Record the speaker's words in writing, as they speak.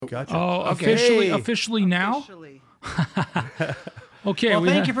Gotcha. Oh, Okay. officially now? Officially. Okay. Well,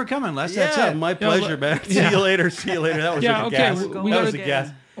 thank you for coming, Les. That's Yeah, it. my pleasure, man. See you later. See you later. That was Yeah, like a okay, gas. we That gotta was a get-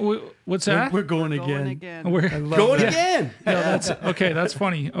 gas. What's that? We're going Going again. again. We're Going again. No, that's okay. That's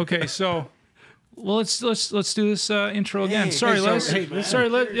funny. Okay, so well, let's do this intro again. Hey, Sorry, hey, Les. sorry, man. Sorry,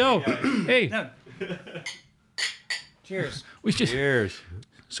 Les. Yo, hey, No. Cheers. we just Cheers.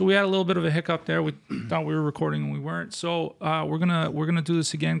 so we had a little bit of a hiccup there. We thought we were recording and we weren't. So we're gonna do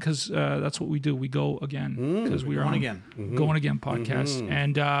this again because that's what we do. We go again because we are on Going Again podcast.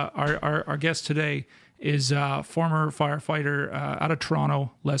 And our guest today is former firefighter out of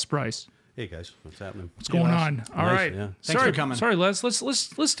Toronto, Les Bryce. Hey guys, what's happening? What's going on? All Nice, right. yeah. Thanks for coming. Sorry, Les.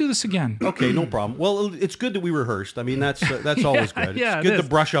 Let's do this again. Okay, no problem. Well, it's good that we rehearsed. I mean, that's always good. It's yeah, it good to is.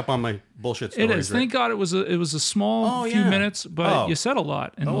 brush up on my bullshit stories. It is. right? Thank God it was a small Oh, few yeah. minutes, but Oh. you said a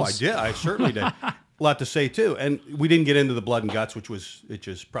lot. In Oh, I those- did. I certainly did. A lot to say too, and we didn't get into the blood and guts, which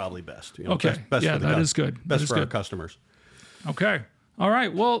is probably best. You know, Okay. best Yeah, for the that is good. That Best is for our good. customers. Okay. All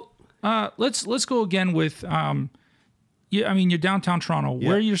right. Well, let's go again with yeah. I mean, you're downtown Toronto.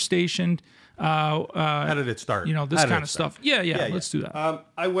 Where you're stationed. How did it start? You know, this How did kind it of start? stuff. Yeah. Let's do that.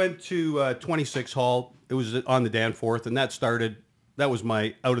 I went to 26 Hall. It was on the Danforth, and that was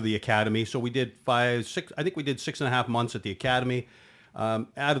my out of the academy. So we did 6. I think we did 6.5 months at the academy. Out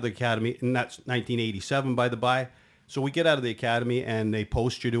of the academy, and that's 1987, by the by. So we get out of the academy, and they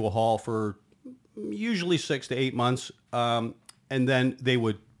post you to a hall for usually 6 to 8 months, and then they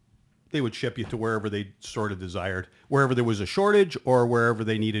would ship you to wherever they sort of desired, wherever there was a shortage or wherever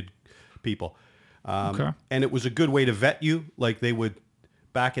they needed people. Okay. And it was a good way to vet you, like they would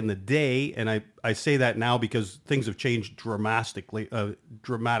back in the day. And I say that now because things have changed dramatically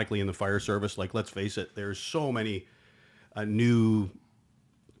in the fire service. Like, let's face it, there's so many new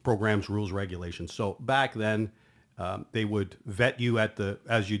programs, rules, regulations. So back then, they would vet you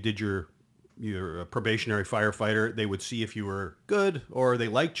as you did your probationary firefighter. They would see if you were good, or they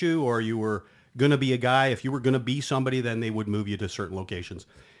liked you, or you were going to be a guy. If you were going to be somebody, then they would move you to certain locations.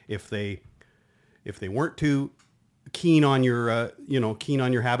 If they weren't too keen on your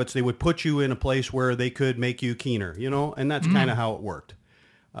habits, they would put you in a place where they could make you keener, and that's kind of how it worked.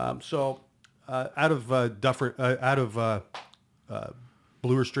 So out of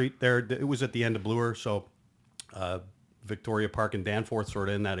Bloor Street there, it was at the end of Bloor, so Victoria Park and Danforth, sort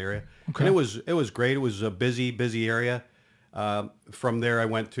of in that area. Okay. And it was great. It was a busy area. From there, I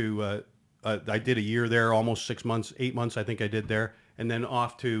went to I did a year there, almost 6 months, 8 months, I think I did there, and then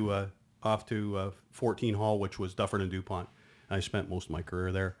off to 14 Hall, which was Dufferin and DuPont. I spent most of my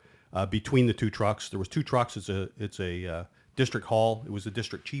career there. Between the two trucks, there was 2 trucks. It's a district hall. It was a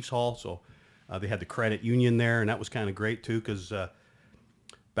district chief's hall, so they had the credit union there, and that was kind of great too, because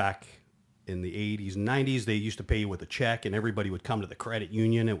back in the 80s and 90s, they used to pay you with a check, and everybody would come to the credit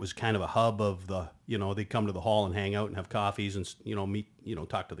union. It was kind of a hub of they'd come to the hall and hang out and have coffees and meet,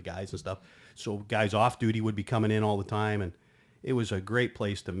 talk to the guys and stuff. So guys off duty would be coming in all the time, and it was a great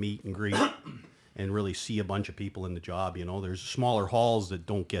place to meet and greet and really see a bunch of people in the job. There's smaller halls that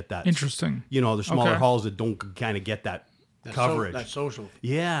don't get that. Interesting. There's smaller Okay. halls that don't kind of get that coverage. That's social.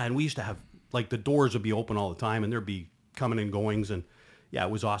 Yeah, and we used to have, like, the doors would be open all the time, and there'd be coming and goings, and yeah, it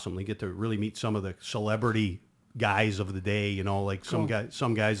was awesome. You get to really meet some of the celebrity guys of the day, like some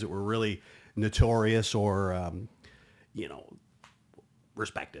guys that were really notorious or,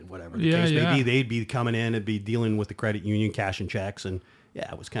 respected, whatever the case may be. They'd be coming in and be dealing with the credit union, cashing checks, and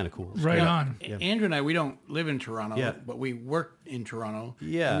yeah, it was kind of cool. Right on. Andrew and I, we don't live in Toronto, Yeah. but we work in Toronto.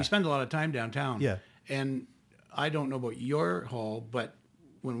 Yeah. And we spend a lot of time downtown. Yeah. And I don't know about your hall, but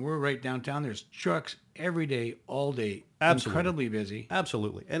when we're right downtown, there's trucks every day, all day. Absolutely. Incredibly busy.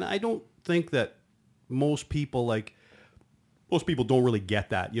 Absolutely. And I don't think that most people don't really get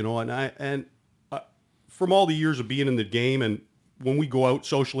that, and from all the years of being in the game, and when we go out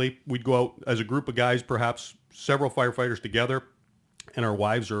socially, we'd go out as a group of guys, perhaps several firefighters together, and our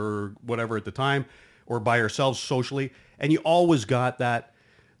wives or whatever at the time, or by ourselves socially. And you always got that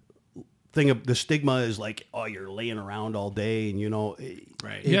thing of the stigma is like, oh, you're laying around all day, and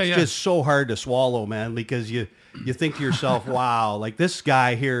Right. it's just so hard to swallow, man, because you think to yourself, wow, like this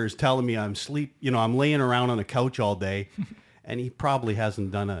guy here is telling me I'm laying around on a couch all day, and he probably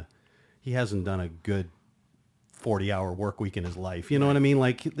hasn't done a good 40-hour work week in his life. You know what I mean?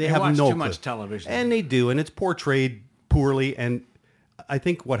 Like, they have watch no too clue. much television. And they do, and it's portrayed poorly. And I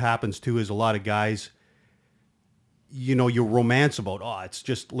think what happens too is a lot of guys, you romance about, oh, it's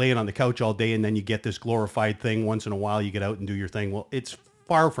just laying on the couch all day, and then you get this glorified thing once in a while, you get out and do your thing. Well, it's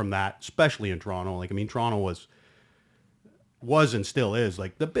far from that, especially in Toronto. Like, I mean, Toronto was and still is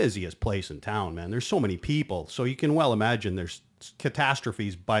like the busiest place in town, man. There's so many people, so you can well imagine there's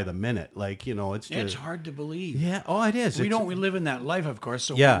catastrophes by the minute. Like, it's just... It's hard to believe. Yeah. Oh, it is. We live in that life, of course,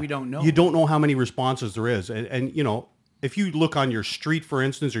 so we don't know. You don't know how many responses there is. And if you look on your street, for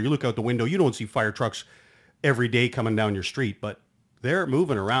instance, or you look out the window, you don't see fire trucks every day coming down your street, but they're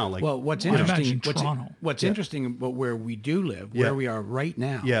moving around. Like, well, what's interesting about where we do live, where we are right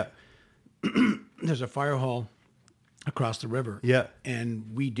now, there's a fire hall across the river. Yeah.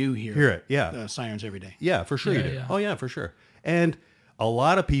 And we do hear it. Yeah. The sirens every day. Yeah, for sure you do. Yeah. Oh, yeah, for sure. And a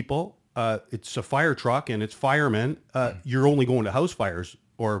lot of people, it's a fire truck and it's firemen. You're only going to house fires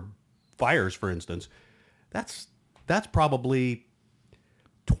or fires, for instance. That's probably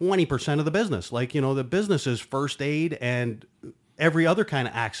 20% of the business. Like, the business is first aid and every other kind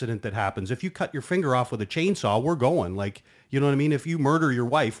of accident that happens. If you cut your finger off with a chainsaw, we're going. Like, you know what I mean? If you murder your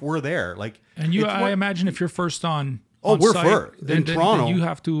wife, we're there. Like, and I imagine if you're first on we're site, first in Toronto. Then you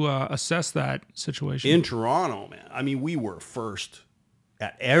have to assess that situation. In Toronto, man. I mean, we were first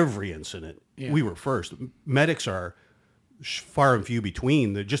at every incident. Yeah. We were first. Medics are far and few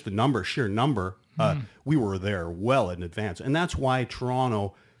between. Just the sheer number. We were there well in advance, and that's why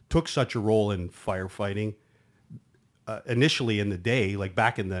Toronto took such a role in firefighting. Initially in the day, like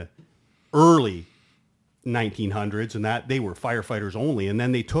back in the early 1900s, and that they were firefighters only, and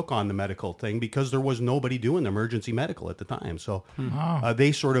then they took on the medical thing because there was nobody doing emergency medical at the time. So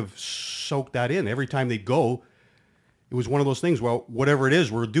they sort of soaked that in. Every time they'd go, it was one of those things. Well, whatever it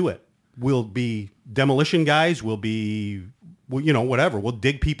is, we'll do it. We'll be demolition guys. We'll be, whatever. We'll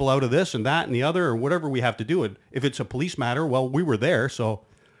dig people out of this and that and the other, or whatever we have to do. And if it's a police matter, well, we were there, so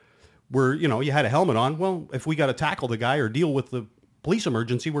you had a helmet on. Well, if we got to tackle the guy or deal with the police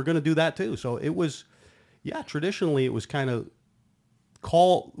emergency, we're going to do that too. So it was. Yeah, traditionally it was kind of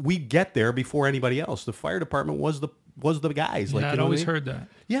we get there before anybody else. The fire department was the guys. Like, I'd always heard that.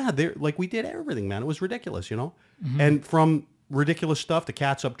 Yeah, we did everything, man. It was ridiculous, And from ridiculous stuff to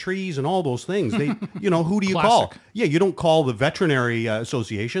cats up trees and all those things. They, who do you call? Yeah, you don't call the veterinary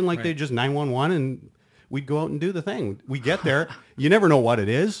association. Like, they just 911 and we'd go out and do the thing. We get there, you never know what it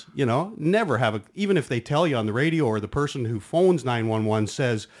is. Never even if they tell you on the radio or the person who phones 911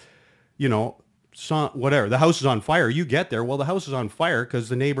 says, whatever, the house is on fire. You get there, well, the house is on fire because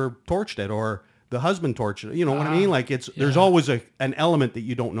the neighbor torched it or the husband torched it. You know what I mean? Like, there's always an element that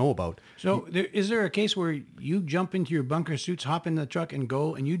you don't know about. So is there a case where you jump into your bunker suits, hop in the truck and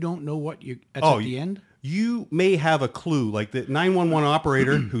go, and you don't know what at the end? You may have a clue. Like, the 911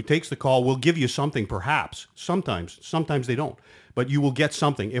 operator who takes the call will give you something, perhaps. Sometimes they don't. But you will get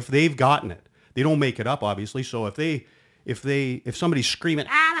something if they've gotten it. They don't make it up, obviously. So if somebody's screaming,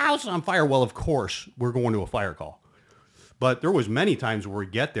 the house is on fire, well, of course, we're going to a fire call. But there was many times where we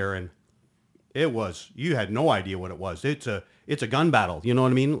get there and you had no idea what it was. It's a gun battle. You know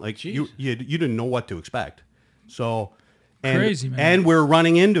what I mean? Like, you didn't know what to expect. So, crazy, man. And we're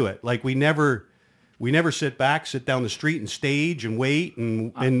running into it. Like, we never sit down the street and stage and wait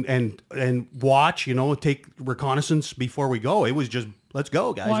and watch, take reconnaissance before we go. It was just, let's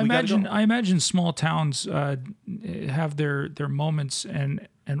go, guys. Well, I imagine small towns have their moments and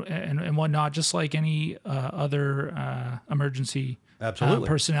whatnot, just like any other emergency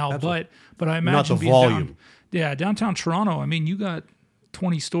personnel. Absolutely. But I imagine not the volume. Downtown Toronto. I mean, you got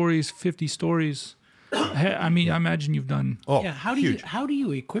 20 stories, 50 stories. I imagine you've done. Oh, yeah. How do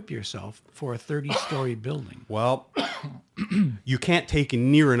you equip yourself for a 30-story building? Well, you can't take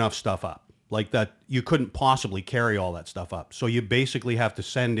near enough stuff up. Like that, you couldn't possibly carry all that stuff up. So you basically have to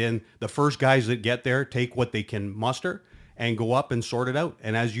send in the first guys that get there, take what they can muster, and go up and sort it out.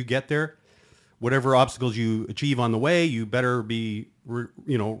 And as you get there, whatever obstacles you achieve on the way, you better be,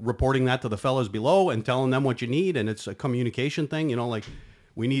 reporting that to the fellas below and telling them what you need. And it's a communication thing, like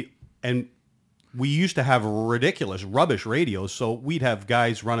we used to have ridiculous rubbish radios. So we'd have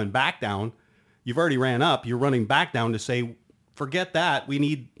guys running back down. You've already ran up. You're running back down to say, forget that. We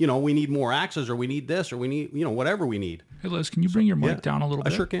need more axes, or we need this, or we need, whatever we need. Hey, Liz, can you bring your mic down a little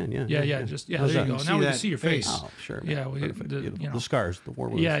bit? I sure can. Yeah. Yeah. There you go. Now we can see your face. Oh, sure. Yeah. The scars, the war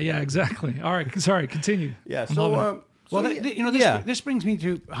wounds. Yeah. Exactly. All right. Sorry. Continue. Yeah. This brings me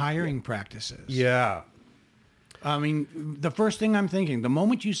to hiring practices. Yeah. I mean, the first thing I'm thinking, the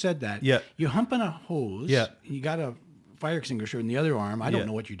moment you said that, you're humping a hose. Yeah. You got a fire extinguisher in the other arm. I don't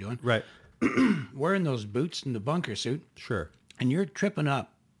know what you're doing. Right. Wearing those boots and the bunker suit. Sure. And you're tripping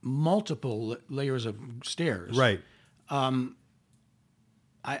up multiple layers of stairs. Right. I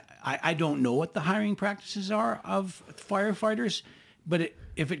don't know what the hiring practices are of firefighters, but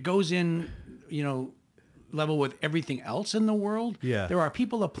if it goes in, level with everything else in the world, there are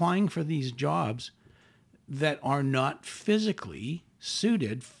people applying for these jobs that are not physically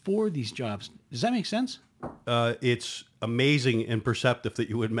suited for these jobs. Does that make sense? It's amazing and perceptive that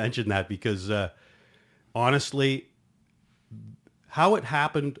you would mention that because honestly, how it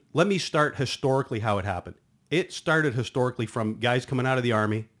happened, let me start historically how it happened. It started historically from guys coming out of the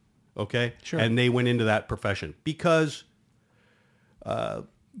Army, okay? Sure. And they went into that profession because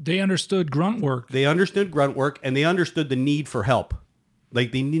they understood grunt work. They understood grunt work, and they understood the need for help.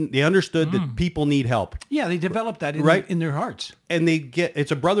 Like they understood that people need help. Yeah, they developed that in their hearts. And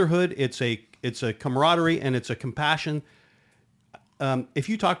it's a brotherhood, it's a camaraderie, and it's a compassion. If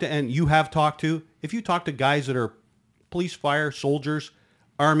you talk to, and you have talked to, if you talk to guys that are police, fire, soldiers,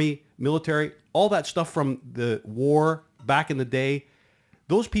 Army, military, all that stuff from the war back in the day,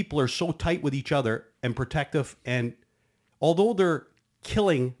 those people are so tight with each other and protective. And although they're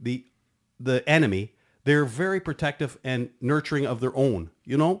killing the enemy, they're very protective and nurturing of their own.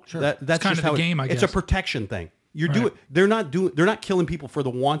 You know, sure. That's it's kind just of how the game. I guess it's a protection thing. They're not killing people for the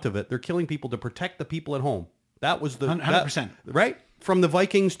want of it. They're killing people to protect the people at home. That was the 100%. Right from the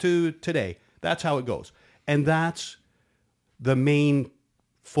Vikings to today. That's how it goes, and that's the main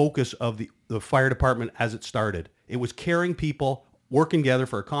focus of the fire department as it started. It was caring people, working together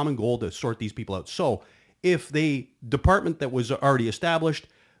for a common goal to sort these people out. So if the department that was already established,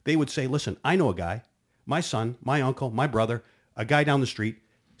 they would say, listen, I know a guy, my son, my uncle, my brother, a guy down the street,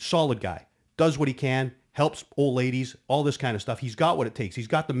 solid guy, does what he can, helps old ladies, all this kind of stuff. He's got what it takes. He's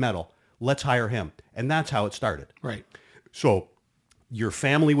got the metal. Let's hire him. And that's how it started. Right. So your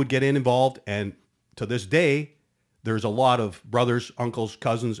family would get involved, and to this day, there's a lot of brothers, uncles,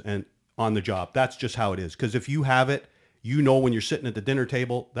 cousins, and on the job. That's just how it is. Because if you have it, you know when you're sitting at the dinner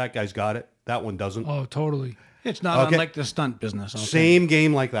table, that guy's got it. That one doesn't. Oh, totally. It's not unlike the stunt business. Same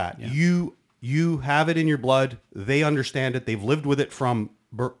game like that. Yeah. You have it in your blood. They understand it. They've lived with it from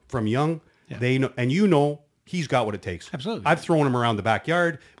young. Yeah. They know, and you know he's got what it takes. Absolutely. I've thrown him around the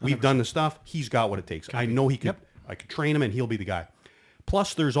backyard. We've done the stuff. He's got what it takes. I know he could. Yep. I could train him, and he'll be the guy.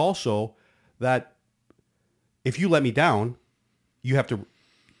 Plus, there's also that if you let me down, you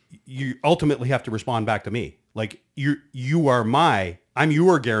ultimately have to respond back to me. Like I'm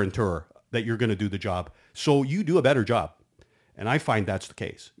your guarantor that you're going to do the job. So you do a better job. And I find that's the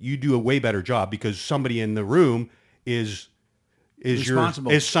case. You do a way better job because somebody in the room is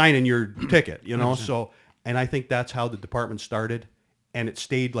responsible. is signing your ticket, you know? 100%. So, and I think that's how the department started, and it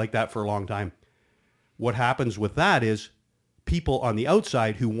stayed like that for a long time. What happens with that is people on the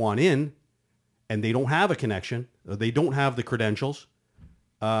outside who want in and they don't have a connection, or they don't have the credentials,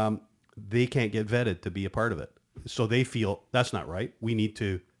 they can't get vetted to be a part of it. So they feel that's not right. We need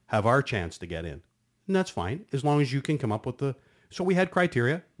to have our chance to get in. And that's fine, as long as you can come up with the... So we had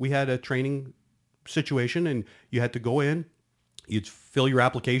criteria. We had a training situation, and you had to go in. You'd fill your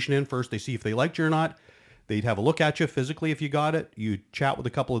application in first. They see if they liked you or not. They'd have a look at you physically if you got it. You'd chat with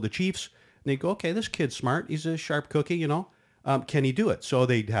a couple of the chiefs, and they'd go, okay, this kid's smart. He's a sharp cookie, you know. Can he do it? So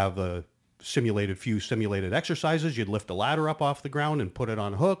they'd have a few simulated exercises. You'd lift a ladder up off the ground and put it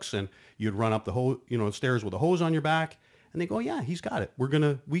on hooks, and you'd run up the stairs with a hose on your back. And they go, yeah, he's got it.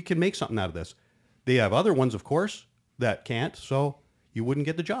 We can make something out of this. They have other ones, of course, that can't, so you wouldn't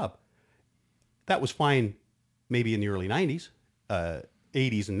get the job. That was fine maybe in the early 90s,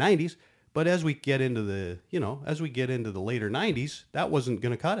 80s and 90s, but as we get into the later 90s, that wasn't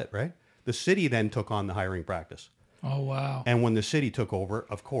going to cut it, right? The city then took on the hiring practice. Oh, wow. And when the city took over,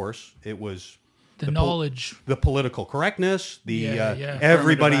 of course, it was the knowledge, the political correctness,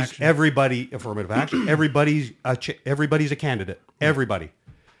 affirmative action. Everybody's a candidate. Everybody.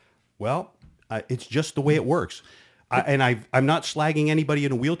 Well, it's just the way it works. I'm not slagging anybody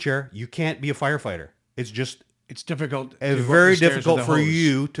in a wheelchair. You can't be a firefighter. It's difficult. It's very difficult for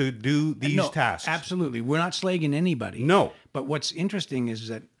you to do these tasks. Absolutely. We're not slagging anybody. No. But what's interesting is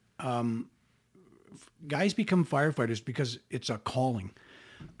that guys become firefighters because it's a calling.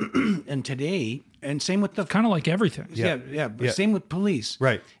 And today, and same with kind of like everything. Yeah. But same with police.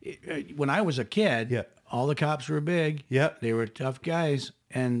 Right. When I was a kid, all the cops were big. Yeah. They were tough guys,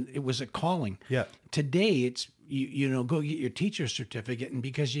 and it was a calling. Yeah. Today, it's go get your teacher's certificate, and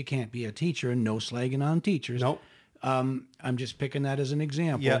because you can't be a teacher, and no slagging on teachers. Nope. I'm just picking that as an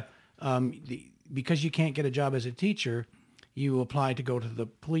example. Yeah. Because you can't get a job as a teacher, you apply to go to the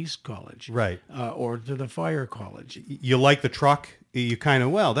police college, right, or to the fire college. You like the truck, you kind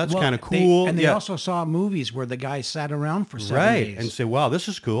of that's kind of cool. They also saw movies where the guy sat around for 7 days, and say, "Wow, this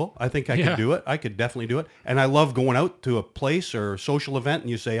is cool. I think I could do it. I could definitely do it." And I love going out to a place or a social event, and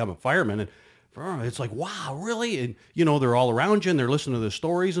you say, "I'm a fireman," and it's like, "Wow, really?" And they're all around you, and they're listening to the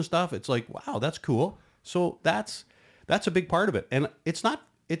stories and stuff. It's like, "Wow, that's cool." So that's a big part of it, and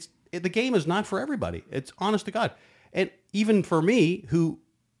the game is not for everybody. It's honest to God. And even for me, who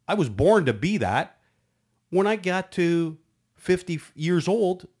I was born to be that, when I got to 50 years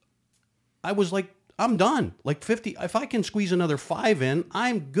old, I was like, I'm done. Like 50, if I can squeeze another 5 in,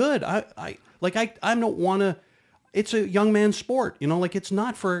 I'm good. I don't want to, it's a young man's sport, like it's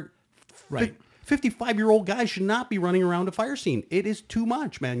not for, right. 55-year-old guys should not be running around a fire scene. It is too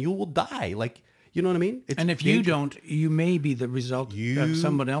much, man. You will die. Like, you know what I mean? And if you don't, you may be the result of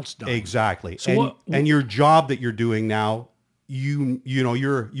someone else dying. Exactly. So and your job that you're doing now,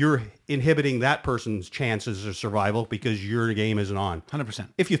 you're inhibiting that person's chances of survival because your game isn't on. 100%.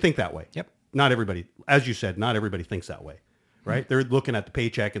 If you think that way. Yep. Not everybody, as you said, not everybody thinks that way, right? They're looking at the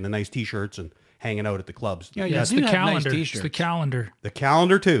paycheck and the nice T-shirts and hanging out at the clubs. Yeah, it's the calendar. Nice it's the calendar. The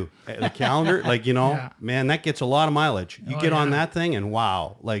calendar too. The calendar, like man, that gets a lot of mileage. You get on that thing, and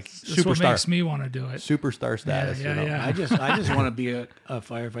wow, like that's superstar. What makes me want to do it. Superstar status. Yeah. I just want to be a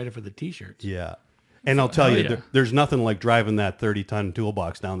firefighter for the T-shirts. Yeah. And I'll tell you, there's nothing like driving that 30-ton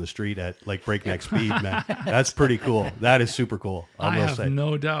toolbox down the street at like breakneck speed, man. That's pretty cool. That is super cool. I have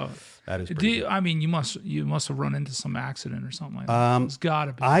no doubt. That is pretty cool. I mean, you must have run into some accident or something like that. It's got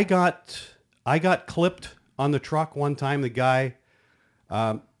to be. I got clipped on the truck one time. The guy,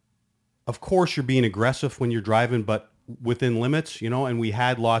 of course, you're being aggressive when you're driving, but within limits, and we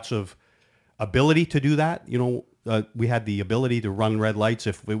had lots of ability to do that. We had the ability to run red lights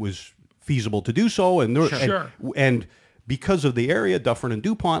if it was feasible to do so, and because of the area, Dufferin and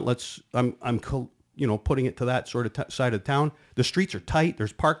DuPont, I'm putting it to that sort of side of town. The streets are tight.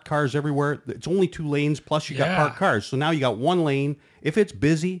 There's parked cars everywhere. It's only 2 lanes plus you got parked cars. So now you got 1 lane. If it's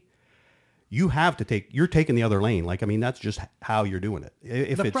busy, you're taking the other lane. Like, I mean, that's just how you're doing it.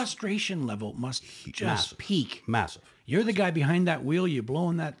 If the frustration level must just peak. Massive. You're the guy behind that wheel. You're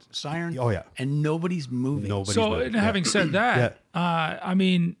blowing that siren. Oh yeah. And nobody's moving. Having said that, I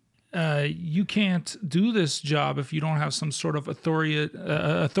mean, you can't do this job if you don't have some sort of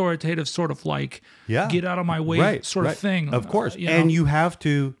authoritative sort of like get out of my way sort of thing. Of course. And you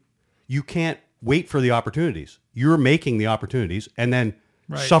can't wait for the opportunities. You're making the opportunities and then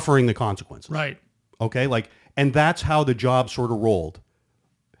suffering the consequences. Right. Okay. And that's how the job sort of rolled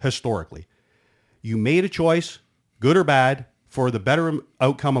historically. You made a choice, good or bad, for the better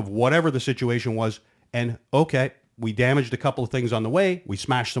outcome of whatever the situation was. And okay, we damaged a couple of things on the way. We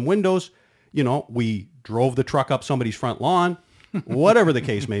smashed some windows. We drove the truck up somebody's front lawn. Whatever the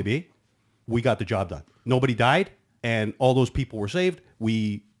case may be, we got the job done. Nobody died, and all those people were saved.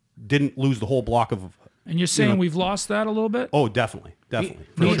 We didn't lose the whole block of. And you're saying we've lost that a little bit? Oh, definitely.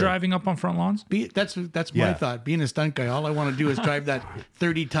 No driving up on front lawns? That's my thought. Being a stunt guy, all I want to do is drive that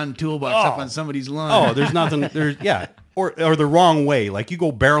 30-ton toolbox up on somebody's lawn. Oh, there's nothing. Or the wrong way. Like you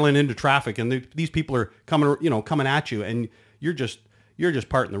go barreling into traffic, and these people are coming at you, and you're just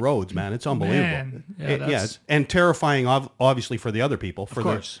parting the roads, man. It's unbelievable. Man. And terrifying, obviously, for the other people. Of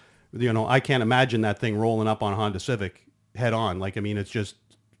course. I can't imagine that thing rolling up on a Honda Civic head on. Like, I mean, it's just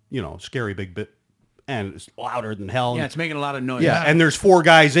scary big bit. And it's louder than hell. Yeah, it's making a lot of noise. Yeah, and there's 4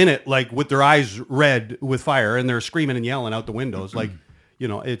 guys in it, like with their eyes red with fire, and they're screaming and yelling out the windows, like,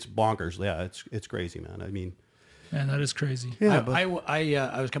 it's bonkers. Yeah, it's crazy, man. I mean, man, that is crazy. Yeah,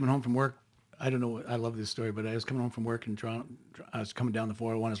 I was coming home from work. I don't know. I love this story, but I was coming home from work in Toronto. I was coming down the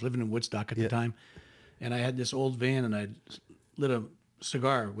 401. I was living in Woodstock at the time, and I had this old van, and I lit a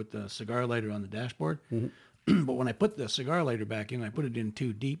cigar with the cigar lighter on the dashboard. Mm-hmm. But when I put the cigar lighter back in, I put it in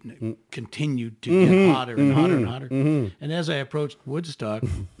too deep, and it continued to get hotter and hotter and hotter. Mm-hmm. And as I approached Woodstock,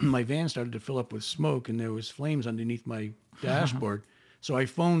 my van started to fill up with smoke, and there was flames underneath my dashboard. So I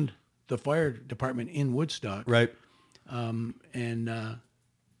phoned the fire department in Woodstock. Right. And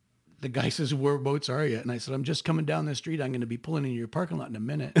the guy says, "Whereabouts are you?" And I said, "I'm just coming down the street. I'm going to be pulling in your parking lot in a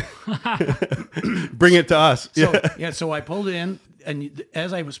minute." Bring it to us. So I pulled in. And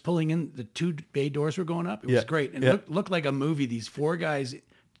as I was pulling in, the 2 bay doors were going up. It was great. And it looked like a movie. These 4 guys,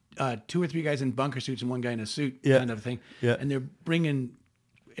 2 or 3 guys in bunker suits and 1 guy in a suit kind of thing. Yeah. And they're bringing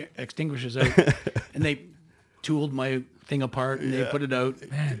extinguishers out. And they tooled my thing apart and they put it out.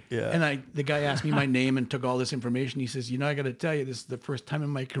 Man. Yeah. And the guy asked me my name and took all this information. He says, I got to tell you, this is the first time in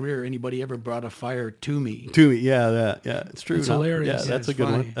my career anybody ever brought a fire to me. Yeah. It's true. It's hilarious. Yeah, that's a good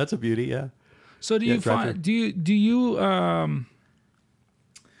one. That's a beauty. Yeah. So do you find, do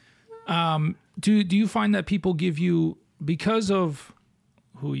you find that people give you, because of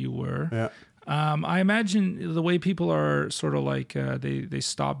who you were? Yeah. I imagine the way people are sort of like they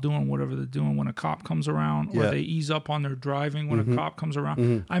stop doing whatever they're doing when a cop comes around, or they ease up on their driving when a cop comes around.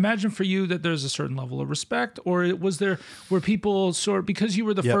 Mm-hmm. I imagine for you that there's a certain level of respect, or were people because you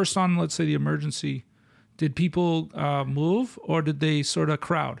were the first on, let's say, the emergency, did people move, or did they sort of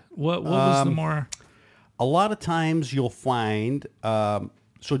crowd? What was the more? A lot of times you'll find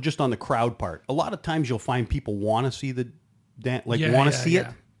so just on the crowd part, a lot of times you'll find people want to see the dance, like Yeah, want to yeah, see yeah.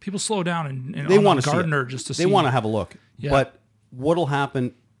 it. People slow down and They on want a to see Gardner it. just to see. They want to have a look. Yeah. But what'll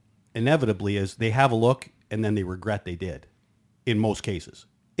happen inevitably is they have a look and then they regret they did. In most cases,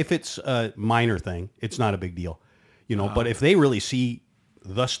 if it's a minor thing, it's not a big deal, you know. But if they really see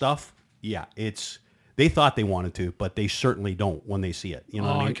the stuff, yeah, it's they thought they wanted to, but they certainly don't when they see it. You know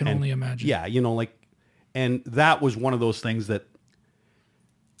what I mean? I can only imagine. Yeah, you know, like, and that was one of those things that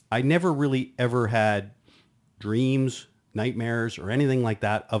I never really ever had dreams, nightmares, or anything like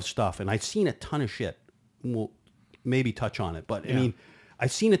that of stuff. And I've seen a ton of shit. We'll maybe touch on it, but I mean,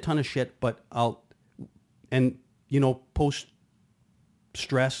 I've seen a ton of shit. But post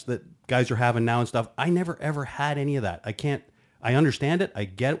stress that guys are having now and stuff, I never ever had any of that. I understand it. I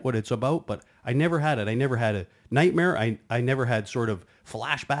get what it's about, but I never had it. I never had a nightmare. I never had sort of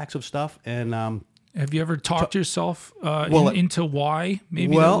flashbacks of stuff. And have you ever talked yourself into why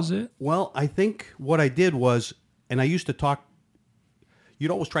maybe that was it? Well, I think what I did was, and I used to talk,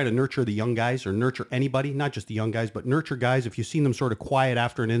 you'd always try to nurture the young guys or nurture anybody, not just the young guys, but nurture guys. If you've seen them sort of quiet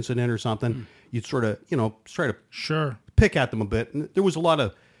after an incident or something, you'd sort of, try to pick at them a bit. And there was a lot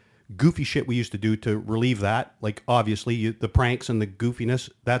of goofy shit we used to do to relieve that. Like, obviously, the pranks and the goofiness,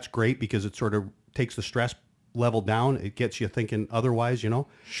 that's great because it sort of takes the stress level down. It gets you thinking otherwise,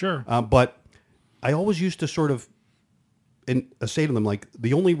 Sure. But I always used to sort of say to them, like,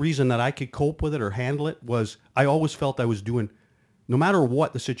 the only reason that I could cope with it or handle it was I always felt I was doing, no matter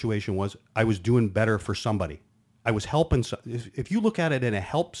what the situation was, I was doing better for somebody. I was helping. If you look at it in a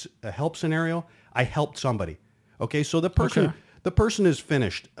help scenario, I helped somebody. Okay, so the person is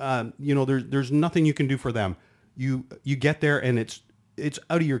finished. There's nothing you can do for them. You get there and it's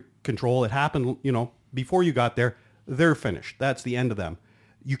out of your control. It happened, before you got there. They're finished. That's the end of them.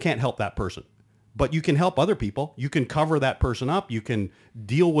 You can't help that person, but you can help other people. You can cover that person up. You can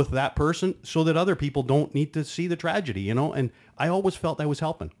deal with that person so that other people don't need to see the tragedy. And I always felt I was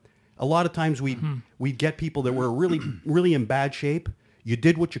helping. A lot of times we'd get people that were really, really in bad shape. You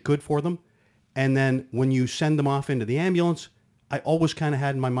did what you could for them. And then when you send them off into the ambulance, I always kind of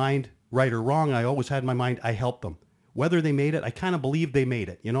had in my mind, right or wrong, I always had in my mind, I helped them. Whether they made it, I kind of believed they made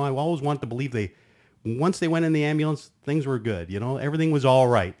it. I always wanted to believe once they went in the ambulance, things were good. Everything was all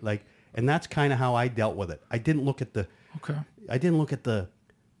right. And that's kind of how I dealt with it. I didn't look at the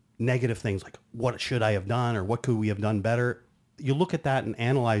negative things like what should I have done or what could we have done better. You look at that and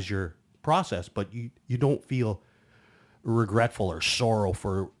analyze your process, but you don't feel regretful or sorrow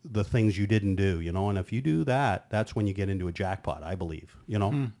for the things you didn't do, and if you do that, that's when you get into a jackpot, I believe.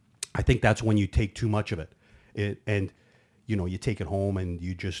 I think that's when you take too much of it, and you take it home and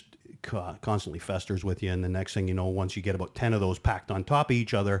you just constantly festers with you, and the next thing you know, once you get about 10 of those packed on top of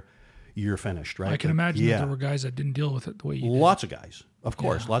each other, you're finished, right? I can imagine that there were guys that didn't deal with it the way you did. Lots of guys, of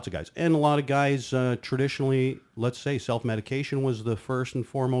course, lots of guys. And a lot of guys, traditionally, let's say self-medication was the first and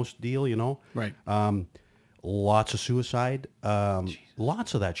foremost deal, Right. Lots of suicide,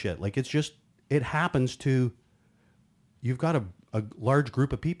 lots of that shit. Like, it happens to, you've got a large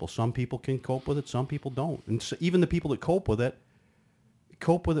group of people. Some people can cope with it, some people don't. And so even the people that cope with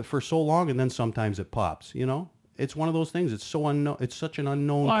it for so long, and then sometimes it pops, It's one of those things. It's so unknown. It's such an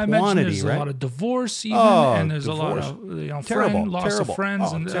unknown quantity, imagine there's right? a lot of divorce, even, and there's divorce. a lot of Terrible, loss terrible. of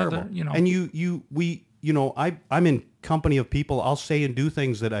friends, and terrible. other, And I'm in company of people. I'll say and do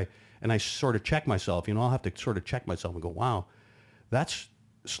things that I sort of check myself. I'll have to sort of check myself and go, wow, that's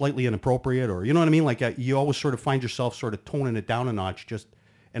slightly inappropriate, or you know what I mean? Like, you always sort of find yourself sort of toning it down a notch.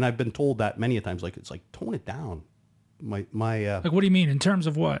 And I've been told that many a times. Like, it's like, tone it down. My like, what do you mean in terms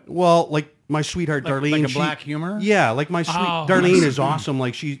of what? Well, like my sweetheart Darlene, like a black humor. Yeah, like my sweet Darlene nice. is awesome.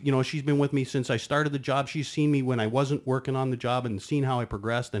 Like, she's been with me since I started the job. She's seen me when I wasn't working on the job and seen how I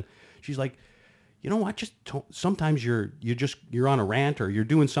progressed. And she's like, sometimes you're on a rant or you're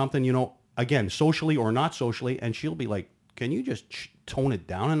doing something, again, socially or not socially, and she'll be like, can you just tone it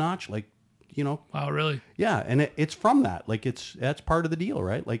down a notch? Like, Wow, really? Yeah, and it's from that. Like, that's part of the deal,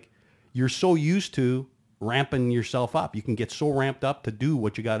 right? Like, you're so used to ramping yourself up. You can get so ramped up to do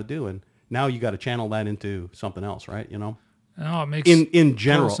what you got to do, and now you got to channel that into something else, right? Oh, it makes in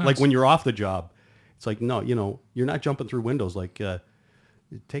general, sense. like when you're off the job, it's like, no, you're not jumping through windows. Like,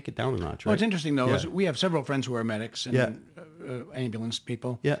 take it down a notch, right? What's interesting though is we have several friends who are medics and ambulance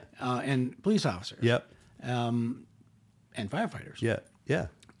people, and police officers, and firefighters, yeah.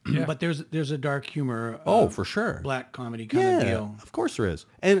 But there's a dark humor. For sure, black comedy kind of deal. Of course there is,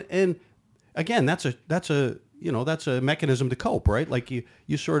 and again, that's a mechanism to cope, right? Like,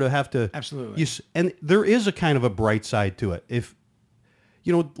 you sort of have to absolutely. And there is a kind of a bright side to it. If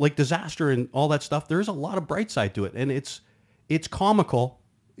like disaster and all that stuff, there's a lot of bright side to it, and it's comical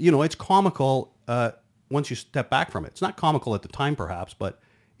it's comical once you step back from it. It's not comical at the time, perhaps, but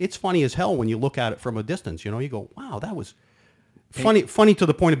it's funny as hell when you look at it from a distance. You go, wow, that was funny to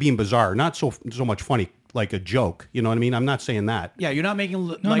the point of being bizarre. Not so much funny like a joke. You know what I mean? I'm not saying that. Yeah, you're not making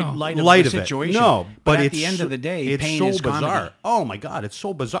light of the situation. It. No, but at it's, the end of the day, it's pain so is bizarre. comedy. Oh my God, it's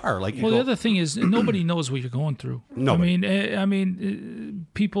so bizarre. Like, the other thing is nobody knows what you're going through. Nobody. I mean,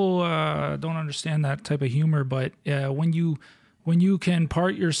 people don't understand that type of humor. But when you can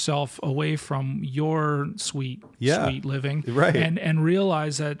part yourself away from your sweet living, right, and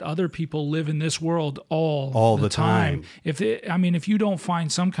realize that other people live in this world all the time. If you don't find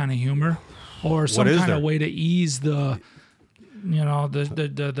some kind of humor or some kind of way to ease the hell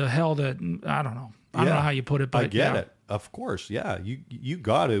that I don't know. I don't know how you put it, but I get it. Of course, yeah. You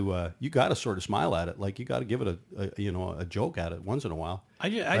got to sort of smile at it. Like, you got to give it a joke at it once in a while. I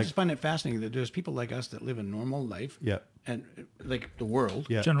just find it fascinating that there's people like us that live a normal life. Yeah. And like the world,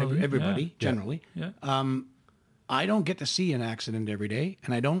 generally, everybody, generally. Yeah. I don't get to see an accident every day,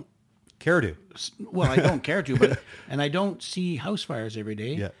 and I don't care to. Well, I don't care to, but and I don't see house fires every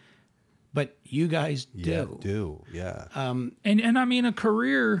day. Yeah. But you guys do. Yeah. And I mean, a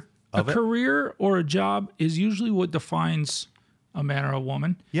career or a job is usually what defines a man or a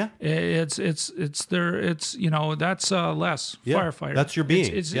woman. Yeah. It's that's less firefighter. That's your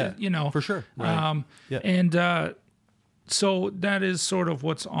being. It's for sure. Right. And so that is sort of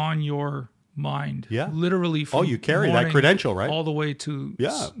what's on your mind. Yeah. Literally. From you carry that credential, right? All the way to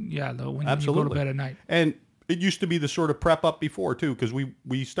when Absolutely. you go to bed at night. And it used to be the sort of prep up before too, because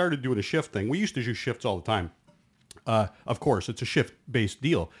we started doing a shift thing. We used to do shifts all the time. Of course, it's a shift-based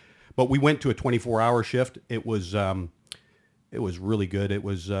deal, but we went to a 24-hour shift. It was really good. It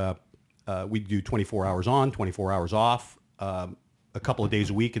was we'd do 24 hours on, 24 hours off, a couple of days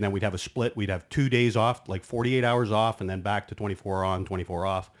a week, and then we'd have a split. We'd have 2 days off, like 48 hours off, and then back to 24 on, 24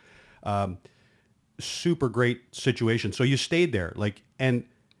 off. Super great situation. So you stayed there, and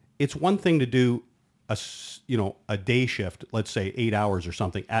it's one thing to do a day shift, let's say 8 hours or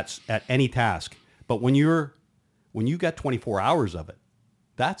something at any task, but when you got 24 hours of it,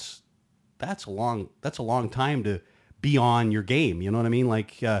 that's a long time to be on your game. You know what I mean?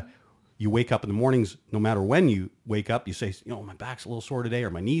 Like, you wake up in the mornings, no matter when you wake up, you say, my back's a little sore today, or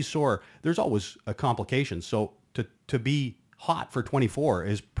my knee's sore. There's always a complication. So to be hot for 24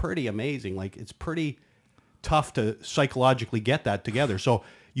 is pretty amazing. Like, it's pretty tough to psychologically get that together. So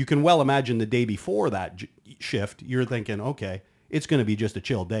you can well imagine the day before that shift, you're thinking, okay, it's going to be just a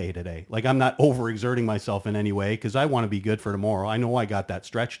chill day today. Like, I'm not overexerting myself in any way because I want to be good for tomorrow. I know I got that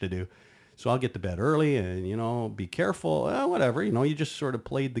stretch to do. So I'll get to bed early and, be careful, whatever. You just sort of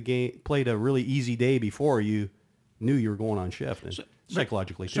played a really easy day before you knew you were going on shift, and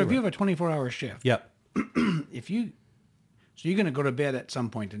psychologically too. So if you have a 24-hour shift, so you're going to go to bed at some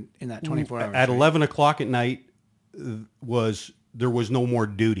point in that 24 hours. At 11 o'clock at night, there was no more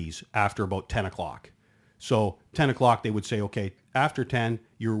duties after about 10 o'clock. So 10 o'clock, they would say, okay, after 10,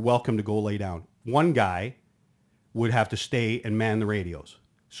 you're welcome to go lay down. One guy would have to stay and man the radios.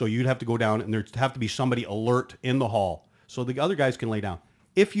 So you'd have to go down, and there'd have to be somebody alert in the hall so the other guys can lay down.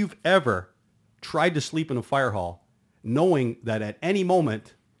 If you've ever tried to sleep in a fire hall, knowing that at any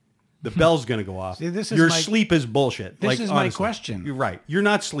moment the bell's going to go off, sleep is bullshit. This is honestly, my question. You're right. You're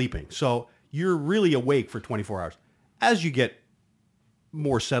not sleeping. So you're really awake for 24 hours. As you get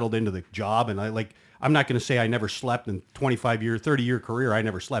more settled into the job, and I'm not going to say I never slept in 25-year, 30-year career. I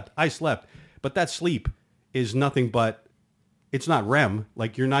never slept. I slept. But that sleep is nothing but, it's not REM.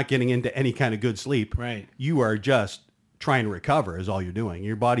 Like, you're not getting into any kind of good sleep. Right. You are just trying to recover is all you're doing.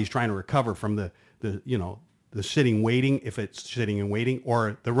 Your body's trying to recover from the sitting waiting, if it's sitting and waiting,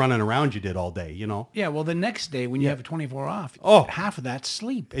 or the running around you did all day, Yeah, well, the next day when you have a 24 off, half of that's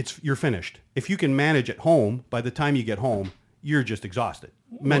sleep. You're finished. If you can manage at home, by the time you get home, you're just exhausted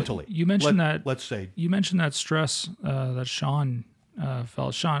mentally. You mentioned let's say you mentioned that stress that Sean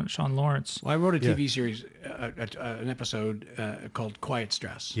felt. Sean Lawrence. Well, I wrote a TV series, an episode called Quiet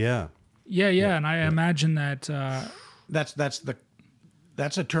Stress. Yeah. And I imagine that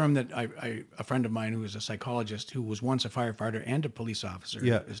that's a term that a friend of mine who is a psychologist, who was once a firefighter and a police officer,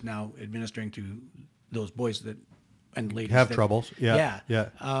 is now administering to those boys and ladies have troubles. Yeah.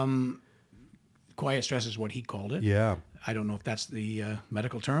 Quiet stress is what he called it. Yeah. I don't know if that's the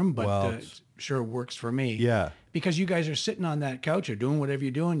medical term, but sure works for me. Yeah. Because you guys are sitting on that couch or doing whatever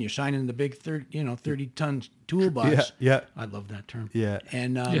you're doing. You're signing the big 30-ton toolbox. Yeah. I love that term. Yeah.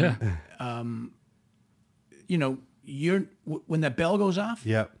 And, you're when that bell goes off,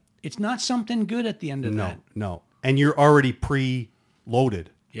 it's not something good at the end of that. No. And you're already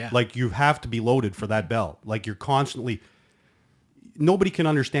pre-loaded. Yeah. Like, you have to be loaded for that bell. Like, you're constantly, nobody can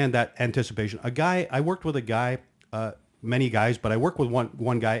understand that anticipation. I worked with a guy, many guys, but I worked with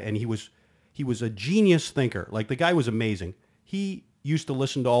one guy, and he was a genius thinker. Like, the guy was amazing. He used to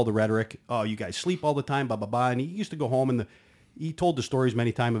listen to all the rhetoric. Oh, you guys sleep all the time, blah, blah, blah. And he used to go home, and he told the stories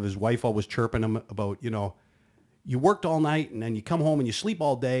many times of his wife always chirping him about, you worked all night, and then you come home and you sleep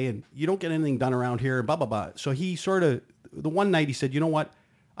all day, and you don't get anything done around here, and blah, blah, blah. So he the one night he said, you know what?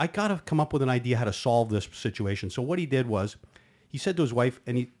 I got to come up with an idea how to solve this situation. So what he did was, he said to his wife,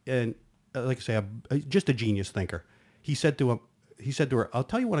 and like I say, just a genius thinker. He said to her, I'll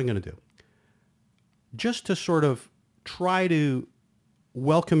tell you what I'm going to do. Just to sort of try to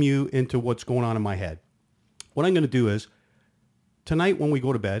welcome you into what's going on in my head. What I'm going to do is, tonight when we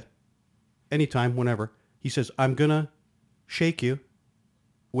go to bed, anytime, whenever, he says, I'm going to shake you,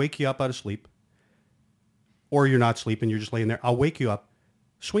 wake you up out of sleep, or you're not sleeping, you're just laying there. I'll wake you up,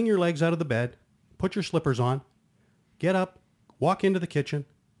 swing your legs out of the bed, put your slippers on, get up, walk into the kitchen,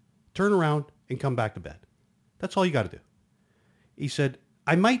 turn around, and come back to bed. That's all you got to do. He said,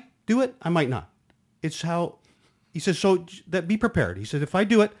 I might do it, I might not. It's how, he says, so that be prepared. He said, if I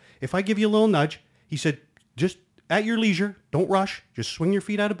do it, if I give you a little nudge, he said, just at your leisure, don't rush, just swing your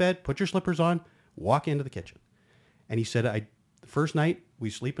feet out of bed, put your slippers on, walk into the kitchen. And he said, the first night we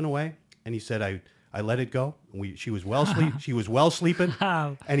sleeping away, and he said, I let it go. She was well sleeping.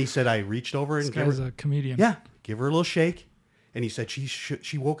 And he said, I reached over and this guy's a comedian. Yeah, give her a little shake. And he said,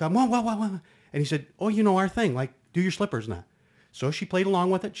 she woke up, whoa. And he said, oh, our thing, like, do your slippers now. So she played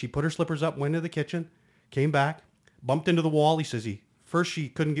along with it. She put her slippers up, went into the kitchen, came back, bumped into the wall. He says first she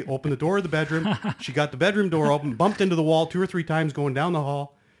couldn't open the door of the bedroom. She got the bedroom door open, bumped into the wall 2 or 3 times going down the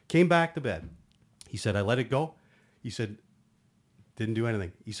hall, came back to bed. He said, I let it go. He said, didn't do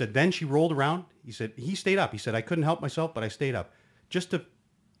anything. He said, then she rolled around. He said, he stayed up. He said, I couldn't help myself, but I stayed up just to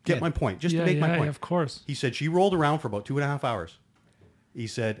get my point, just to make my point. Of course. He said, she rolled around for about 2.5 hours. He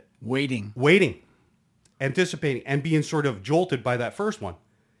said, waiting, anticipating, and being sort of jolted by that first one.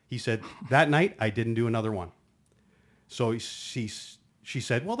 He said, that night, I didn't do another one. So she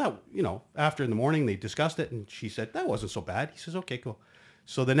said, well, that, after in the morning, they discussed it, and she said, that wasn't so bad. He says, okay, cool.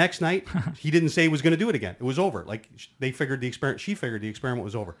 So the next night, he didn't say he was going to do it again. It was over. Like, she figured the experiment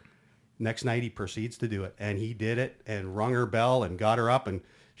was over. Next night, he proceeds to do it, and he did it, and rung her bell, and got her up, and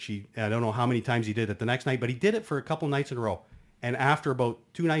I don't know how many times he did it the next night, but he did it for a couple nights in a row. And after about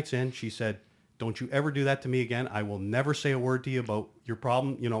 2 nights in, she said, don't you ever do that to me again. I will never say a word to you about your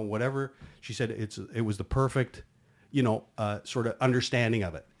problem, whatever. She said it was the perfect, sort of understanding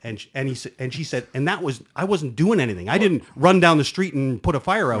of it. And she said, and I wasn't doing anything. I didn't run down the street and put a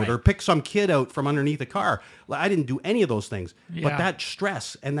fire out or pick some kid out from underneath a car. I didn't do any of those things. Yeah. But that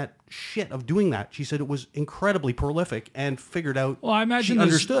stress and that shit of doing that, she said it was incredibly prolific and figured out. Well, I imagine she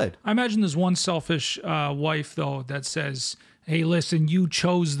understood. I imagine there's one selfish wife though that says, hey, listen, you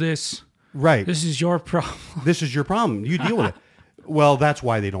chose this. Right. This is your problem. This is your problem. You deal with it. Well, that's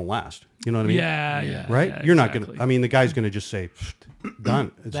why they don't last. You know what I mean? Yeah. Right? Yeah, You're not going to, the guy's going to just say,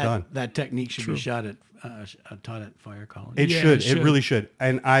 done. It's done. That technique should be taught at fire college. It should. It really should.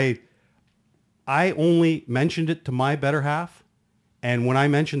 And I only mentioned it to my better half. And when I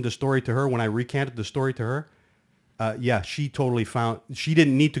mentioned the story to her, when I recanted the story to her, she totally she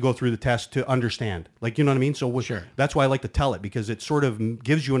didn't need to go through the test to understand. Like, you know what I mean? So that's why I like to tell it, because it sort of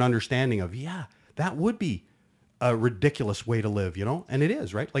gives you an understanding of, that would be a ridiculous way to live, And it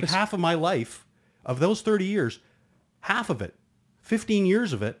is, right? Like half of my life, of those 30 years, half of it, 15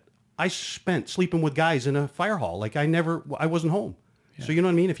 years of it, I spent sleeping with guys in a fire hall. Like I wasn't home. Yeah. So you know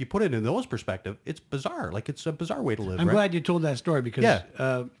what I mean? If you put it in those perspective, it's bizarre. Like it's a bizarre way to live. I'm glad you told that story because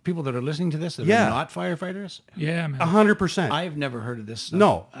people that are listening to this that are not firefighters. Yeah, man. 100%. I've never heard of this stuff.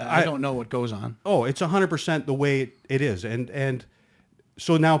 No. I don't know what goes on. Oh, it's 100% the way it is. And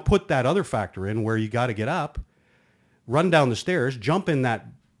so now put that other factor in where you got to get up, run down the stairs, jump in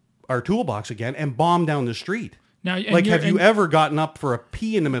our toolbox again, and bomb down the street. Now, like, have you ever gotten up for a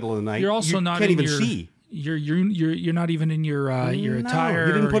pee in the middle of the night? You're also not can't in even see. You're not even in your attire.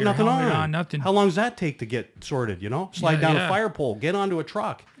 You didn't put nothing on. Nothing. How long does that take to get sorted? Slide down a fire pole, get onto a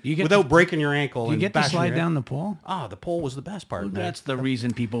truck without breaking your ankle. You get to slide down the pole. The pole was the best part. Well, that's the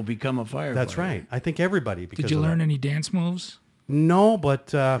reason people become a firefighter. That's right. I think everybody. Did you learn any dance moves? No,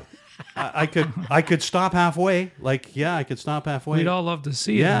 but I could stop halfway. I could stop halfway. We'd all love to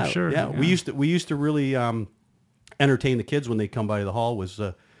see it. I'm sure. Yeah, we used to really entertain the kids when they come by the hall.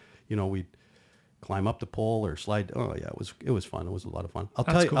 We'd climb up the pole or slide. Oh yeah, it was fun. It was a lot of fun.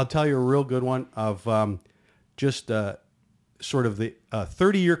 I'll tell you a real good one of just sort of the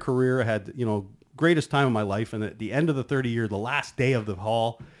 30-year career. I had greatest time of my life, and at the end of the 30-year, the last day of the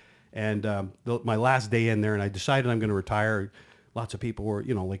hall, and my last day in there, and I decided I'm going to retire. lots of people were,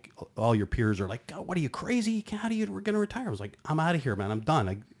 you know, like all your peers are like, God, what are you crazy? How do you, we're going to retire? I was like, I'm out of here, man. I'm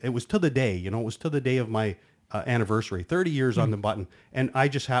done. It was to the day, you know, it was to the day of my anniversary, 30 years on the button. And I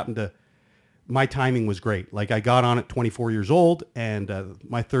just happened to, my timing was great. Like I got on at 24 years old and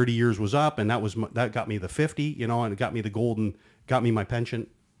my 30 years was up and that got me the 50, you know, and it got me the golden, got me my pension,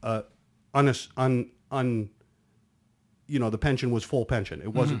 you know, the pension was full pension.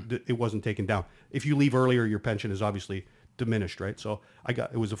 It wasn't taken down. If you leave earlier, your pension is obviously diminished, right? So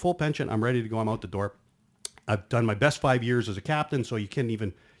it was a full pension. I'm ready to go. I'm out the door. I've done my best 5 years as a captain, so you couldn't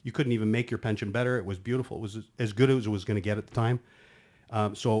even make your pension better. It was beautiful. It was as good as it was going to get at the time.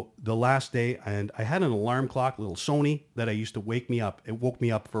 So the last day, and I had an alarm clock, little Sony, that I used to wake me up. It woke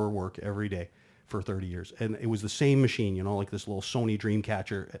me up for work every day for 30 years. And it was the same machine, you know, like this little Sony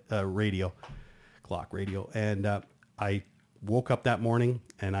Dreamcatcher radio. And I woke up that morning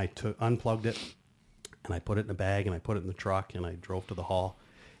and I unplugged it and I put it in a bag and I put it in the truck and I drove to the hall.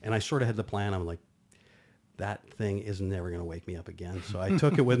 And I sort of had the plan. I'm like, that thing is never going to wake me up again. So I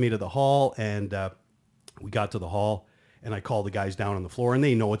took it with me to the hall and we got to the hall. And I called the guys down on the floor, and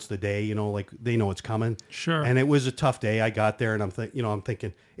they know it's the day, you know, like they know it's coming. Sure. And it was a tough day. I got there, and I'm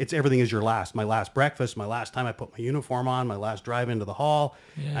thinking, it's everything is your last. My last breakfast, my last time I put my uniform on, my last drive into the hall.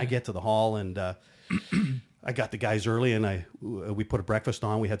 Yeah. I get to the hall, and I got the guys early, and we put a breakfast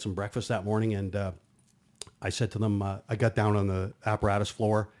on. We had some breakfast that morning, and I said to them, I got down on the apparatus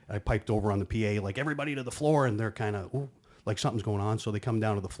floor. I piped over on the PA, like everybody to the floor, and they're kind of like something's going on. So they come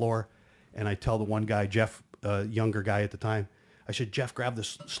down to the floor, and I tell the one guy, Jeff. Younger guy at the time. I said, Jeff, grab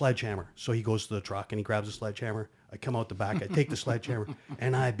this sledgehammer. So he goes to the truck and he grabs the sledgehammer. I come out the back. I take the sledgehammer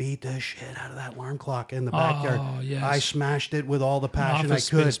and I beat the shit out of that alarm clock in the backyard. Yes. I smashed it with all the passion Office I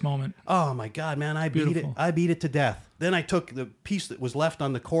could. Space moment. Oh my God, man. I beat it to death. Then I took the piece that was left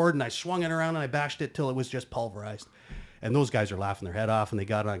on the cord and I swung it around and I bashed it till it was just pulverized. And those guys are laughing their head off and they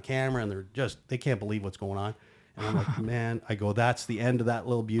got it on camera and they can't believe what's going on. And I'm like, man, that's the end of that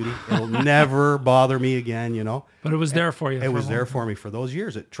little beauty. It'll never bother me again, you know. But it was there for you. It was there for me for those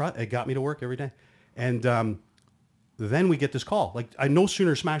years. It got me to work every day. And then we get this call. Like, I no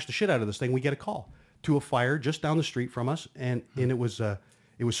sooner smashed the shit out of this thing, we get a call to a fire just down the street from us. And it was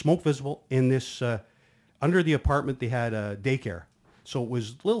smoke visible in this, under the apartment, they had a daycare. So it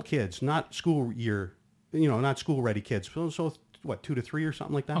was little kids, not school year, you know, not school ready kids. So what, 2 to 3 or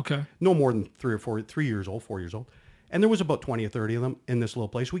something like that? Okay. No more than 3 years old, 4 years old. And there was about 20 or 30 of them in this little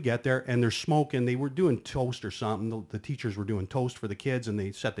place. We get there and there's smoke and they were doing toast or something. The teachers were doing toast for the kids and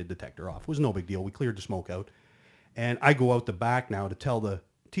they set the detector off. It was no big deal. We cleared the smoke out. And I go out the back now to tell the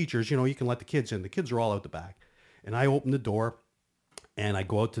teachers, you know, you can let the kids in. The kids are all out the back. And I open the door and I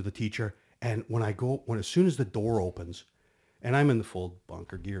go out to the teacher. And as soon as the door opens, and I'm in the full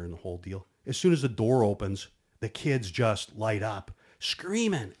bunker gear and the whole deal, as soon as the door opens, the kids just light up,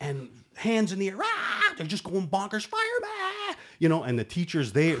 screaming and hands in the air. Rah! They're just going bonkers, fireman! You know, and the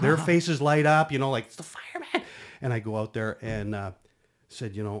teachers, their faces light up, you know, like, it's the fireman. And I go out there and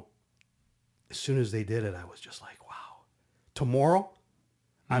said, you know, as soon as they did it, I was just like, wow. Tomorrow,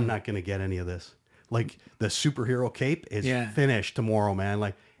 I'm not going to get any of this. Like, the superhero cape is finished tomorrow, man.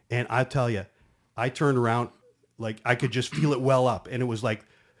 Like, and I tell you, I turned around, like, I could just feel it well up. And it was like,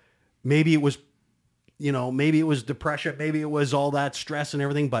 maybe it was depression, maybe it was all that stress and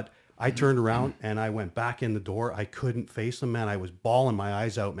everything, but I turned around and I went back in the door. I couldn't face them, man. I was bawling my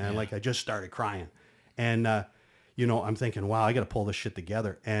eyes out, man. Yeah. Like I just started crying. And, you know, I'm thinking, wow, I got to pull this shit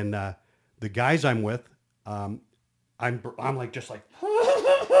together. And the guys I'm with, I'm like, just like,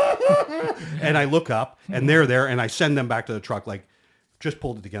 and I look up and they're there and I send them back to the truck, like, just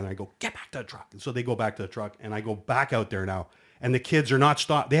pulled it together. I go, get back to the truck. And so they go back to the truck and I go back out there now. And the kids are not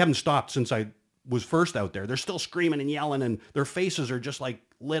stopped. They haven't stopped since I was first out there. They're still screaming and yelling and their faces are just like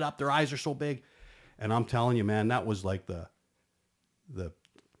lit up. Their eyes are so big. And I'm telling you, man, that was like the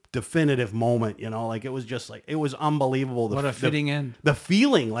definitive moment, you know, like it was just like, it was unbelievable. What a fitting end. The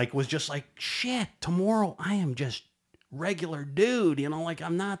feeling like was just like, shit, tomorrow I am just regular dude, you know, like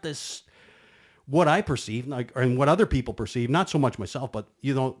I'm not this, what I perceive, like, and what other people perceive, not so much myself, but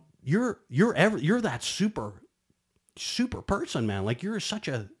you know, you're that super person, man. Like you're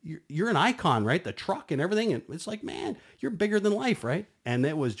an icon, right? The truck and everything. And it's like, man, you're bigger than life, right? And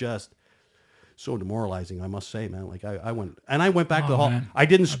it was just so demoralizing, I must say, man. Like I went back to the hall. Man. I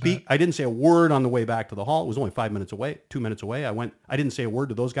didn't speak. I didn't say a word on the way back to the hall. It was only 2 minutes away. I didn't say a word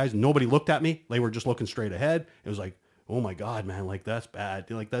to those guys. Nobody looked at me. They were just looking straight ahead. It was like, oh my God, man, like that's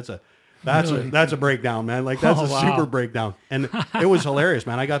bad. Like that's a breakdown, man. Like that's super breakdown. And it was hilarious,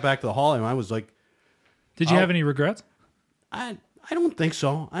 man. I got back to the hall and I was like, did you have any regrets? I I don't think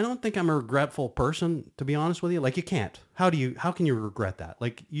so. I don't think I'm a regretful person, to be honest with you. Like, you can't. How can you regret that?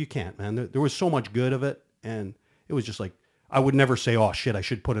 Like, you can't, man. There was so much good of it, and it was just like, I would never say, oh shit, I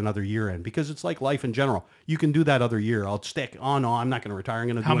should put another year in, because it's like life in general. You can do that other year. I'll stick. Oh no, I'm not going to retire. I'm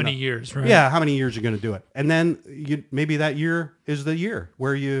going to do it. How many years, right? Yeah, how many years are you going to do it? And then maybe that year is the year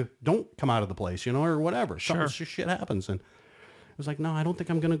where you don't come out of the place, or whatever. Sure. Shit happens. And I was like, no, I don't think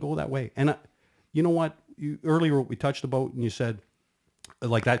I'm going to go that way. And you know what? Earlier we touched about, and you said,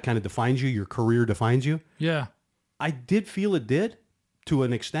 like, that kind of defines you. Your career defines you. Yeah. I did feel it did to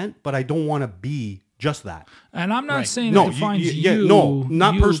an extent, but I don't want to be just that. And I'm not Right. saying No, it defines yeah, you. no,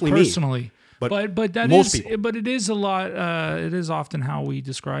 not you personally me. personally. But that most is, people. but it is a lot. It is often how we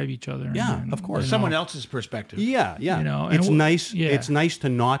describe each other. Yeah, of course. Someone else's perspective. Yeah. and It's nice. yeah. It's nice to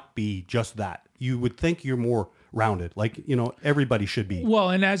not be just that. You would think you're more rounded. Like, everybody should be. Well,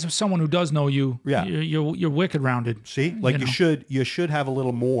 and as someone who does know you, Yeah. you're wicked rounded. See, like you should have a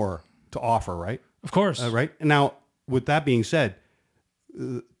little more to offer, right? Of course. Right. And now, with that being said,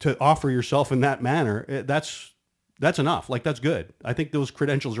 to offer yourself in that manner, that's enough. Like, that's good. I think those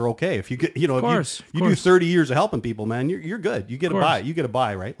credentials are okay. If you get, if you do 30 years of helping people, man, you're good. You get a buy. You get a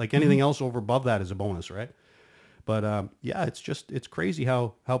buy, right? Like, anything else above that is a bonus, right? But yeah, it's crazy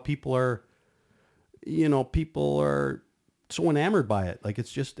how people are, people are so enamored by it. Like,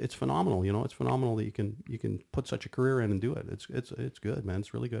 it's phenomenal. It's phenomenal that you can put such a career in and do it. It's good, man.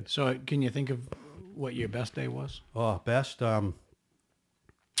 It's really good. So can you think of what your best day was? Oh, best.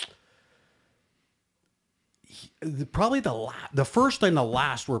 Probably the first and the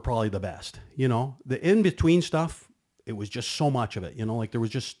last were probably the best. The in between stuff, it was just so much of it. Like, it was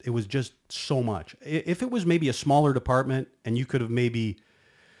just so much. If it was maybe a smaller department and you could have maybe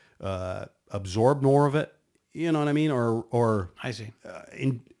absorbed more of it, you know what I mean, or I see.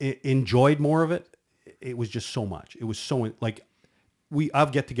 Enjoyed more of it. It was just so much. It was so, like,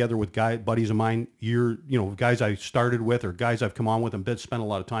 I've get together with buddies of mine. Guys I started with or guys I've come on with and spent a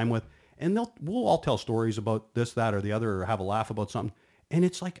lot of time with. And we'll all tell stories about this, that, or the other, or have a laugh about something. And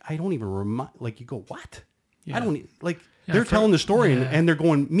it's like, I don't even like, you go, what? Yeah. I don't, like, they're telling the story and they're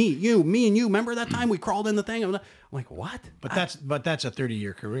going, me and you, remember that time we crawled in the thing? I'm like, what? But that's a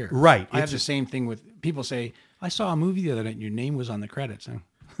 30-year career. Right. I have the same thing with people say, I saw a movie the other night and your name was on the credits.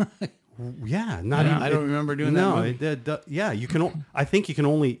 Yeah. Not even. I don't remember doing that. No. Yeah. You can, I think you can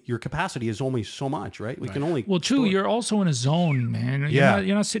only, your capacity is only so much, right? We can only. Well, too, you're also in a zone, man. Yeah.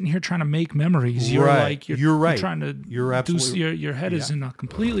 You're not sitting here trying to make memories. You're Right. like, You're right. You're trying to You're absolutely. your head is in a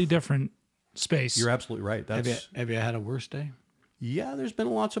completely different space. You're absolutely right. Have you had a worse day? Yeah, there's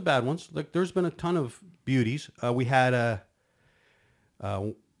been lots of bad ones. Like, there's been a ton of beauties. We had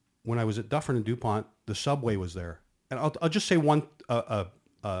when I was at Dufferin and DuPont, the subway was there, and I'll just say one.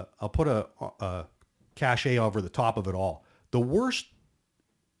 I'll put a cachet over the top of it all. The worst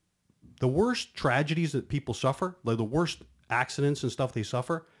tragedies that people suffer, like the worst accidents and stuff they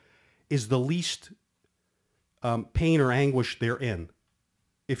suffer, is the least pain or anguish they're in.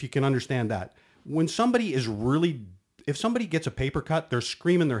 If you can understand that, when somebody is really, if somebody gets a paper cut, they're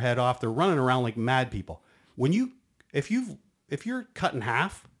screaming their head off. They're running around like mad people. If you're cut in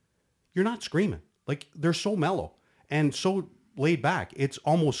half, you're not screaming. Like, they're so mellow and so laid back. It's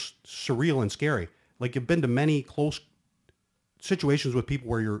almost surreal and scary. Like, you've been to many close situations with people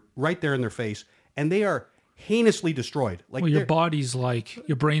where you're right there in their face and they are heinously destroyed. Like, well, your body's like,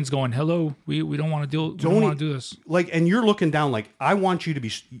 your brain's going, hello, we don't want to do this. Like, and you're looking down like, I want you to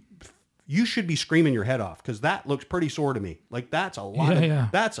be, you should be screaming your head off because that looks pretty sore to me. Like, that's a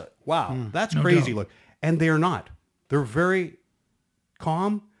lot. That's a, wow. That's no crazy. doubt. Look, and they're not. They're very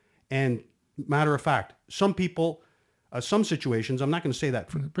calm and matter of fact. Some people, some situations, I'm not going to say that.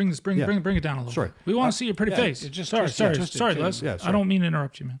 Bring it down a little. Sorry. bit. We want to see your pretty face. Sorry, Les. Yeah, sorry. I don't mean to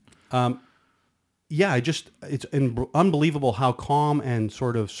interrupt you, man. Yeah, it's unbelievable how calm and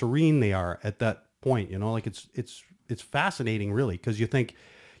sort of serene they are at that point. Like, it's fascinating, really, because you think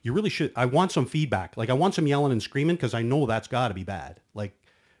you really should. I want some feedback. Like, I want some yelling and screaming because I know that's got to be bad. Like,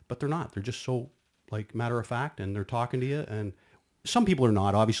 but they're not. They're just so, like, matter of fact, and they're talking to you. And some people are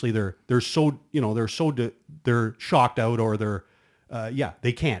not. Obviously, they're so they're shocked out, or they're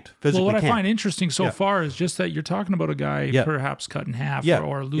they can't physically. Well, what I can't. find interesting so far is just that you're talking about a guy perhaps cut in half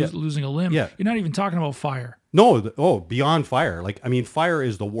or losing a limb. Yeah. You're not even talking about fire. No, beyond fire. Like, I mean, fire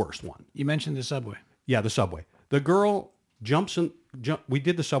is the worst one. You mentioned the subway. Yeah, the subway. The girl jumps in. We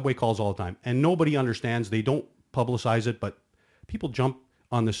did the subway calls all the time, and nobody understands. They don't publicize it, but people jump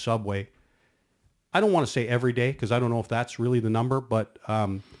on the subway. I don't want to say every day because I don't know if that's really the number, but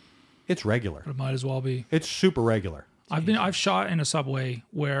it's regular. But it might as well be. It's super regular. I've shot in a subway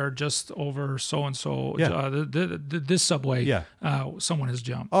where just over so and so this subway someone has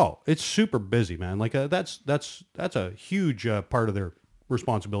jumped. Oh, it's super busy, man. Like that's a huge part of their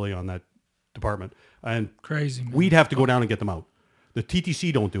responsibility on that department. And crazy, man. We'd have to go down and get them out. The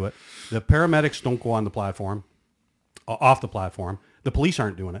TTC don't do it. The paramedics don't go on the platform, off the platform. The police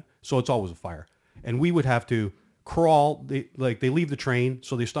aren't doing it, so it's always a fire. And we would have to crawl. They leave the train,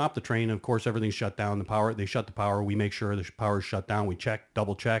 so they stop the train. And of course, everything's shut down. They shut the power. We make sure the power is shut down. We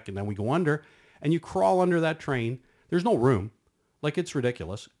double check, and then we go under. And you crawl under that train. There's no room. Like, it's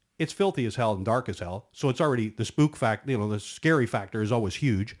ridiculous. It's filthy as hell and dark as hell. So it's already the spook factor. The scary factor is always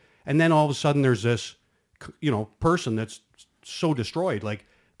huge. And then all of a sudden, there's this, person that's so destroyed. Like,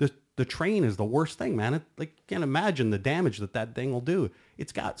 the train is the worst thing, man. You can't imagine the damage that thing will do.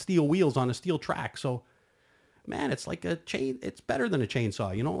 It's got steel wheels on a steel track, so man, it's like a chain. It's better than a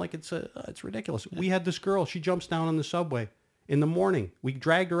chainsaw, it's ridiculous. We had this girl. She jumps down on the subway in the morning. We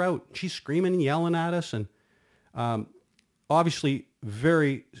dragged her out. She's screaming and yelling at us, and obviously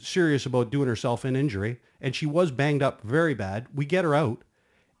very serious about doing herself an injury. And she was banged up very bad. We get her out.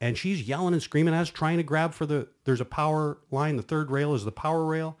 And she's yelling and screaming at us, trying to grab there's a power line. The third rail is the power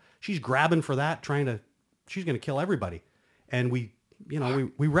rail. She's grabbing for that, she's going to kill everybody. And we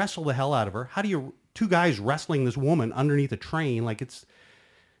wrestle the hell out of her. How do you, two guys wrestling this woman underneath a train? Like,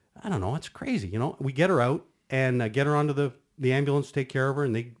 I don't know, it's crazy. We get her out and get her onto the ambulance, take care of her,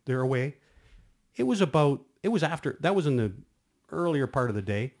 and they're away. That was in the earlier part of the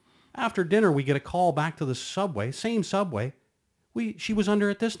day. After dinner, we get a call back to the subway, same subway. She was under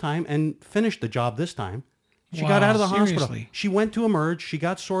it this time and finished the job this time. She got out of the hospital. She went to Emerge. She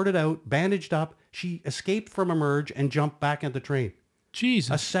got sorted out, bandaged up. She escaped from Emerge and jumped back at the train.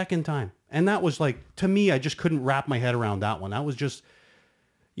 Jesus. A second time. And that was to me, I just couldn't wrap my head around that one. That was just,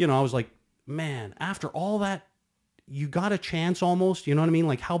 I was like, man, after all that, you got a chance almost. You know what I mean?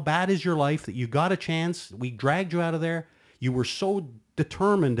 Like, how bad is your life that you got a chance? We dragged you out of there. You were so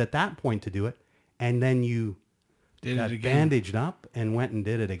determined at that point to do it. And then you got bandaged up and went and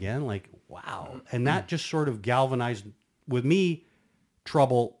did it again. Like, wow. And that just sort of galvanized with me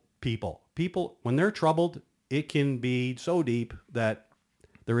trouble people. People, when they're troubled, it can be so deep that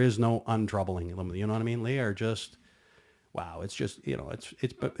there is no untroubling them. You know what I mean? They are just, wow. It's just, it's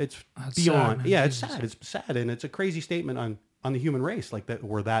beyond. Sad, yeah, it's sad. It's sad. And it's a crazy statement on the human race, like that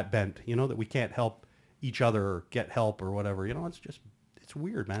we're that bent, that we can't help each other or get help or whatever. It's just, it's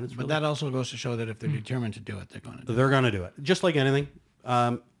weird, man. But that also goes to show that if they're determined to do it, they're going to do it. They're going to do it. Just like anything.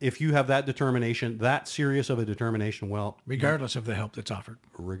 If you have that determination, that serious of a determination, well... Regardless of the help that's offered.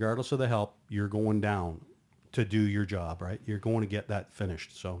 Regardless of the help, you're going down to do your job, right? You're going to get that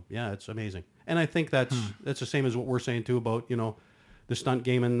finished. So, yeah, it's amazing. And I think that's the same as what we're saying, too, about, the stunt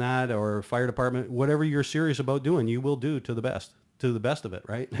game and that, or fire department. Whatever you're serious about doing, you will do to the best of it,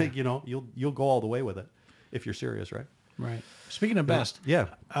 right? Yeah. You'll go all the way with it if you're serious, right? Right. Speaking of best,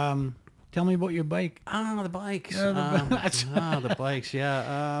 tell me about your bike. The bikes. The bikes.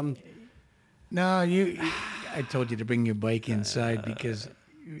 Yeah. No, I told you to bring your bike inside because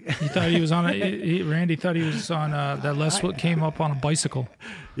he thought he was on Randy thought he was on that Les came up on a bicycle.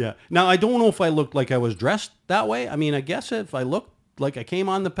 Yeah. Now I don't know if I looked like I was dressed that way. I mean, I guess if I looked like I came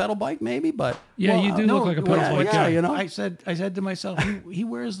on the pedal bike, maybe, but you do look like a pedal bike guy. I said to myself, he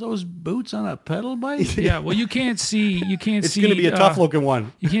wears those boots on a pedal bike. Yeah, well, you can't see. It's going to be a tough looking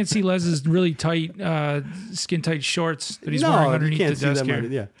one. You can't see Les's really tight, skin tight shorts that he's wearing underneath the desk here.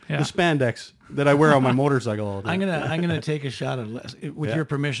 The spandex that I wear on my motorcycle all the time. I'm gonna take a shot of Les, with your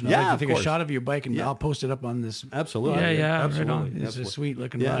permission. I'd like to take a shot of your bike and I'll post it up on this. Absolutely. Absolutely. It's a sweet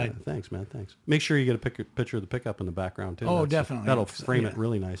looking ride. Thanks, man. Thanks. Make sure you get a picture of the pickup in the background too. Oh, definitely. That'll frame it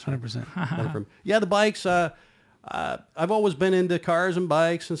really nice. 100%. Yeah, the bikes. I've always been into cars and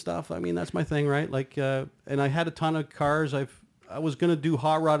bikes and stuff. I mean, that's my thing, right? Like, and I had a ton of cars. I was gonna do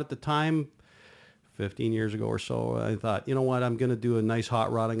hot rod at the time. 15 years ago or so, I thought, you know what, I'm going to do a nice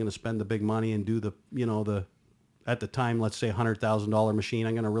hot rod. I'm going to spend the big money and do the at the time, let's say $100,000 machine.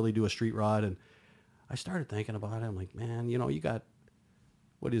 I'm going to really do a street rod. And I started thinking about it. I'm like, man, you got,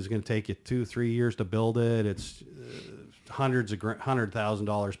 what is it going to take you 2-3 years to build it? It's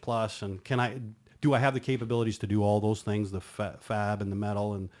 $100,000 plus. And do I have the capabilities to do all those things, the fab and the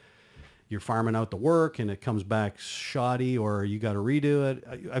metal, and you're farming out the work and it comes back shoddy, or you got to redo it.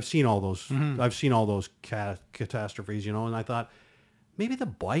 I've seen all those. I've seen all those catastrophes, and I thought maybe the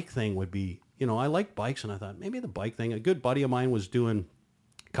bike thing would be, I like bikes, and I thought maybe the bike thing. A good buddy of mine was doing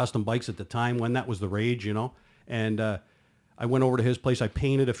custom bikes at the time when that was the rage, and I went over to his place. I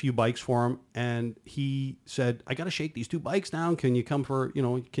painted a few bikes for him, and he said, I got to shake these 2 bikes down. Can you come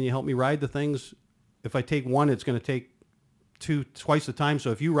can you help me ride the things? If I take one, it's going to take twice the time.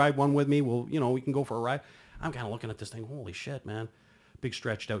 So if you ride one with me, we can go for a ride. I'm kind of looking at this thing. Holy shit, man. Big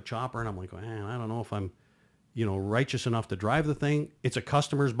stretched out chopper. And I'm like, man, I don't know if I'm, righteous enough to drive the thing. It's a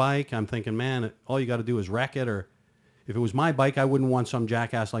customer's bike. I'm thinking, man, all you got to do is wreck it. Or if it was my bike, I wouldn't want some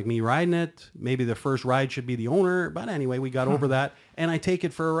jackass like me riding it. Maybe the first ride should be the owner. But anyway, we got over that. And I take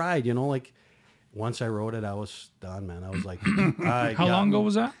it for a ride, like once I rode it, I was done, man. I was like, how long ago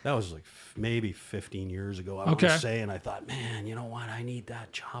was that? That was like maybe 15 years ago, I want to say. And I thought, man, you know what? I need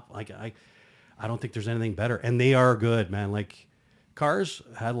that chop. Like, I don't think there's anything better. And they are good, man. Like, cars,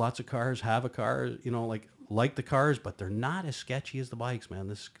 had lots of cars, have a car, like the cars, but they're not as sketchy as the bikes, man.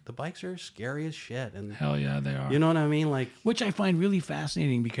 The bikes are scary as shit. And hell yeah, they are. You know what I mean? Like, which I find really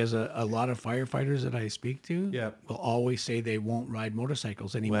fascinating because a lot of firefighters that I speak to will always say they won't ride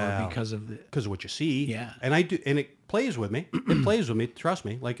motorcycles anymore because of what you see. Yeah. And I do, and it plays with me. It plays with me. Trust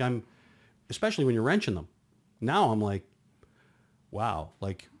me. Like, especially when you're wrenching them. Now I'm like, wow,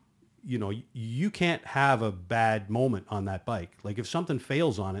 like, you can't have a bad moment on that bike. Like, if something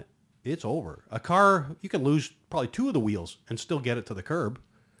fails on it, it's over. A car, you can lose probably 2 of the wheels and still get it to the curb.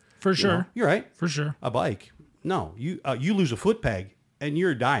 For sure. You're right. For sure. A bike, no. You lose a foot peg and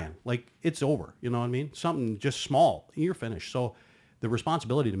you're dying. Like, it's over. You know what I mean? Something just small, you're finished. So the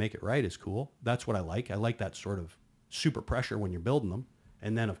responsibility to make it right is cool. That's what I like. I like that sort of super pressure when you're building them.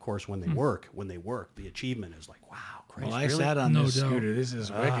 And then, of course, when they work, the achievement is like, wow, Christ, well, I sat on this scooter. This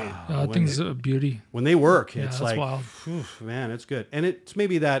is wicked. I think it's a beauty. When they work, it's like, wild. Man, it's good. And it's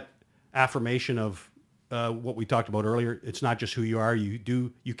maybe that affirmation of what we talked about earlier. It's not just who you are.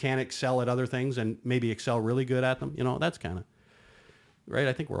 You can excel at other things and maybe excel really good at them. That's kind of right.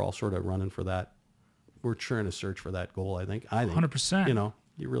 I think we're all sort of running for that. We're trying to search for that goal. I think 100%.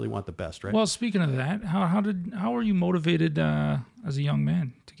 You really want the best, right? Well, speaking of that, how were you motivated as a young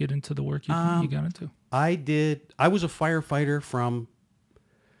man to get into the work you got into? I was a firefighter from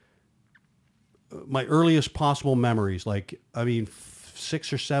my earliest possible memories. Like, I mean,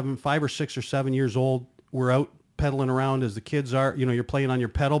 5 or 6 or 7 years old. We're out pedaling around as the kids are. You're playing on your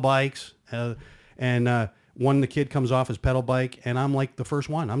pedal bikes, and the kid comes off his pedal bike, and I'm like the first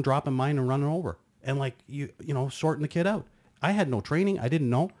one. I'm dropping mine and running over, and like sorting the kid out. I had no training. I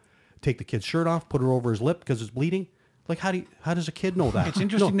didn't know. Take the kid's shirt off, put it over his lip because it's bleeding. Like, how does a kid know that? It's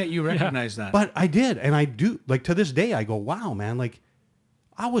interesting that you recognize that. But I did, and I do. Like, to this day, I go, wow, man. Like,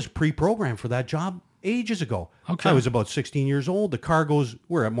 I was pre-programmed for that job ages ago. Okay. I was about 16 years old. The car goes,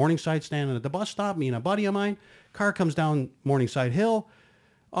 we're at Morningside standing at the bus stop, me and a buddy of mine. Car comes down Morningside Hill,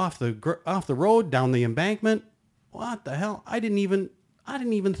 off the road, down the embankment. What the hell? I didn't even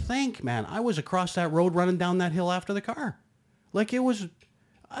think, man. I was across that road running down that hill after the car. Like, it was,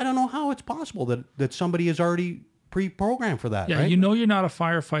 I don't know how it's possible that somebody is already pre-programmed for that. Yeah, right? you're not a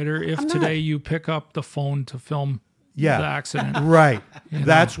firefighter if today you pick up the phone to film the accident. Right.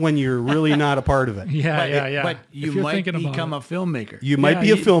 That's when you're really not a part of it. Yeah. But you might become a filmmaker. You might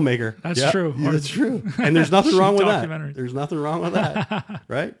be a filmmaker. That's true. Yeah, that's true. And there's nothing wrong with that. There's nothing wrong with that.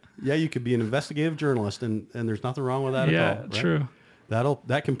 Right? Yeah, you could be an investigative journalist, and there's nothing wrong with that at all. Right? True.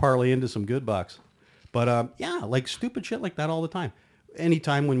 That can parlay into some good bucks. But like stupid shit like that all the time.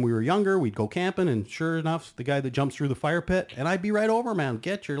 Anytime when we were younger, we'd go camping, and sure enough, the guy that jumps through the fire pit, and I'd be right over, man.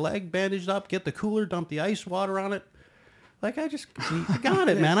 Get your leg bandaged up, get the cooler, dump the ice water on it. Like, I got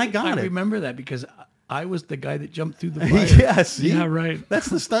it, man. I remember that because I was the guy that jumped through the fire. Yes. Yeah, right. That's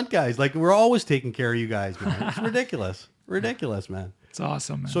the stunt guys. Like, we're always taking care of you guys, man. It's ridiculous. Ridiculous, man. It's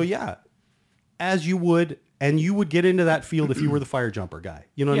awesome, man. So, yeah, as you would, and you would get into that field if you were the fire jumper guy.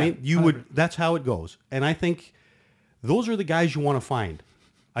 You know what I mean? You would. That's how it goes. And I think those are the guys you want to find.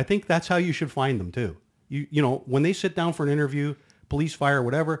 I think that's how you should find them, too. You know, when they sit down for an interview, police, fire,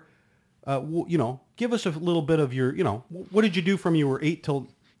 whatever, give us a little bit of your, what did you do from you were 8 till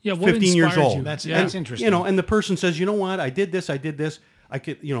 15 years old? You? That's And, interesting. and the person says, you know what, I did this. I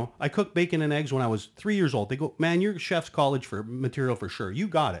cooked bacon and eggs when I was 3 years old. They go, man, you're chef's college for material for sure. You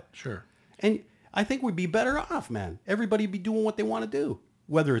got it. Sure. And I think we'd be better off, man. Everybody be doing what they want to do,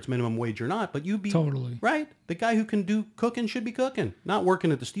 whether it's minimum wage or not. But you'd be totally right. The guy who can do cooking should be cooking, not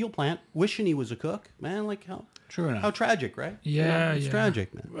working at the steel plant, wishing he was a cook. Man, like how tragic, right? Yeah, it's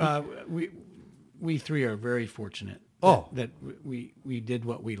tragic, man. We three are very fortunate. That we did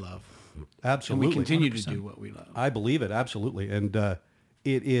what we love. Absolutely, and we continue 100%. to do what we love. I believe it absolutely, and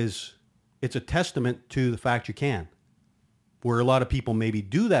it's a testament to the fact you can. Where a lot of people maybe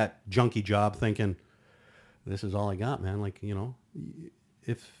do that junky job thinking, this is all I got, man. Like,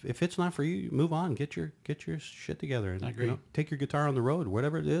 if it's not for you, move on, get your shit together, and I agree. Take your guitar on the road,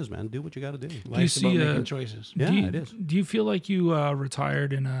 whatever it is, man. Do what you got to do. Life's about making choices. Yeah, it is. Do you feel like you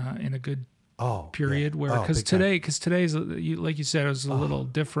retired in a good period where because today's like you said, it was a little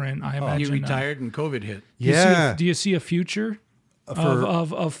different. I imagine you retired and COVID hit. Do you see a future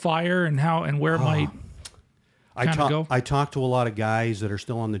of fire and how and where it might go? I talked to a lot of guys that are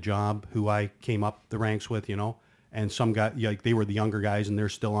still on the job who I came up the ranks with, and some guys, like they were the younger guys and they're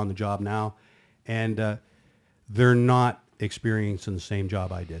still on the job now, and they're not experiencing the same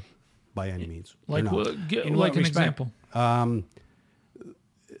job I did by any means. Like an example.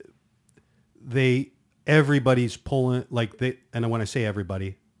 Everybody's pulling and when I say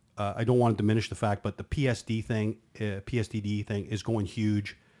everybody, I don't want to diminish the fact, but the PTSD thing is going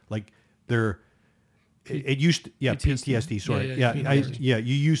huge. Like it used to, PTSD. Sorry,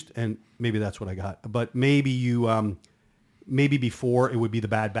 you used, and maybe that's what I got, but maybe you, maybe before it would be the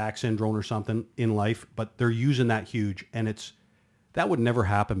bad back syndrome or something in life, but they're using that huge, and that would never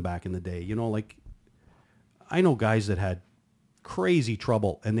happen back in the day. Like I know guys that had crazy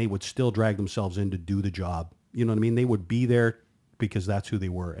trouble and they would still drag themselves in to do the job. You know what I mean? They would be there because that's who they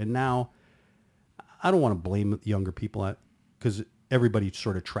were. And now I don't want to blame younger people because everybody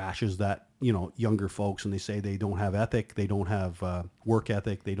sort of trashes that, younger folks, and they say they don't have ethic. They don't have work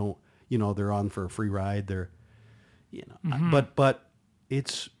ethic. They don't, they're on for a free ride. They're, but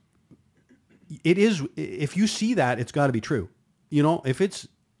it is, if you see that, it's got to be true. If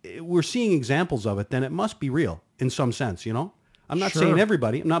we're seeing examples of it, then it must be real in some sense, I'm not saying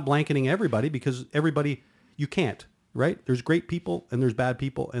everybody. I'm not blanketing everybody because everybody, you can't, right? There's great people and there's bad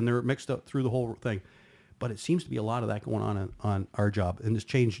people and they're mixed up through the whole thing. But it seems to be a lot of that going on our job, and it's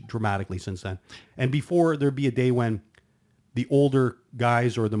changed dramatically since then. And before, there'd be a day when the older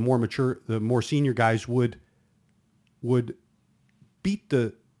guys or the more mature, the more senior guys would beat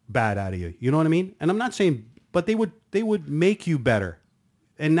the bad out of you. You know what I mean? And I'm not saying, but they would make you better.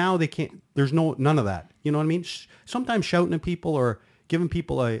 And now they can't. There's none of that. You know what I mean? Sometimes shouting at people or giving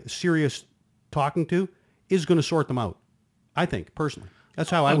people a serious talking to is going to sort them out. I think personally,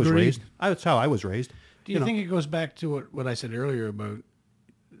 that's how I was raised. That's how I was raised. Do you think it goes back to what I said earlier about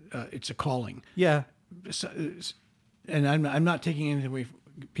it's a calling? Yeah. And I'm not taking anything away from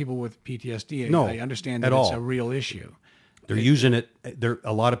people with PTSD. No, I understand that it's a real issue. They're using it.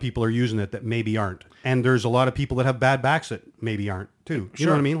 A lot of people are using it that maybe aren't. And there's a lot of people that have bad backs that maybe aren't too. You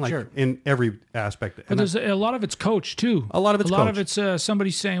know what I mean? Like in every aspect. But there's a lot of it's coached too. A lot of it's somebody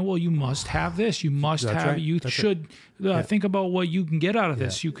saying, well, you must have this. You must have it. You should think about what you can get out of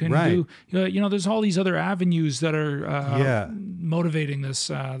this. You can do, there's all these other avenues that are motivating this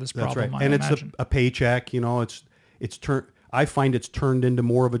problem. That's right. And it's a paycheck, I find it's turned into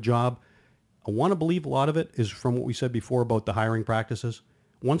more of a job. I want to believe a lot of it is from what we said before about the hiring practices.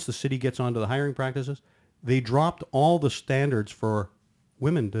 Once the city gets onto the hiring practices, they dropped all the standards for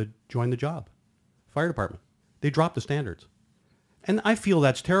women to join the job. Fire department. They dropped the standards. And I feel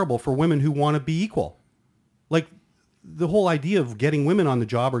that's terrible for women who want to be equal. Like the whole idea of getting women on the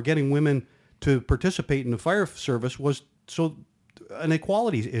job or getting women to participate in the fire service was so an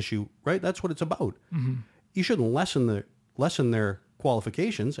equality issue, right? That's what it's about. Mm-hmm. You shouldn't lessen their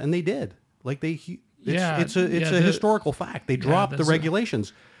qualifications, and they did. Like it's a historical fact. They dropped the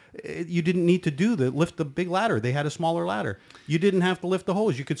regulations. You didn't need to lift the big ladder. They had a smaller ladder. You didn't have to lift the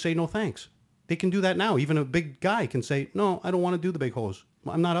hose. You could say no thanks. They can do that now. Even a big guy can say, no, I don't want to do the big hose.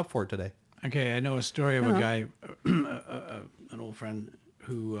 I'm not up for it today. Okay, I know a story of a guy, an old friend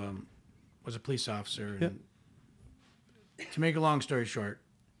who was a police officer. And to make a long story short,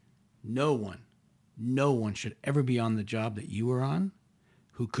 no one should ever be on the job that you were on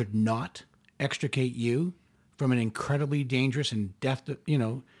who could not extricate you from an incredibly dangerous and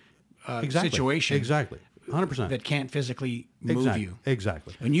situation. Exactly. 100%. That can't physically move you.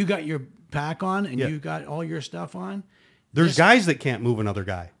 Exactly. When you got your pack on and you got all your stuff on. There's guys that can't move another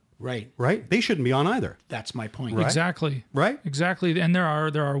guy. Right. Right? They shouldn't be on either. That's my point. Right? Exactly. Right? Exactly. And there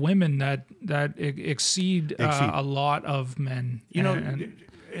are women that exceed a lot of men.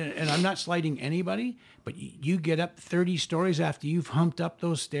 And I'm not slighting anybody, but you get up 30 stories after you've humped up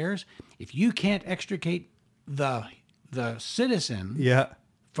those stairs. If you can't extricate the citizen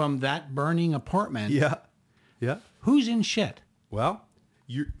from that burning apartment, who's in shit? Well,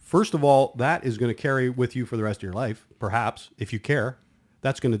 first of all, that is going to carry with you for the rest of your life, perhaps, if you care.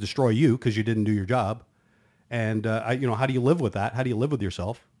 That's going to destroy you because you didn't do your job. And, how do you live with that? How do you live with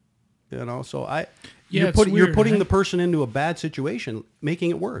yourself? So you're putting the person into a bad situation, making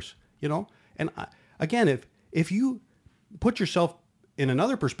it worse, And again, if you put yourself in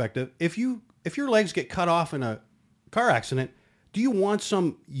another perspective, if your legs get cut off in a car accident, do you want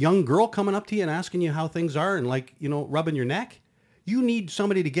some young girl coming up to you and asking you how things are and rubbing your neck? You need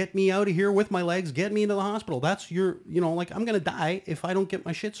somebody to get me out of here with my legs, get me into the hospital. That's I'm going to die if I don't get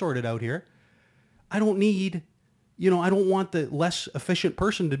my shit sorted out here. I don't need, I don't want the less efficient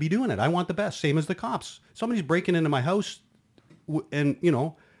person to be doing it. I want the best, same as the cops. Somebody's breaking into my house and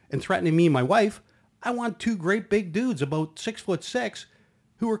threatening me and my wife. I want two great big dudes about 6'6"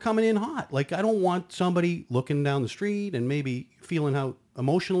 who are coming in hot. Like, I don't want somebody looking down the street and maybe feeling how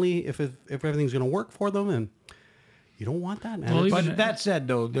emotionally if everything's going to work for them. And you don't want that, man. Well, but that said,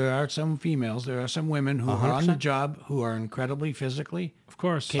 though, there are some females, there are some women who 100%. Are on the job who are incredibly physically, of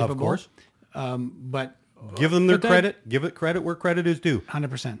course, capable. Of course. But give them their credit. Give it credit where credit is due.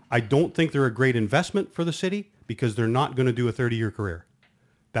 100%. I don't think they're a great investment for the city because they're not going to do a 30-year career.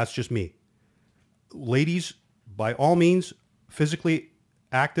 That's just me. Ladies, by all means, physically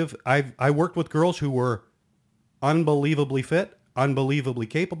active. I worked with girls who were unbelievably fit, unbelievably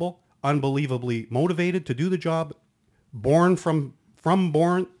capable, unbelievably motivated to do the job. Born,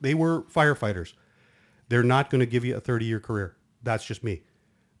 they were firefighters. They're not going to give you a 30-year career. That's just me.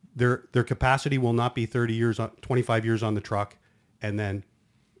 Their capacity will not be 30 years, 25 years on the truck, and then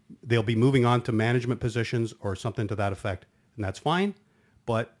they'll be moving on to management positions or something to that effect, and that's fine.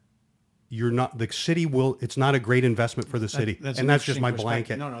 But the city will. It's not a great investment for the city, and that's just my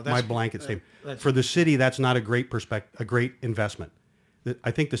blanket. My blanket statement. For the city, that's not a great a great investment.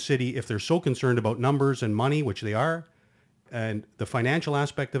 I think the city, if they're so concerned about numbers and money, which they are, and the financial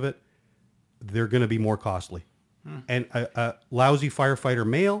aspect of it, they're going to be more costly. And a lousy firefighter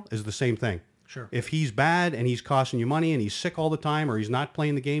male is the same thing. Sure. If he's bad and he's costing you money and he's sick all the time or he's not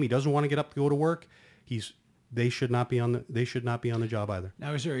playing the game, he doesn't want to get up to go to work, they should not be on the job either.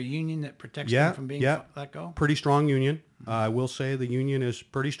 Now, is there a union that protects them from being let go? Pretty strong union. I will say the union is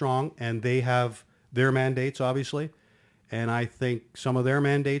pretty strong, and they have their mandates, obviously. And I think some of their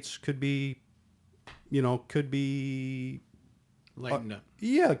mandates could be Lightened up.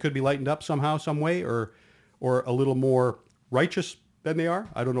 Yeah, it could be lightened up somehow, some way, or a little more righteous than they are.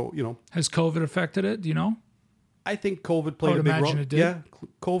 I don't know. Has COVID affected it? Do you know? I think COVID played a big role. It did. Yeah,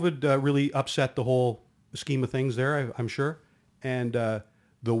 COVID really upset the whole scheme of things there, I'm sure. And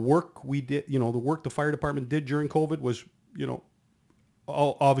the work we did, the work the fire department did during COVID was,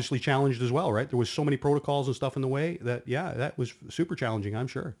 obviously challenged as well, right? There was so many protocols and stuff in the way that was super challenging, I'm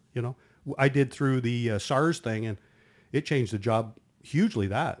sure. I did through the SARS thing, and it changed the job hugely.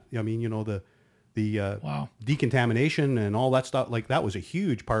 That, I mean, the wow. decontamination and all that stuff, like that was a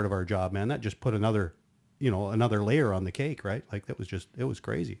huge part of our job, man. That just put another layer on the cake, right? Like it was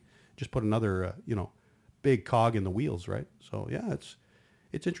crazy. Just put another, big cog in the wheels, right? So yeah,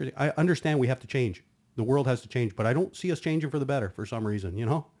 it's interesting. I understand we have to change. The world has to change, but I don't see us changing for the better for some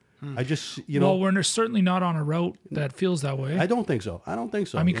reason, I just, Well, we're certainly not on a route that feels that way. I don't think so. I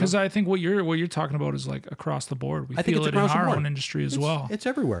mean, because I think what you're talking about is like across the board. We feel it in our own industry as well. It's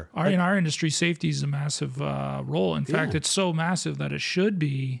everywhere. In our industry, safety is a massive role. In fact, it's so massive that it should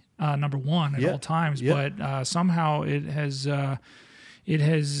be number one at all times. Yeah. But somehow it has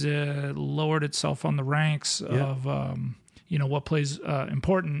lowered itself on the ranks of what plays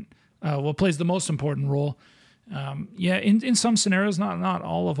what plays the most important role. In some scenarios, not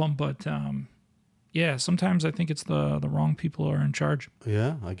all of them, but sometimes I think it's the wrong people who are in charge.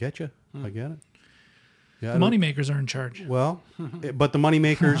 Yeah, I get you. I get it. Yeah, the moneymakers are in charge. Well, but the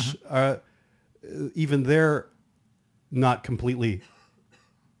moneymakers are even they're not completely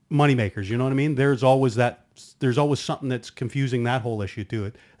moneymakers. You know what I mean? There's always something that's confusing that whole issue to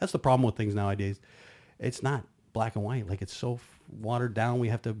it. That's the problem with things nowadays. It's not black and white. Like, it's so watered down. We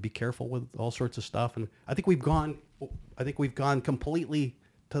have to be careful with all sorts of stuff. And I think we've gone completely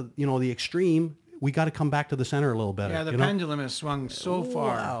to, the extreme. We got to come back to the center a little better. Yeah, the pendulum has swung so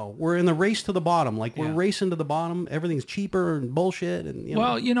far. Wow. We're in the race to the bottom. Like, we're racing to the bottom. Everything's cheaper and bullshit. And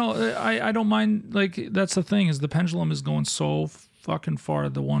I don't mind. Like, that's the thing, is the pendulum is going so fucking far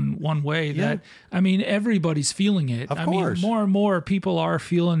the one way that, I mean, everybody's feeling it. Of course. Mean, more and more people are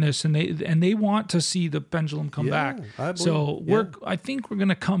feeling this, and they want to see the pendulum come back. I think we're going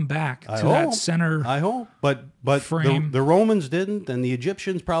to come back to that center. I hope, but frame. The Romans didn't, and the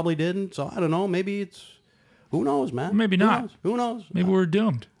Egyptians probably didn't. So I don't know. Maybe who knows, man? Maybe not. Who knows? Maybe we're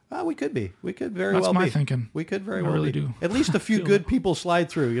doomed. We could be. We could very well be. That's my thinking. We could very well really be. do. At least a few good people slide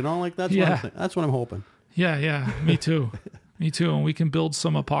through. Like that's that's what I'm hoping. Yeah. Me too. Me too, and we can build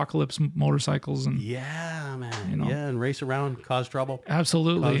some apocalypse motorcycles and man, and race around, cause trouble.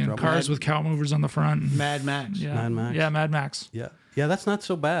 Absolutely, and cars with cow movers on the front. Mad Max. Mad Max. Yeah, Mad Max. Yeah, that's not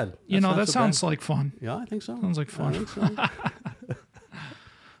so bad. That sounds like fun. Yeah, I think so. Sounds like fun. I think so.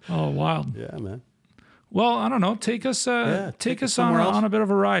 Oh, wild. Yeah, man. Well, I don't know. Take us on a bit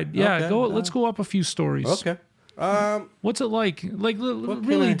of a ride. Yeah, okay. go. Let's go up a few stories. Okay. What's it like? Like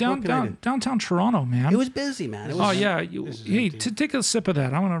really downtown Toronto, man. It was busy, man. It was, oh yeah. Hey, take a sip of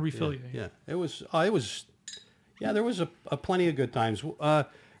that. I'm gonna refill you. Yeah, it was. Yeah, there was a plenty of good times.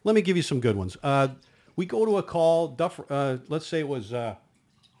 Let me give you some good ones. We go to a call. Let's say it was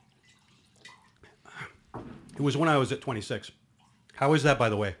when I was at 26. How is that, by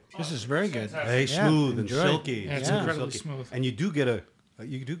the way? This is very good. Hey, smooth and silky. Yeah, it's incredibly smooth. And you do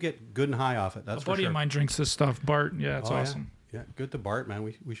get good and high off it. That's a buddy of mine drinks this stuff, Bart. Yeah, it's awesome. Yeah, good to Bart,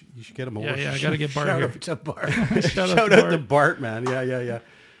 man. You should get him over. Yeah, I got to get Bart Shout here. out to Bart. Shout out to Bart, man. Yeah.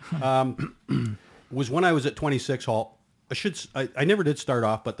 Was when I was at 26 Hall. I never did start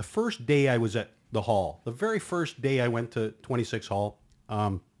off, but the first day I was at the hall, the very first day I went to 26 Hall,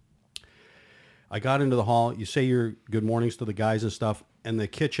 I got into the hall. You say your good mornings to the guys and stuff, and the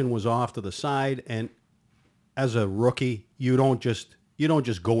kitchen was off to the side. And as a rookie, you don't just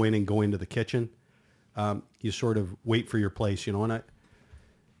go in and go into the kitchen. You sort of wait for your place, you know. And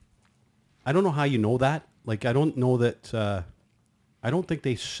I don't know how you know that. Like, I don't know that. I don't think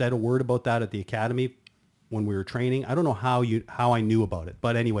they said a word about that at the academy when we were training. I don't know how I knew about it.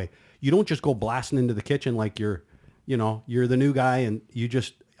 But anyway, you don't just go blasting into the kitchen like you're the new guy, and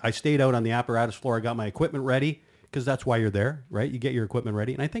I stayed out on the apparatus floor. I got my equipment ready because that's why you're there, right? You get your equipment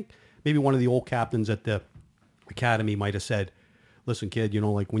ready. And I think maybe one of the old captains at the academy might have said, listen, kid,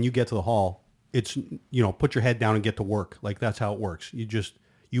 like when you get to the hall, it's, put your head down and get to work. Like, that's how it works.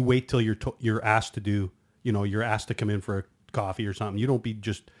 You wait till you're asked to do, you're asked to come in for a coffee or something. You don't be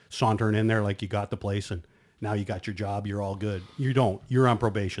just sauntering in there like you got the place and now you got your job, you're all good. You don't. You're on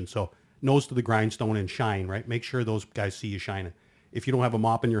probation. So nose to the grindstone and shine, right? Make sure those guys see you shining. If you don't have a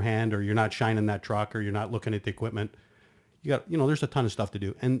mop in your hand, or you're not shining that truck, or you're not looking at the equipment, there's a ton of stuff to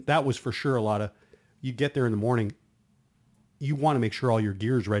do. And that was for sure you get there in the morning, you want to make sure all your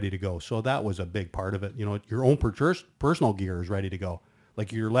gear is ready to go. So that was a big part of it. Your own personal gear is ready to go.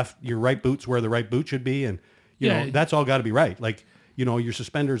 Like your right boot's where the right boot should be. And, that's all got to be right. Like, your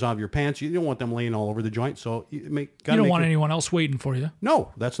suspenders off your pants, you don't want them laying all over the joint. So you don't want anyone else waiting for you.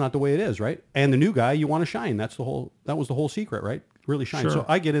 No, that's not the way it is, right? And the new guy, you want to shine. That was the whole secret, right? Really shine. Sure. So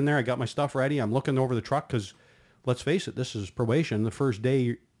I get in there, I got my stuff ready. I'm looking over the truck because, let's face it, this is probation. The first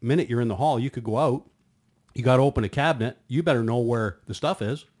minute you're in the hall, you could go out. You got to open a cabinet. You better know where the stuff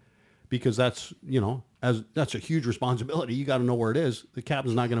is, because that's a huge responsibility. You got to know where it is. The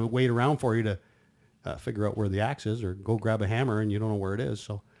captain's not going to wait around for you to figure out where the axe is, or go grab a hammer and you don't know where it is.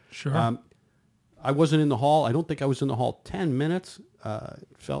 So sure. I wasn't in the hall. I don't think I was in the hall 10 minutes. It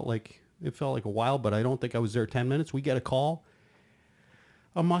felt like a while, but I don't think I was there 10 minutes. We get a call.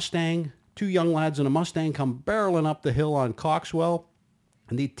 A Mustang, two young lads in a Mustang come barreling up the hill on Coxwell,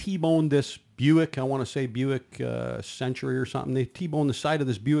 and they T-boned this Buick. I want to say Buick Century or something. They T-boned the side of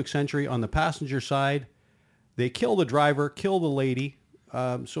this Buick Century on the passenger side. They kill the driver, kill the lady.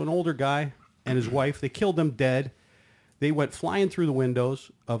 So an older guy and his wife, they killed them dead. They went flying through the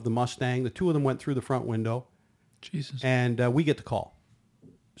windows of the Mustang. The two of them went through the front window. Jesus. And we get the call.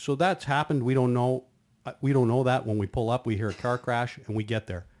 So that's happened. We don't know that. When we pull up, we hear a car crash, and we get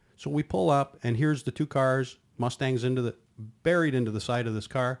there. So we pull up, and here's the two cars, Mustangs buried into the side of this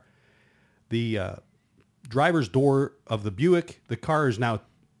car. The driver's door of the Buick, the car is now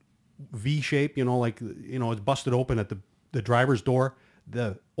V-shaped, it's busted open at the driver's door.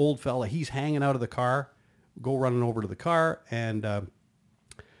 The old fella, he's hanging out of the car. Go running over to the car, and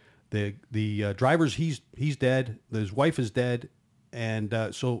the driver's he's dead. His wife is dead, and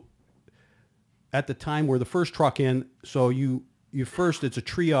so at the time we're the first truck in. So you first, it's a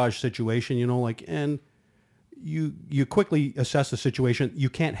triage situation, and you quickly assess the situation. You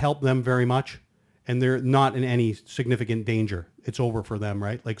can't help them very much, and they're not in any significant danger. It's over for them,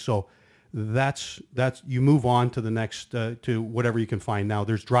 right? Like, so that's you move on to the next to whatever you can find. Now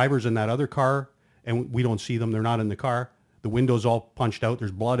there's drivers in that other car, and we don't see them. They're not in the car. The window's all punched out.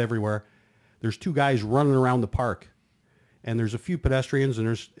 There's blood everywhere. There's two guys running around the park, and there's a few pedestrians, and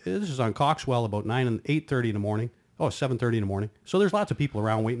this is on Coxwell about 8:30 in the morning. Oh, 7:30 in the morning. So there's lots of people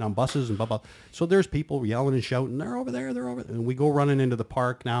around waiting on buses and blah, blah. So there's people yelling and shouting, they're over there. And we go running into the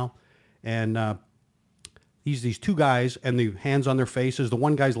park now, and these two guys, and the hands on their faces. The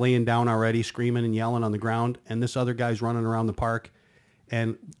one guy's laying down already, screaming and yelling on the ground, and this other guy's running around the park.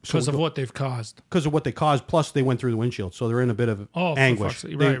 And because of what they've caused. Because of what they caused, plus they went through the windshield, so they're in a bit of anguish.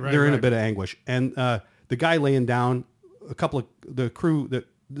 They're in a bit of anguish. And the guy laying down, a couple of the crew,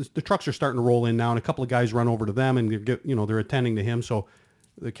 the trucks are starting to roll in now, and a couple of guys run over to them, and they're attending to him. So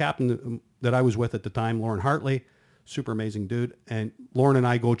the captain that I was with at the time, Lauren Hartley, super amazing dude, and Lauren and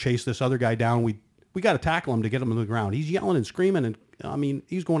I go chase this other guy down. We got to tackle him to get him to the ground. He's yelling and screaming, and I mean,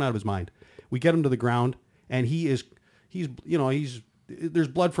 he's going out of his mind. We get him to the ground, and he's there's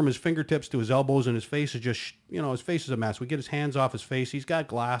blood from his fingertips to his elbows, and his face is just, his face is a mess. We get his hands off his face. He's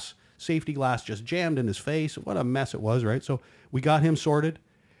got safety glass just jammed in his face. What a mess it was, right? So we got him sorted,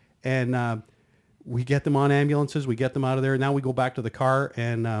 and we get them on ambulances. We get them out of there. Now we go back to the car,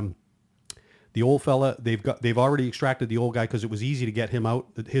 and the old fella, they've already extracted the old guy because it was easy to get him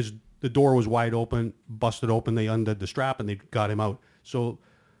out. The door was wide open, busted open. They undid the strap and they got him out. So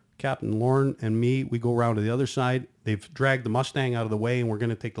Captain Lauren and me, we go around to the other side. They've dragged the Mustang out of the way, and we're going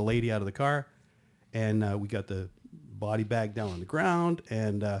to take the lady out of the car. And we got the body bag down on the ground,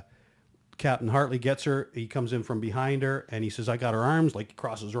 and Captain Hartley gets her. He comes in from behind her, and he says, I got her arms. Like, he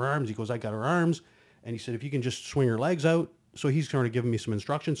crosses her arms. He goes, I got her arms. And he said, if you can just swing her legs out. So he's kind of giving me some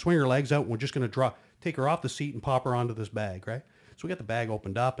instructions. Swing her legs out, and we're just going to take her off the seat and pop her onto this bag, right? So we got the bag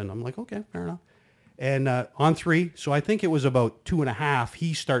opened up, and I'm like, okay, fair enough. And on 3, so I think it was about 2.5,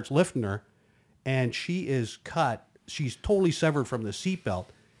 he starts lifting her, and she is cut. She's totally severed from the seatbelt.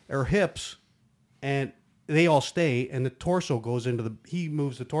 Her hips, and they all stay, and the torso goes he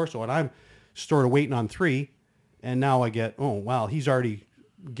moves the torso, and I'm sort of waiting on 3, and now I get, oh, wow, he's already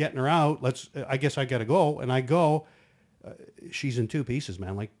getting her out. I guess I got to go, and I go. She's in 2 pieces,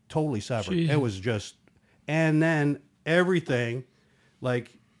 man, like totally severed. Jeez. It was just, and then everything,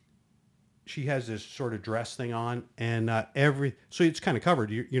 like, she has this sort of dress thing on, and so it's kind of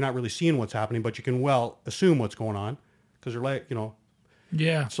covered. You're not really seeing what's happening, but you can well assume what's going on, because her leg,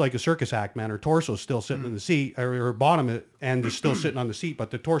 yeah, it's like a circus act, man. Her torso's still sitting in the seat, or her bottom end is still sitting on the seat,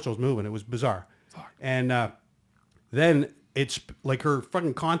 but the torso's moving. It was bizarre. Fuck. And then it's like her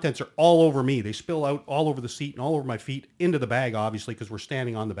fucking contents are all over me. They spill out all over the seat and all over my feet into the bag, obviously, because we're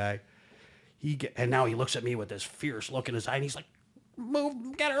standing on the bag. And now he looks at me with this fierce look in his eye, and he's like,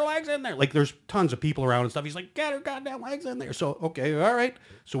 move, get her legs in there. Like, there's tons of people around and stuff. He's like, get her goddamn legs in there. So, okay, all right.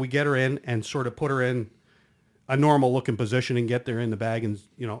 So we get her in and sort of put her in a normal looking position and get there in the bag. And,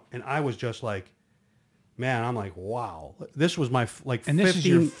 and I was just like, man, I'm like, wow. This was my, like, and this 15, is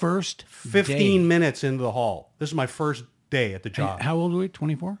your first 15 day. Minutes into the hall. This is my first day at the job. And how old were you?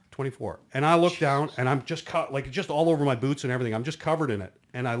 24? 24. And I look down, and I'm just just all over my boots and everything. I'm just covered in it.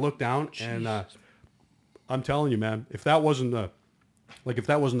 And I look down, and I'm telling you, man, if that wasn't a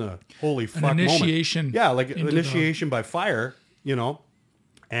holy fuck initiation moment. Yeah, like initiation by fire,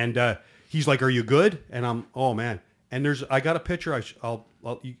 And he's like, "Are you good?" And I'm, "Oh man." And I got a picture.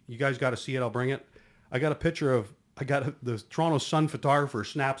 You guys got to see it. I'll bring it. I got a picture the Toronto Sun photographer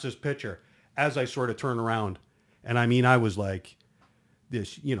snaps this picture as I sort of turn around. And I mean, I was like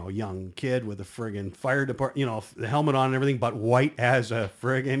this, young kid with a friggin' fire department, the helmet on and everything, but white as a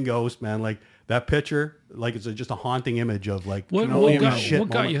friggin' ghost, man. Like, that picture, like, it's just a haunting image of, like, what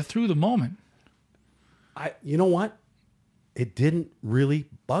got you through the moment? You know what? It didn't really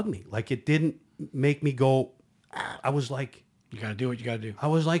bug me. Like, it didn't make me go, I was like, you got to do what you got to do. I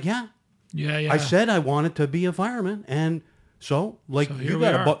was like, yeah. Yeah. I said I wanted to be a fireman, and so, like, you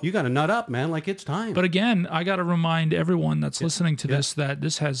got to nut up, man. Like, it's time. But again, I got to remind everyone that's listening to this that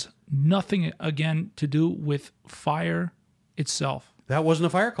this has nothing, again, to do with fire itself. That wasn't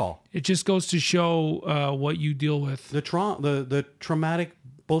a fire call. It just goes to show what you deal with. The traumatic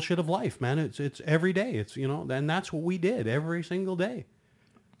bullshit of life, man. It's every day. It's, and that's what we did every single day.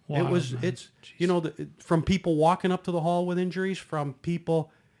 Wow, from people walking up to the hall with injuries, from people.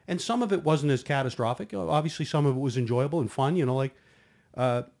 And some of it wasn't as catastrophic. Obviously, some of it was enjoyable and fun,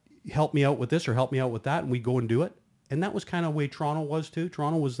 help me out with this or help me out with that, and we'd go and do it. And that was kind of the way Toronto was, too.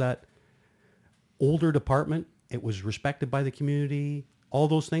 Toronto was that older department. It was respected by the community, all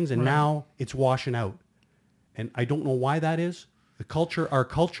those things, and now it's washing out. And I don't know why that is. Our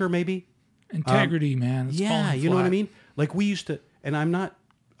culture, maybe. Integrity, man. It's you know what I mean? Like, we used to, and I'm not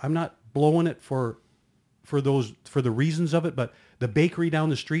blowing it for the reasons of it, but the bakery down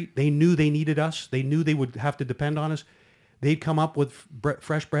the street, they knew they needed us. They knew they would have to depend on us. They'd come up with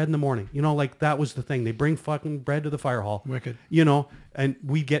fresh bread in the morning. Like, that was the thing. They bring fucking bread to the fire hall. Wicked. And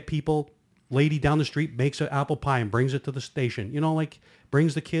we'd get people, lady down the street makes an apple pie and brings it to the station.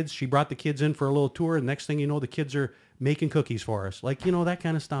 Brings the kids. She brought the kids in for a little tour, and next thing you know, the kids are making cookies for us. Like, that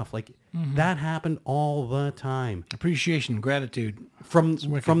kind of stuff. Like, that happened all the time. Appreciation, gratitude. From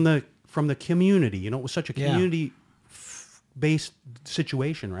the community. It was such a community based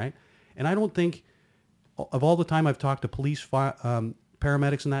situation, right? And I don't think, of all the time I've talked to police,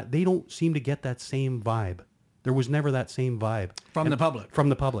 paramedics and that, they don't seem to get that same vibe. There was never that same vibe. From the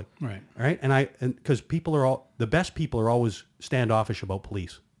public. Right. Right? And because the best people are always standoffish about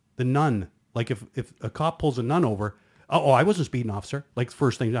police. The nun, like if a cop pulls a nun over, I wasn't a speeding officer, like the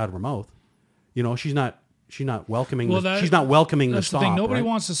first thing out of her mouth. she's not welcoming. Well, she's not welcoming the that's the stop. thing. Nobody right?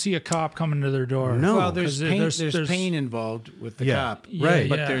 wants to see a cop coming to their door. No. Well, there's pain, there's pain involved with the Yeah, cop, right.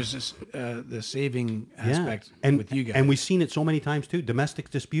 But Yeah. there's this, the saving aspect and with you guys. and we've seen it so many times too. Domestic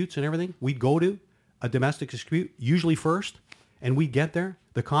disputes and everything. We'd go to a domestic dispute usually first, and we'd get there.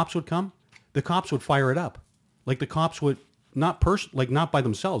 The cops would come. The cops would fire it up. Like the cops would not by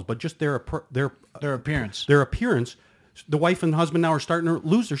themselves, but just their appearance. Their appearance. The wife and husband now are starting to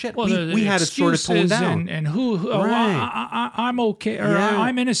lose their shit. Well, we had it sort of toned down. And who well, I'm okay, or Yeah.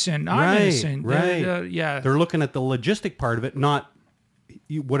 I'm innocent. I'm Right, innocent. right. Yeah. They're looking at the logistic part of it, not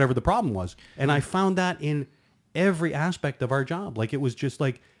whatever the problem was. And I found that in every aspect of our job. Like it was just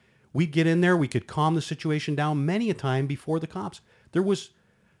like we'd get in there, we could calm the situation down many a time before the cops. There was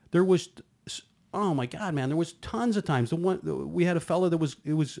oh my God, man, there was tons of times. We had a fella that was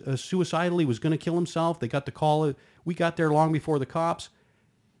suicidal. He was going to kill himself. They got the call. We got there long before the cops,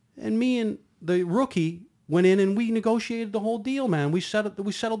 and me and the rookie went in and we negotiated the whole deal, man. We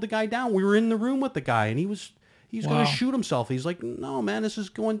settled the guy down. We were in the room with the guy, and he's going to shoot himself. He's like, no, man, this is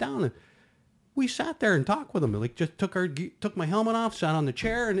going down. And we sat there and talked with him. Like just took my helmet off, sat on the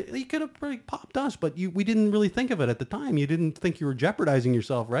chair, and he could have pretty popped us, but we didn't really think of it at the time. You didn't think you were jeopardizing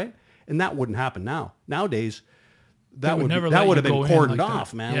yourself, right? And that wouldn't happen now. Nowadays, that would have been cordoned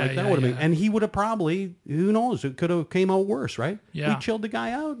off, man. Yeah, like that would have been, and he would have probably, who knows, it could have came out worse, right? Yeah. We chilled the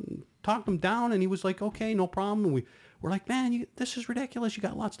guy out and talked him down, and he was like, okay, no problem. And we're like, man, this is ridiculous. You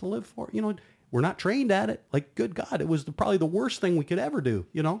got lots to live for. You know, we're not trained at it. Like, good God, it was probably the worst thing we could ever do,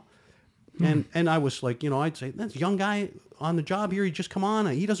 you know? And I was like, you know, I'd say, that's a young guy on the job here. He just come on.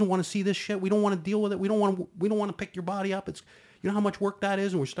 He doesn't want to see this shit. We don't want to deal with it. We don't want to pick your body up. It's, you know how much work that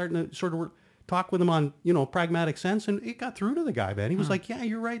is? And we're starting to sort of talk with him on, you know, pragmatic sense. And it got through to the guy, man. He was like, yeah,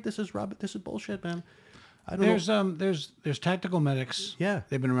 you're right. This is rubbish. This is bullshit, man. I don't know. There's tactical medics. Yeah.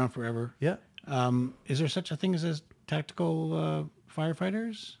 They've been around forever. Yeah. Is there such a thing as tactical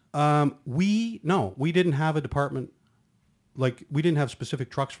firefighters? We didn't have a department. Like, we didn't have specific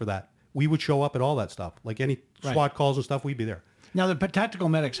trucks for that. We would show up at all that stuff. Like any SWAT calls and stuff, we'd be there. Now, the tactical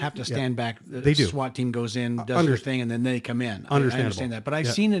medics have to stand back. They do. SWAT team goes in, does their thing, and then they come in. I understand that. But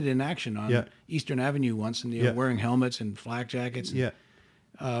I've seen it in action on Eastern Avenue once, and they're wearing helmets and flak jackets. Yeah.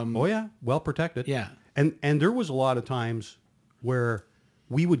 Oh, yeah. Well protected. Yeah. And there was a lot of times where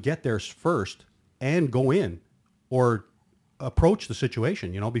we would get there first and go in or approach the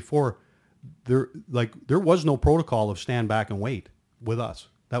situation, you know, before there was no protocol of stand back and wait with us.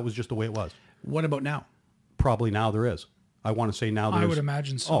 That was just the way it was. What about now? Probably now there is. I want to say now there is. I would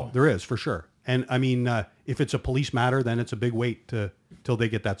imagine so. Oh, there is for sure. And I mean, if it's a police matter, then it's a big wait till they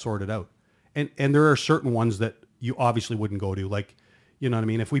get that sorted out. And there are certain ones that you obviously wouldn't go to. Like, you know what I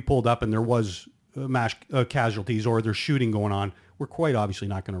mean? If we pulled up and there was mass casualties or there's shooting going on, we're quite obviously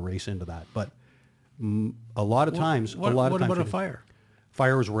not going to race into that. But a lot of times, What about a fire?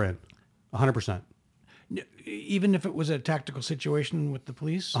 Fires were in, 100%. Even if it was a tactical situation with the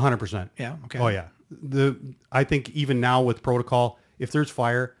police? 100%. Yeah, okay. Oh, yeah. I think even now with protocol, if there's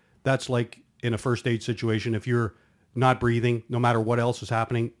fire, that's like in a first aid situation. If you're not breathing, no matter what else is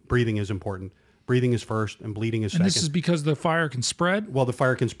happening, breathing is important. Breathing is first and bleeding is second. And this is because the fire can spread? Well, the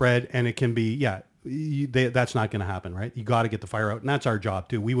fire can spread and it can be, that's not going to happen, right? You got to get the fire out. And that's our job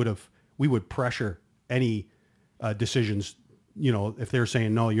too. We would pressure any decisions. You know, if they're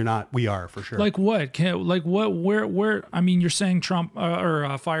saying no, you're not. We are for sure. Like what? Where? I mean, you're saying Trump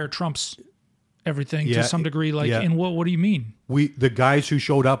or fire trumps everything to some degree. Like, in what do you mean? The guys who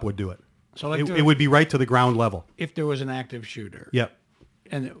showed up would do it. So like it would be right to the ground level. If there was an active shooter. Yep.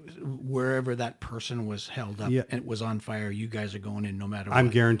 And wherever that person was held up and it was on fire, you guys are going in no matter what. I'm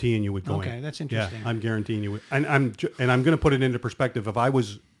guaranteeing you would go in. Okay, that's interesting. Yeah, I'm guaranteeing you would. And I'm going to put it into perspective. If I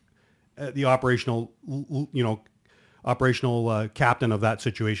was the operational captain of that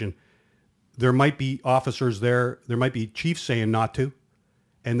situation, there might be officers there might be chiefs saying not to,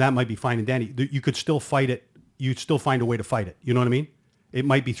 and that might be fine and dandy. You could still fight it. You'd still find a way to fight it. You know what I mean? It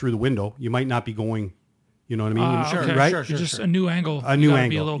might be through the window. You might not be going, you know what I mean? Sure, right? Sure. Just a new angle. A new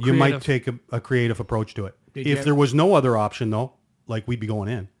angle. You might take a creative approach to it. If there was no other option though, like we'd be going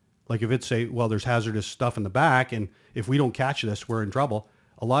in. Like if it's there's hazardous stuff in the back, and if we don't catch this, we're in trouble.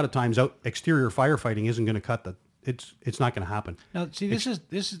 A lot of times exterior firefighting isn't going to cut the, it's not going to happen. Now, see, this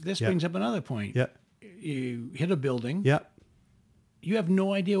brings up another point. Yeah. You hit a building. Yeah. You have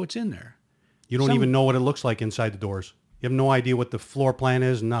no idea what's in there. You don't even know what it looks like inside the doors. You have no idea what the floor plan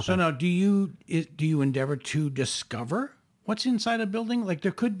is, nothing. So now, do you endeavor to discover what's inside a building? Like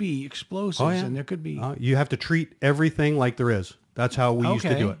there could be explosives and there could be... you have to treat everything like there is. That's how we used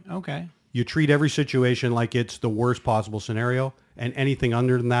to do it. Okay. You treat every situation like it's the worst possible scenario, and anything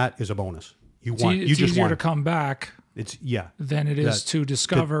under than that is a bonus. You It's, want. it's You just easier want to come back It's than it is to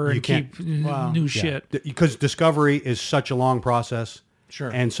discover you and can't- keep new shit. Because discovery is such a long process, Sure.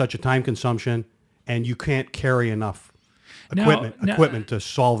 and such a time consumption, and you can't carry enough Now- equipment to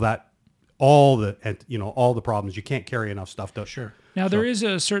solve that. All the problems. You can't carry enough stuff to. Sure. Now there is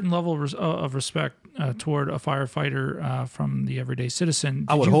a certain level of respect toward a firefighter from the everyday citizen.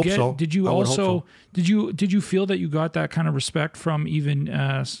 I would hope so. Did you I would hope also so. did you feel that you got that kind of respect from even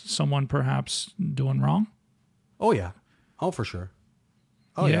someone perhaps doing wrong? Oh yeah. Oh for sure.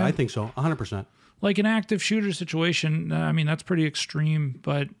 Oh yeah, Yeah. I think so. 100%. Like an active shooter situation, I mean that's pretty extreme.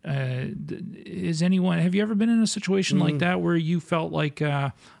 But have you ever been in a situation like that where you felt like,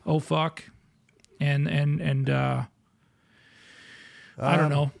 oh fuck, and I don't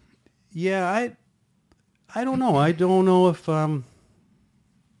know. Yeah, I don't know. I don't know if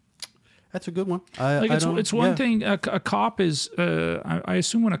that's a good one. It's one thing. A cop is. I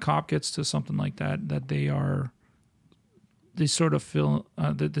assume when a cop gets to something like that, that they sort of feel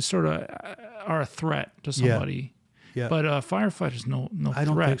that they sort of are a threat to somebody. Yeah. But firefighters, no I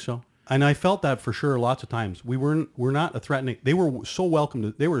don't threat. think so. And I felt that for sure lots of times. We're not a threatening. They were so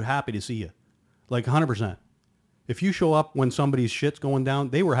welcome. They were happy to see you, like 100%. If you show up when somebody's shit's going down,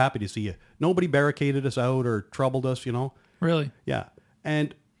 they were happy to see you. Nobody barricaded us out or troubled us, Really? Yeah.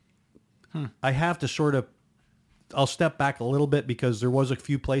 And I have to I'll step back a little bit because there was a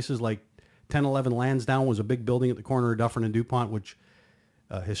few places like 1011 Lansdowne was a big building at the corner of Dufferin and DuPont, which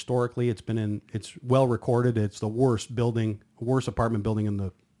historically it's well recorded. It's the worst apartment building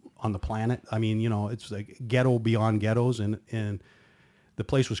on the planet. I mean, it's like ghetto beyond ghettos, and the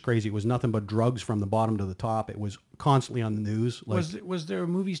place was crazy. It was nothing but drugs from the bottom to the top. It was constantly on the news. Was there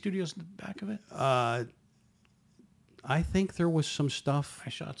movie studios in the back of it? I think there was some stuff. I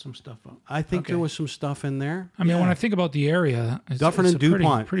shot some stuff up. I think there was some stuff in there. I mean, when I think about the area, Dufferin and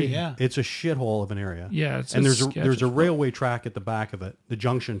DuPont, yeah. it's a shithole of an area. Yeah, and there's a railway track at the back of it, the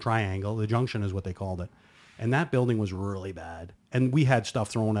Junction Triangle. The Junction is what they called it, and that building was really bad. And we had stuff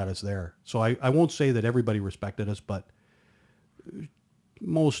thrown at us there. So I won't say that everybody respected us, but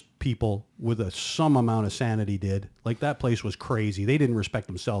most people with some amount of sanity did. Like that place was crazy. They didn't respect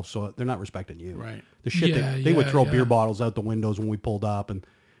themselves, so they're not respecting you. Right. The shit they would throw beer bottles out the windows when we pulled up, and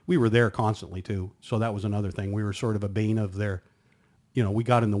we were there constantly too. So that was another thing. We were sort of a bane of their, we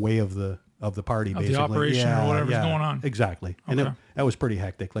got in the way of the party, basically. The operation or whatever's going on. Exactly. And that was pretty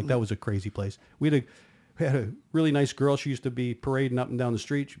hectic. Like that was a crazy place. We had a really nice girl. She used to be parading up and down the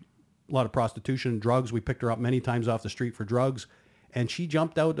street. A lot of prostitution and drugs. We picked her up many times off the street for drugs. And she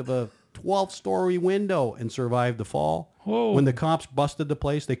jumped out of a 12-story window and survived the fall. Whoa. When the cops busted the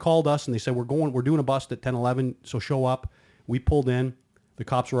place, they called us and they said, we're doing a bust at 1011, so show up. We pulled in. The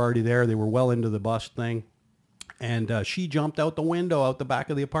cops were already there. They were well into the bust thing. And she jumped out the window out the back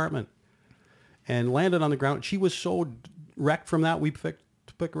of the apartment and landed on the ground. She was so wrecked from that. We picked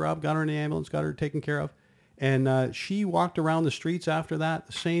her up, got her in the ambulance, got her taken care of. And she walked around the streets after that,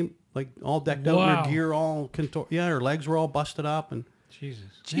 the same, like all decked out in her gear, all her legs were all busted up, and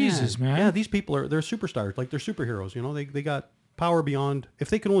Jesus, man. Yeah, these people they're superstars, like they're superheroes. They got power beyond. If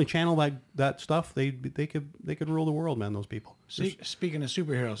they could only channel that stuff, they could rule the world, man. Those people. Speaking of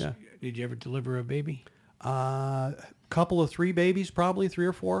superheroes, did you ever deliver a baby? Couple of 3 babies, probably 3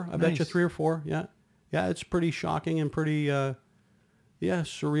 or 4. I bet you 3 or 4. Yeah, it's pretty shocking and pretty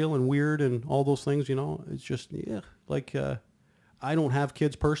surreal and weird and all those things. It's just I don't have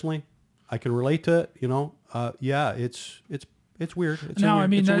kids personally. I can relate to it. It's weird. It's a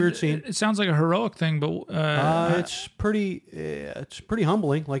weird scene. It sounds like a heroic thing, but it's pretty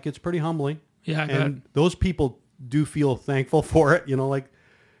humbling. Like it's pretty humbling. Yeah, and those people do feel thankful for it.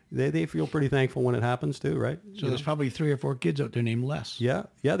 They feel pretty thankful when it happens too, right? So there's probably 3 or 4 kids out there named Les. Yeah.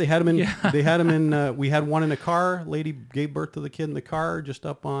 They had them in. Yeah. They had them in. We had one in a car. Lady gave birth to the kid in the car, just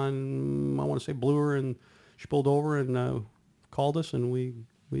up on I want to say Bloor, and she pulled over and called us, and we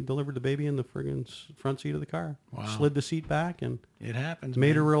delivered the baby in the friggin' front seat of the car. Wow. Slid the seat back, and it happens.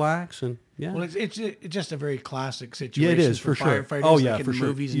 Made her relax, and Well, it's just a very classic situation. Yeah, it is for sure. Oh yeah, for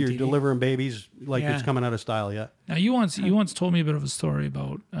sure. You're delivering babies like it's coming out of style. Yeah. Now you once told me a bit of a story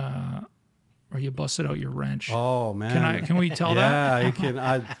about where you busted out your wrench. Oh man, can we tell that? Yeah, you can.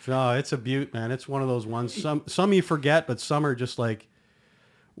 It's a beaut, man. It's one of those ones. Some you forget, but some are just like.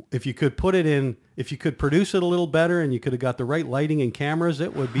 If you could produce it a little better, and you could have got the right lighting and cameras,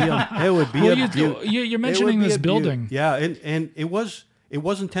 it would be You're mentioning this building. Yeah, and it wasn't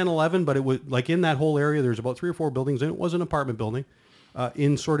 1011, but it was like in that whole area. There's about 3 or 4 buildings, and it was an apartment building,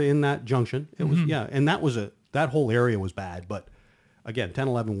 in that junction. It was and that whole area was bad. But again,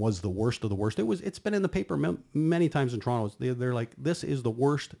 1011 was the worst of the worst. It's been in the paper many times in Toronto. They're like, this is the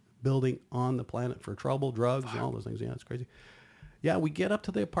worst building on the planet for trouble, drugs, and all those things. Yeah, it's crazy. Yeah, we get up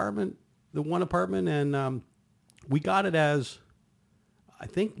to the apartment, the one apartment, and we got it as, I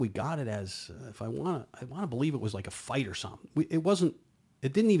think we got it as, I want to believe it was like a fight or something.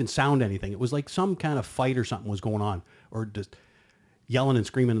 It didn't even sound anything. It was like some kind of fight or something was going on, or just yelling and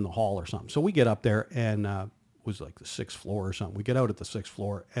screaming in the hall or something. So we get up there, and it was like the 6th floor or something. We get out at the 6th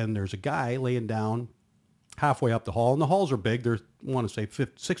floor, and there's a guy laying down halfway up the hall, and the halls are big. They're, I want to say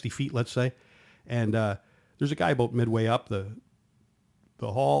 60 feet, let's say. And there's a guy about midway up the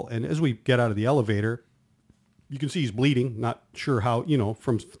hall, and as we get out of the elevator, you can see he's bleeding. Not sure how,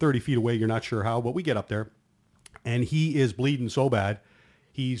 from 30 feet away, you're not sure how, but we get up there, and he is bleeding so bad.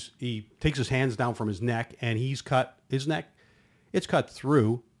 He takes his hands down from his neck, and he's cut his neck. It's cut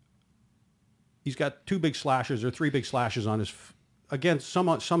through. He's got 2 big slashes or 3 big slashes on his, again,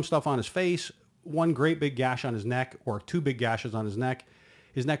 some stuff on his face, 1 great big gash on his neck, or 2 big gashes on his neck.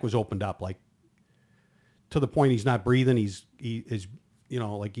 His neck was opened up, like, to the point he's not breathing. He is,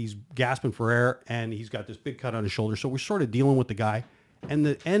 like he's gasping for air, and he's got this big cut on his shoulder. So we're sort of dealing with the guy. And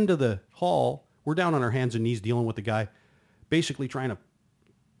the end of the hall, we're down on our hands and knees dealing with the guy, basically trying to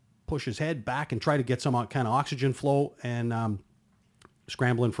push his head back and try to get some kind of oxygen flow, and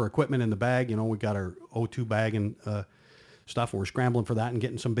scrambling for equipment in the bag. We got our O2 bag and stuff. We're scrambling for that and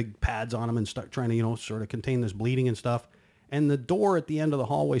getting some big pads on him and start trying to, sort of contain this bleeding and stuff. And the door at the end of the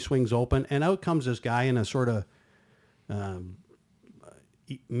hallway swings open, and out comes this guy in a sort of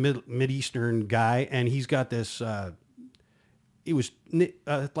Mid-Eastern guy, and he's got this, he was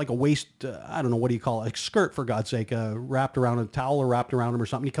like a waist, I don't know, what do you call it, like skirt, for God's sake, wrapped around a towel or wrapped around him or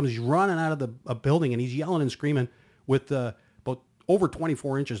something. He's running out of a building, and he's yelling and screaming with about over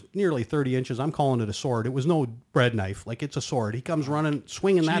 24 inches, nearly 30 inches. I'm calling it a sword. It was no bread knife. Like, it's a sword. He comes running,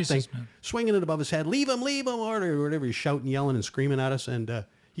 swinging that thing, man. Swinging it above his head. Leave him, or whatever. He's shouting, yelling, and screaming at us. And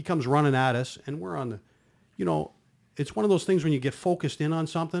he comes running at us, and we're on the, it's one of those things when you get focused in on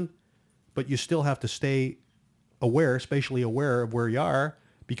something, but you still have to stay aware, spatially aware of where you are,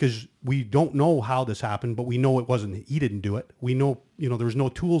 because we don't know how this happened, but we know it wasn't, he didn't do it. We know, there was no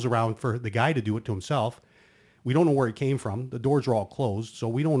tools around for the guy to do it to himself. We don't know where he came from. The doors are all closed, so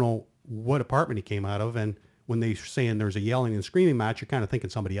we don't know what apartment he came out of. And when they're saying there's a yelling and screaming match, you're kind of thinking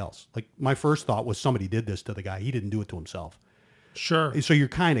somebody else. Like, my first thought was somebody did this to the guy. He didn't do it to himself. Sure. So you're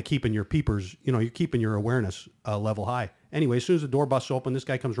kind of keeping your peepers, you're keeping your awareness level high. Anyway, as soon as the door busts open, this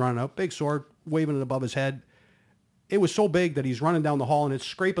guy comes running out, big sword, waving it above his head. It was so big that he's running down the hall, and it's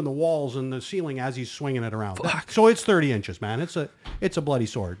scraping the walls and the ceiling as he's swinging it around. So it's 30 inches, man. It's a bloody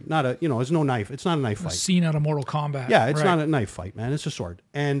sword. Not a, it's no knife. It's not a knife fight. Scene out of Mortal Kombat. Yeah, it's not a knife fight, man. It's a sword.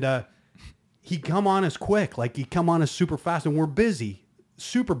 And he come on us quick. Like, he come on us super fast, and we're busy,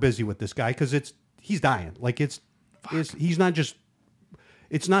 super busy with this guy, because he's dying. Like, he's not just,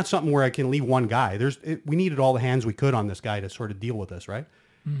 it's not something where I can leave one guy. We needed all the hands we could on this guy to sort of deal with this, right?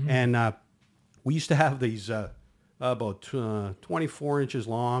 Mm-hmm. And we used to have these about 24 inches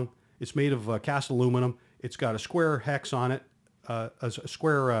long. It's made of cast aluminum. It's got a square hex on it, a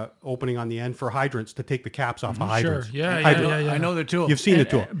square opening on the end for hydrants to take the caps off of hydrants. Sure, yeah. I know the tool. You've seen the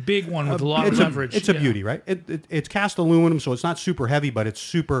tool. Big one with a lot of leverage. It's a beauty, right? It's cast aluminum, so it's not super heavy, but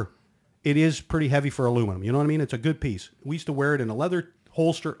it is pretty heavy for aluminum. You know what I mean? It's a good piece. We used to wear it in a leather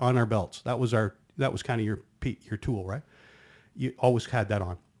holster on our belts. That was kind of your tool, right? You always had that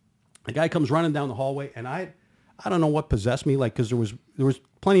on. The guy comes running down the hallway, and I don't know what possessed me, like, because there was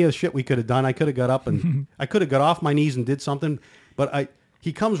plenty of shit we could have done. I could have got up and I could have got off my knees and did something, but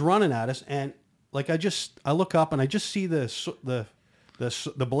he comes running at us, and like, I look up and I just see the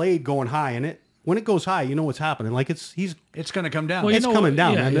blade going high, and when it goes high, you know what's happening. Like, it's going to come down. Well, it's coming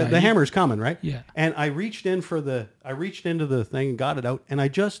down, man. The hammer's coming, right? Yeah. And I reached into the thing and got it out, and I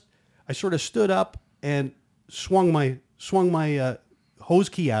sort of stood up and swung my hose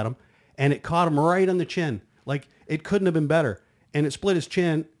key at him, and it caught him right on the chin. Like, it couldn't have been better. And it split his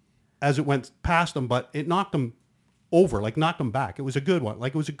chin as it went past him, but it knocked him over, like knocked him back. It was a good one.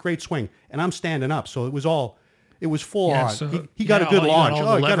 Like, it was a great swing. And I'm standing up, so it was full on. So, he got a good launch.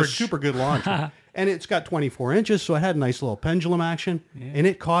 He got a super good launch. And it's got 24 inches, so it had a nice little pendulum action. Yeah. And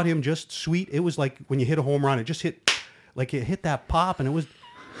it caught him just sweet. It was like when you hit a home run, it just hit that pop, and it was,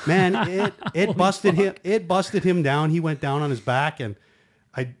 man, it busted him. It busted him down. He went down on his back, and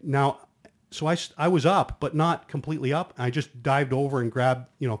I was up, but not completely up. I just dived over and grabbed,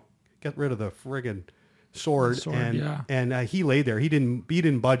 get rid of the friggin' sword and he lay there. He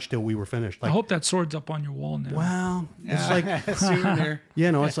didn't budge till we were finished. I hope that sword's up on your wall now. Well, it's like souvenir.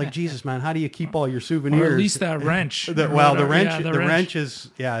 It's like, Jesus, man, how do you keep all your souvenirs? Or at least that wrench. The wrench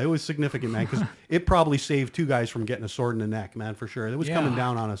is it was significant, man, because it probably saved 2 guys from getting a sword in the neck, man, for sure. It was coming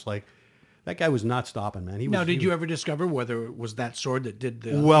down on us like. That guy was not stopping, man. Did you ever discover whether it was that sword that did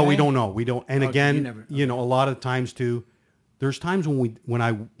the... Well, we don't know. We don't. And again, a lot of times too, there's times when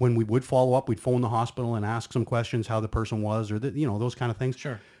we would follow up, we'd phone the hospital and ask some questions, how the person was, or those kind of things.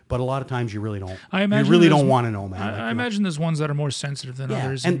 Sure. But a lot of times you really don't. You really don't want to know, man. I imagine there's ones that are more sensitive than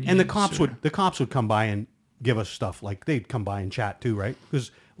others. And the cops would come by and give us stuff. Like they'd come by and chat too, right?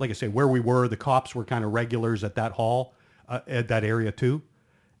 Because like I say, where we were, the cops were kind of regulars at that hall, at that area too.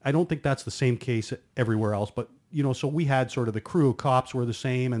 I don't think that's the same case everywhere else, but so we had sort of the crew of cops were the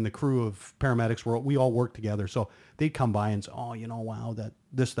same, and the crew of paramedics we all worked together. So they'd come by and say, "Oh, wow, that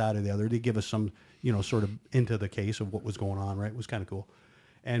this, that, or the other." They'd give us some, sort of into the case of what was going on. Right, it was kind of cool.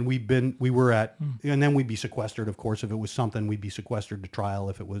 And and then we'd be sequestered. Of course, if it was something, we'd be sequestered to trial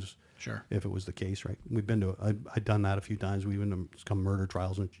if it was the case. Right, we've been to. I'd done that a few times. We've been to some murder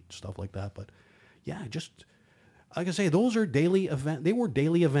trials and stuff like that. But yeah, just. Like I say, those are daily events. They were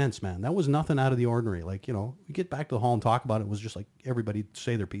daily events, man. That was nothing out of the ordinary. Like, we get back to the hall and talk about it. It was just like everybody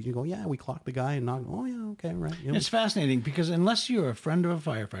say their piece. You go, yeah, we clocked the guy and knocked. Oh, yeah, okay, right. It's fascinating because unless you're a friend of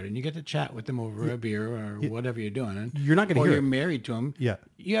a firefighter and you get to chat with them over a beer or whatever you're doing, you're not going to hear. Or you're married to them. Yeah.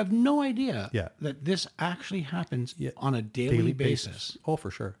 You have no idea that this actually happens on a daily basis. Oh,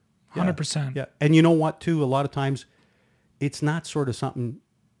 for sure. 100%. Yeah. And you know what, too? A lot of times, it's not sort of something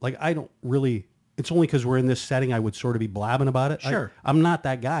like I don't really. It's only because we're in this setting I would sort of be blabbing about it. Sure. I'm not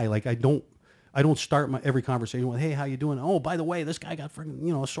that guy. Like I don't start every conversation with, "Hey, how you doing? Oh, by the way, this guy got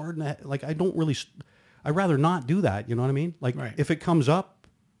freaking, a sword in the head." Like I'd rather not do that. You know what I mean? Like if it comes up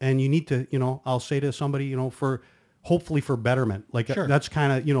and you need to, I'll say to somebody, hopefully for betterment. Like that's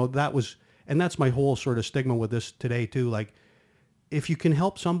kind of, and that's my whole sort of stigma with this today too. Like if you can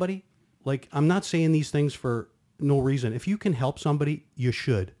help somebody, like I'm not saying these things for no reason. If you can help somebody, you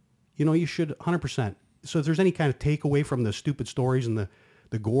should. You should 100%. So if there's any kind of takeaway from the stupid stories and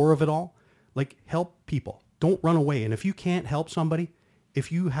the gore of it all, like help people. Don't run away. And if you can't help somebody,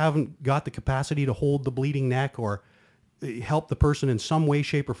 if you haven't got the capacity to hold the bleeding neck or help the person in some way,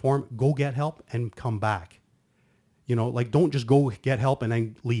 shape, or form, go get help and come back. Like don't just go get help and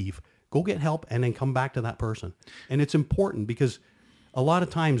then leave. Go get help and then come back to that person. And it's important because a lot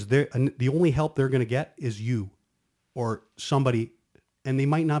of times the only help they're going to get is you or somebody. And they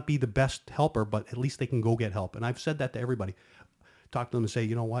might not be the best helper, but at least they can go get help. And I've said that to everybody. Talk to them and say,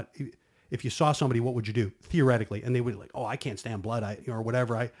 you know what? If you saw somebody, what would you do? Theoretically. And they would be like, "Oh, I can't stand blood or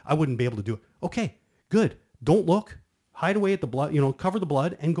whatever. I wouldn't be able to do it." Okay, good. Don't look. Hide away at the blood, cover the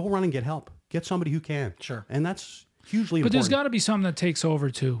blood and go run and get help. Get somebody who can. Sure. And that's hugely important. But there's got to be something that takes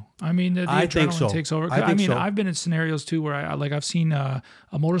over too. I mean, the I think adrenaline so. takes over. I think so. I've been in scenarios too where I've seen a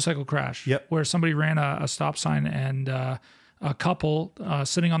motorcycle crash where somebody ran a stop sign and a couple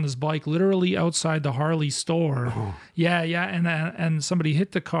sitting on this bike literally outside the Harley store. Oh. Yeah, and somebody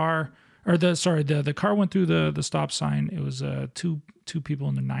hit the car, or the car went through the stop sign. It was two people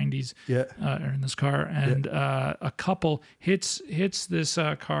in their 90s are in this car, and a couple hits this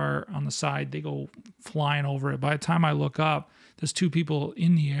car on the side. They go flying over it. By the time I look up, there's 2 people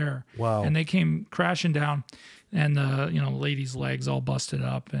in the air. Wow. And they came crashing down. And the lady's legs all busted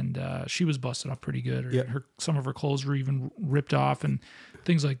up, and she was busted up pretty good. Some of her clothes were even ripped off, and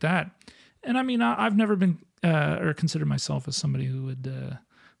things like that. And I mean, I've never been or considered myself as somebody who would,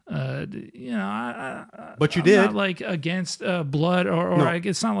 but you I'm did not like against blood or no.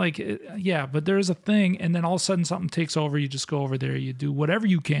 It's not like but there's a thing, and then all of a sudden something takes over. You just go over there, you do whatever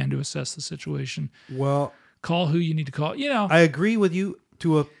you can to assess the situation. Well, call who you need to call. I agree with you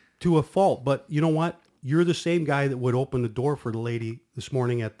to a fault, but you know what? You're the same guy that would open the door for the lady this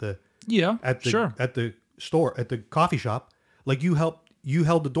morning at the store, at the coffee shop. Like you held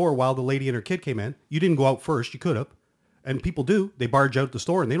the door while the lady and her kid came in. You didn't go out first. You could have. And people do. They barge out the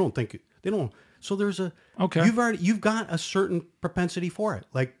store and they don't. So there's you've got a certain propensity for it.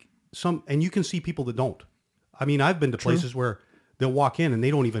 Like and you can see people that don't. I mean, I've been to places where they'll walk in and they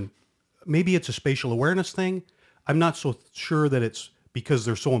don't even, maybe it's a spatial awareness thing. I'm not so sure that it's because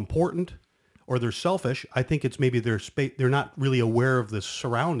they're so important or they're selfish. I think it's maybe they're not really aware of the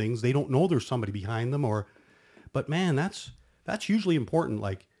surroundings. They don't know there's somebody behind them but man, that's usually important.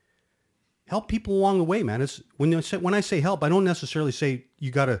 Like help people along the way, man. It's when I say help, I don't necessarily say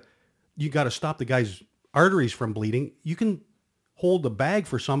you gotta stop the guy's arteries from bleeding. You can hold the bag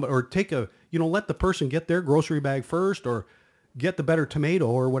for somebody or take let the person get their grocery bag first or, get the better tomato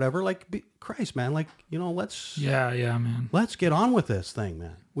or whatever. Like, Christ, man, like, let's man. Let's get on with this thing,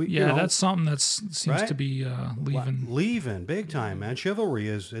 man. That's something that seems right? to be leaving big time, man. Chivalry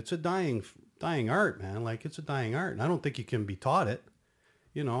it's a dying art, man. Like, it's a dying art, and I don't think you can be taught it.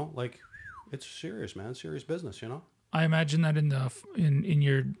 Like, it's serious, man. Serious business. I imagine that in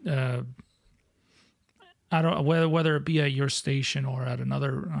your I don't whether it be at your station or at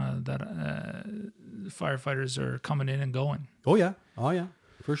another firefighters are coming in and going. Oh yeah,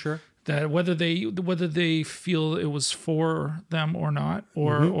 for sure. That whether they feel it was for them or not,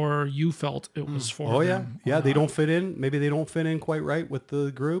 or you felt it was for them. Oh yeah, they don't fit in. Maybe they don't fit in quite right with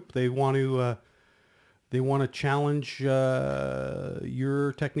the group. They want to challenge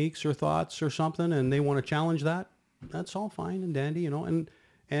your techniques or thoughts or something, and they want to challenge that. That's all fine and dandy, And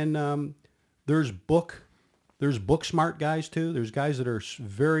there's book smart guys too. There's guys that are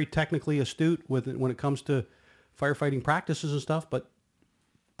very technically astute when it comes to firefighting practices and stuff, but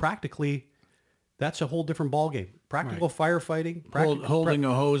practically, that's a whole different ballgame. Practical firefighting, holding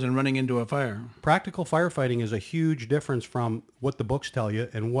a hose and running into a fire. Practical firefighting is a huge difference from what the books tell you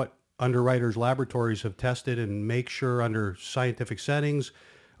and what underwriters' laboratories have tested and make sure under scientific settings.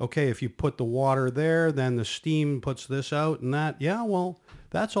 Okay, if you put the water there, then the steam puts this out and that. Yeah, well,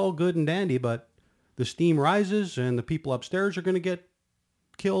 that's all good and dandy, but the steam rises and the people upstairs are going to get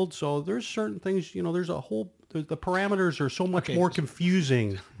killed. So there's certain things, the parameters are so much more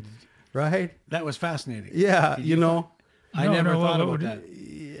confusing, right? That was fascinating. Yeah, I never thought about that.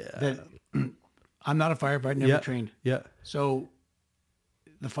 Yeah. That I'm not a firefighter, never trained. Yeah. So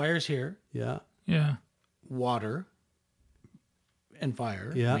the fire's here. Yeah. Yeah. Water and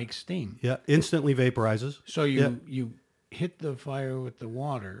fire makes steam. Yeah. Instantly vaporizes. So you hit the fire with the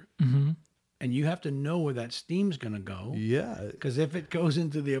water. Mm-hmm. And you have to know where that steam's going to go. Yeah. Because if it goes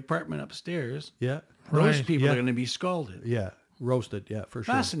into the apartment upstairs, those people are going to be scalded. Yeah. Roasted. Yeah, for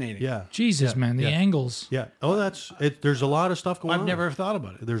sure. Fascinating. Yeah. Jesus, man. The angles. Yeah. Oh, that's it. There's a lot of stuff going on. I've never thought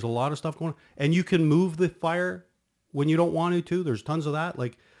about it. There's a lot of stuff going on. And you can move the fire when you don't want to. There's tons of that.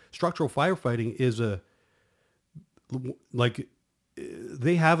 Like, structural firefighting is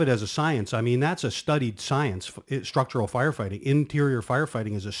they have it as a science. I mean, that's a studied science, structural firefighting. Interior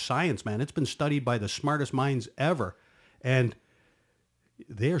firefighting is a science, man. It's been studied by the smartest minds ever. And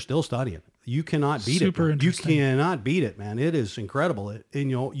they are still studying it. You cannot beat Super it. interesting. You cannot beat it, man. It is incredible.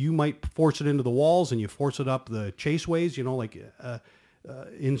 You might force it into the walls and you force it up the chaseways,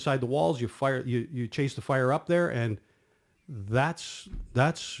 inside the walls, you chase the fire up there, and that's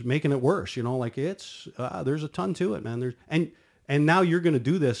making it worse, it's, there's a ton to it, man. And now you're going to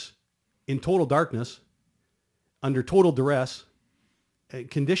do this in total darkness, under total duress,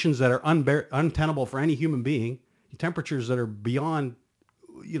 conditions that are untenable for any human being, temperatures that are beyond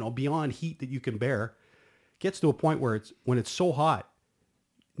heat that you can bear. Gets to a point where when it's so hot,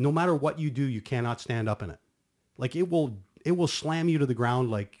 no matter what you do, you cannot stand up in it. Like, it will slam you to the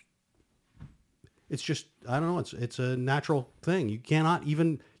ground. Like, it's just, I don't know. It's a natural thing. You can't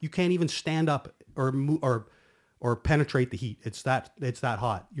even stand up or penetrate the heat. It's that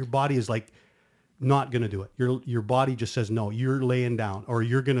hot. Your body is like not going to do it. Your body just says, no, you're laying down, or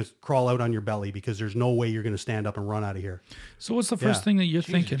you're going to crawl out on your belly because there's no way you're going to stand up and run out of here. So what's the first thing that you're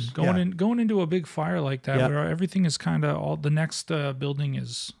thinking going into a big fire like that, where everything is kind of all, the next building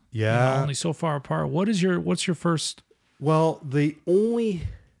is only so far apart? What's your first? Well, the only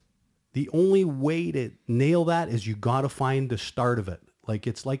way to nail that is you got to find the start of it. Like,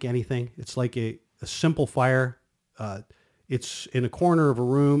 it's like anything. It's like a simple fire. It's in a corner of a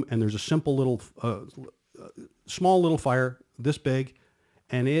room, and there's a simple little, small little fire this big,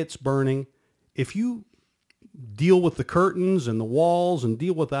 and it's burning. If you deal with the curtains and the walls and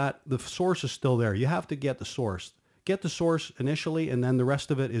deal with that, the source is still there. You have to get the source. Get the source initially, and then the rest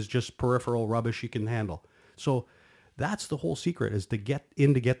of it is just peripheral rubbish you can handle. So that's the whole secret, is to get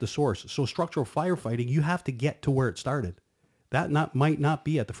the source. So structural firefighting, you have to get to where it started. That might not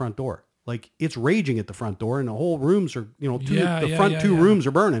be at the front door. Like, it's raging at the front door, and the whole rooms are, the front two rooms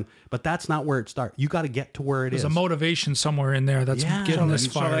are burning, but that's not where it starts. You got to get to where There's a motivation somewhere in there that's getting this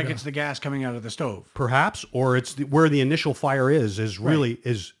fire. So, like, it's the gas coming out of the stove. Perhaps, or it's where the initial fire is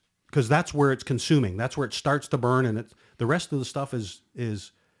because that's where it's consuming. That's where it starts to burn, and the rest of the stuff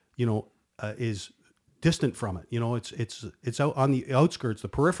is distant from it. It's out on the outskirts, the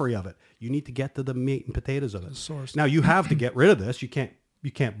periphery of it. You need to get to the meat and potatoes of it. The source. Now, you have to get rid of this. You can't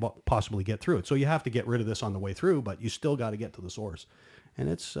possibly get through it. So you have to get rid of this on the way through, but you still got to get to the source. And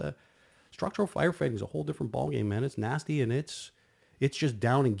it's structural firefighting is a whole different ballgame, man. It's nasty, and it's just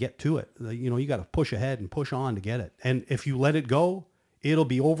down and get to it. You got to push ahead and push on to get it. And if you let it go, it'll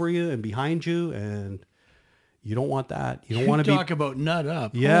be over you and behind you, and You don't want that. You don't want to talk about nut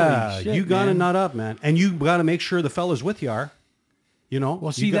up. Yeah, Holy shit, you got to man. nut up, man. And you got to make sure the fellas with you are,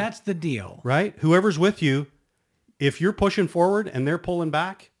 Well, see, that's the deal. right? Whoever's with you, if you're pushing forward and they're pulling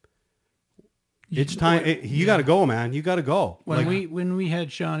back, it's time. You got to go, man. You got to go. When we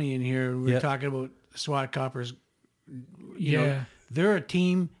had Shawnee in here, we were talking about SWAT coppers. You know, they're a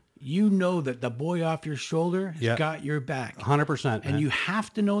team. You know that the boy off your shoulder has got your back. 100%. And you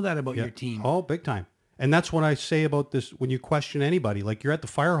have to know that about your team. Oh, big time. And that's what I say about this when you question anybody. Like you're at the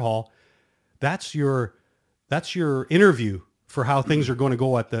fire hall, that's your interview for how things are going to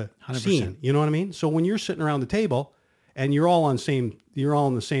go at the 100%. scene. You know what I mean? So when you're sitting around the table and you're all in the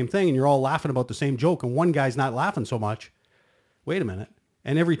same thing and you're all laughing about the same joke and one guy's not laughing so much, wait a minute.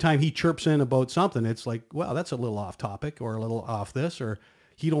 And every time he chirps in about something, it's like, well, that's a little off topic or a little off this, or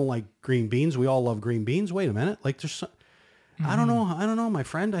he don't like green beans. We all love green beans. Wait a minute. Like there's some, I don't know, my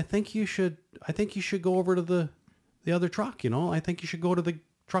friend. I think you should go over to the other truck, I think you should go to the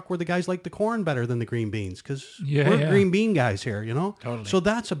truck where the guys like the corn better than the green beans because we're green bean guys here, Totally. So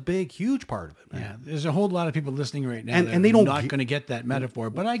that's a big, huge part of it, man. Yeah, there's a whole lot of people listening right now and they don't not going to get that metaphor,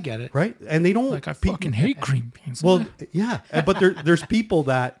 but I get it. Right? And they don't Like I fucking hate green beans. Well, yeah, but there's people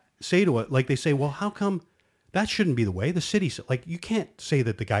that say to it, like they say, well, how come that shouldn't be the way? The city, like you can't say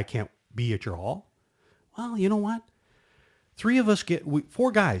that the guy can't be at your hall. Well, you know what?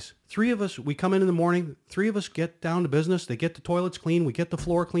 Four guys, three of us, we come in the morning, three of us get down to business. They get the toilets clean. We get the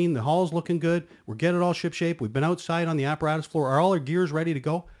floor clean. The hall's looking good. We're getting it all shipshape. We've been outside on the apparatus floor. Are all our gears ready to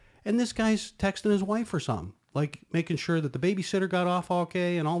go? And this guy's texting his wife or something, like making sure that the babysitter got off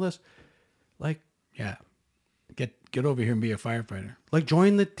okay and all this. Like, yeah, get over here and be a firefighter. Like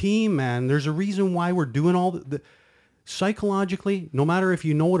join the team, man. There's a reason why we're doing all the psychologically, no matter if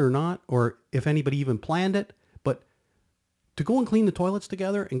you know it or not, or if anybody even planned it, but to go and clean the toilets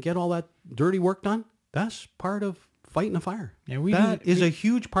together and get all that dirty work done, that's part of fighting a fire. Yeah, that is a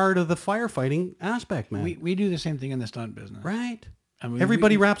huge part of the firefighting aspect, man. We do the same thing in the stunt business. Right. I mean,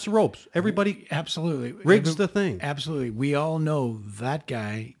 everybody wraps the ropes. Everybody absolutely rigs the thing. Absolutely. We all know that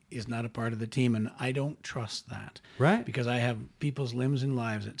guy is not a part of the team, and I don't trust that. Right. Because I have people's limbs and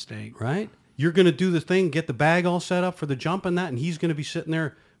lives at stake. Right. You're going to do the thing, get the bag all set up for the jump and that, and he's going to be sitting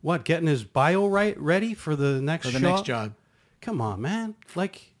there, getting his bio ready for the next job. Come on, man.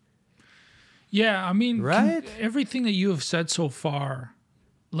 Like, yeah, I mean, right? Everything that you have said so far,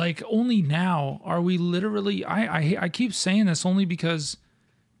 like only now are we literally, I keep saying this only because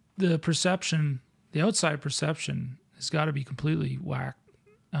the outside perception has got to be completely whacked.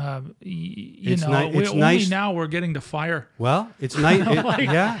 Only now we're getting to fire. Well, it's nice.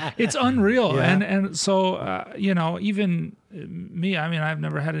 Yeah. It's unreal. Yeah. And so, even me, I mean, I've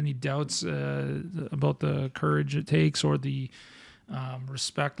never had any doubts about the courage it takes or the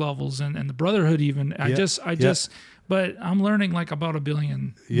respect levels and the brotherhood even. But I'm learning like about 1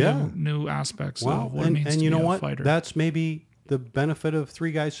 billion new aspects of what it means to be a fighter. That's maybe the benefit of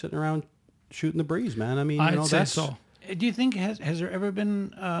three guys sitting around shooting the breeze, man. I mean, I'd say so. Do you think has there ever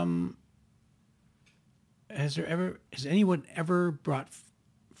been has anyone ever brought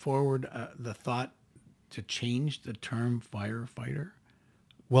forward the thought to change the term firefighter?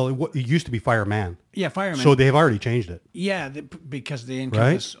 Well, it used to be fireman. Yeah, fireman. So they've already changed it. Yeah, because they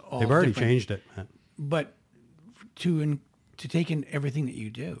encompass all they've already different, changed it, man. But to take in everything that you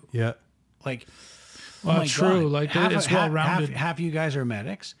do. Yeah. Like, well, that's true. Like it's well rounded. Half you guys are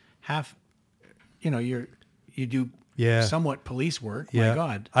medics. Half, you do. Yeah. Somewhat police work. Yeah. My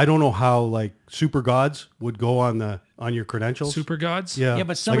God. I don't know how like super gods would go on your credentials. Super gods? Yeah. Yeah,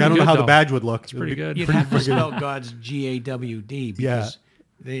 but I don't know how the badge would look. It's pretty good. You'd have to spell gods GAWD because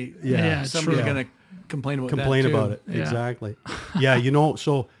somebody's going to complain about it. Yeah. Exactly. Yeah,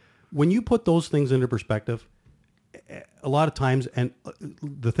 so when you put those things into perspective, a lot of times, and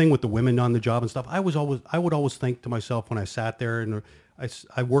the thing with the women on the job and stuff, I would always think to myself when I sat there, and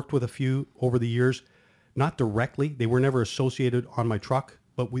I worked with a few over the years. Not directly. They were never associated on my truck,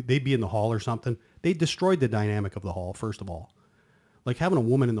 but they'd be in the hall or something. They destroyed the dynamic of the hall, first of all. Like having a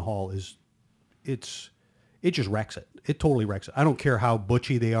woman in the hall it just wrecks it. It totally wrecks it. I don't care how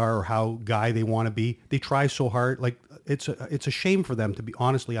butchy they are or how guy they want to be. They try so hard. Like it's a shame for them, to be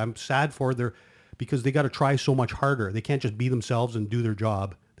honestly. I'm sad for because they got to try so much harder. They can't just be themselves and do their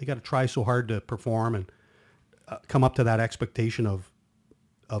job. They got to try so hard to perform and come up to that expectation of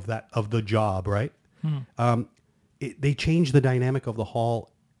the job, right? They change the dynamic of the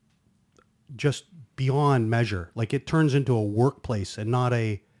hall just beyond measure. Like it turns into a workplace and not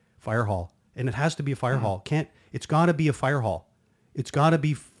a fire hall. And it has to be a fire hall. It's got to be a fire hall. It's got to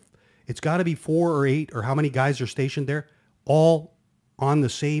be 4 or 8 or how many guys are stationed there, all on the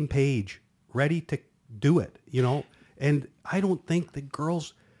same page, ready to do it, you know? And I don't think the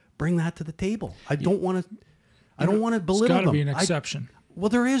girls bring that to the table. I don't want to belittle them. It's got to be an exception. Well,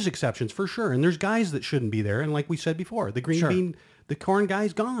 there is exceptions for sure. And there's guys that shouldn't be there. And like we said before, the green bean, the corn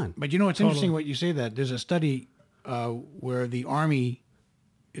guy's gone. But you know, it's interesting what you say that there's a study where the Army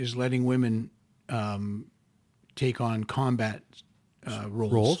is letting women take on combat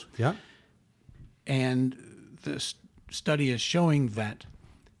roles. Yeah. And the study is showing that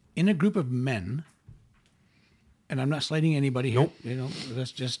in a group of men, and I'm not slighting anybody here, you know,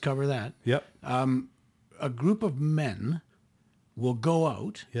 let's just cover that. Yep. A group of men will go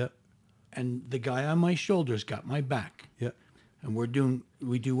out, Yep. and the guy on my shoulder's got my back. Yep. And we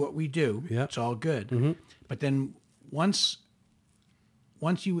do what we do. Yep. It's all good. Mm-hmm. But then once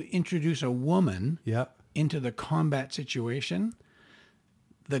you introduce a woman Yep. into the combat situation,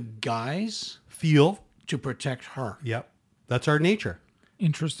 the guys Feel. to protect her. Yep. That's our nature.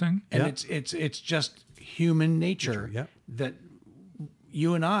 Interesting. And Yeah. it's just human nature Yeah. that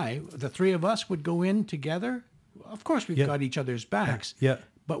you and I, the three of us, would go in together. Of course, we've got each other's backs. Yeah.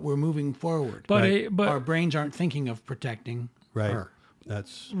 But we're moving forward. But Right. but our brains aren't thinking of protecting Right. her.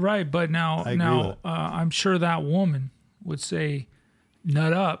 That's right. But now I agree with it. I'm sure that woman would say,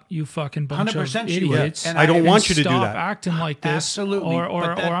 "Nut up, you fucking bunch of 100% she would. idiots!" And I don't want you to do stop that. acting like this. Absolutely. Or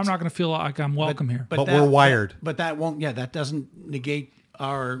But that's- I'm not going to feel like I'm welcome here. But we're wired. But that won't. Yeah, that doesn't negate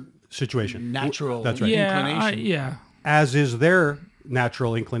our situation. natural That's right. inclination. Yeah. As is their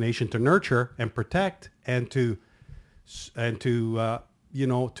natural inclination to nurture and protect and to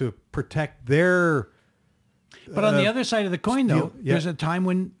to protect their. But on the other side of the coin, though, yeah. there's a time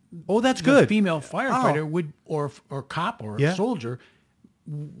when That's the good. female firefighter Oh. would, or cop, or Yeah. soldier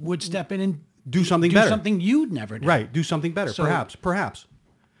would step in and Do something better. something you'd never do. Right. Do something better. So- Perhaps.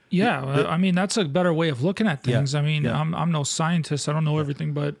 Yeah, I mean that's a better way of looking at things. Yeah, I mean, yeah. I'm no scientist. I don't know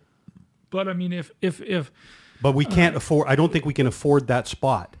everything, but I mean, if But we can't afford. I don't think we can afford that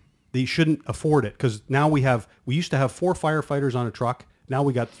spot. They shouldn't afford it because now we used to have 4 firefighters on a truck. Now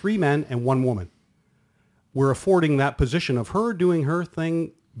we got 3 men and 1 woman. We're affording that position of her doing her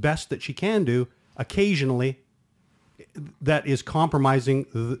thing best that she can do. Occasionally, that is compromising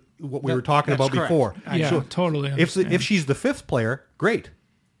what we were talking that's about correct. before. yeah, totally. If she's the 5th player, great,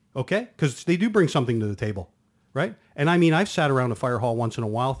 okay, because they do bring something to the table, right? And I mean, I've sat around a fire hall once in a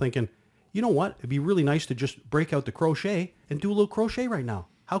while thinking, you know what? It'd be really nice to just break out the crochet and do a little crochet right now.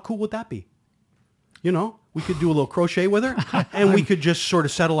 How cool would that be? You know, we could do a little crochet with her, and we could just sort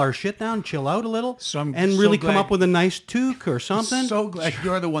of settle our shit down, chill out a little, and really come up with a nice toque or something. So glad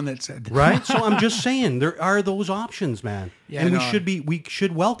you're the one that said that. Right? So I'm just saying there are those options, man. Yeah, and no. we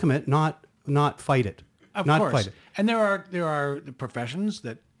should welcome it, not fight it. Of not course. fight it. And there are the professions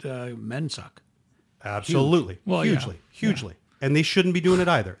that men suck. Absolutely. Well, yeah. Hugely. And they shouldn't be doing it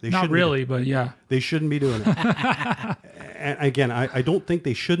either. They not shouldn't really, but yeah. They shouldn't be doing it. And again, I don't think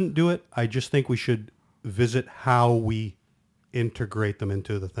they shouldn't do it. I just think we should visit how we integrate them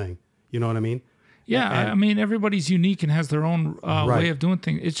into the thing. You know what I mean? Yeah, I mean everybody's unique and has their own Right. way of doing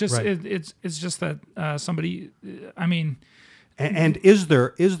things. It's just Right. it's just that somebody. I mean, And is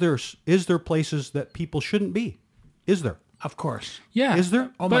there places that people shouldn't be? Is there? Of course. yeah. Is there?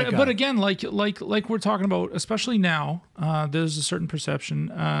 Oh my but God. again, like we're talking about, especially now, there's a certain perception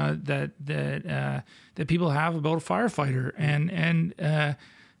that people have about a firefighter, and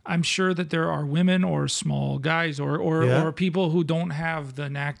I'm sure that there are women or small guys or people who don't have the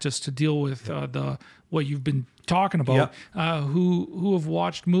knack just to deal with what you've been talking about, who have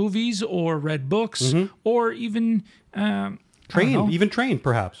watched movies or read books or even trained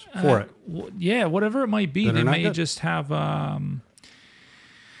perhaps for it. whatever it might be. That are They not may good. just have.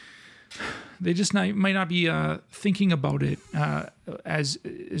 They just might not be thinking about it as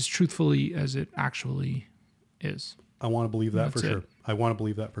truthfully as it actually is. I want to believe that That's for it. sure. I want to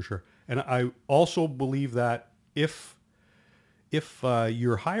believe that for sure. And I also believe that if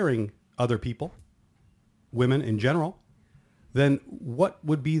you're hiring other people, women in general, then what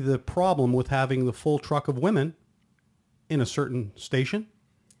would be the problem with having the full truck of women in a certain station?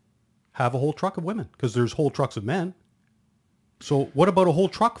 Have a whole truck of women because there's whole trucks of men. So what about a whole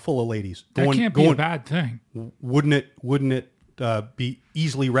truck full of ladies? That can't be a bad thing. Wouldn't it be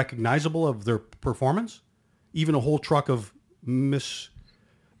easily recognizable of their performance? Even a whole truck of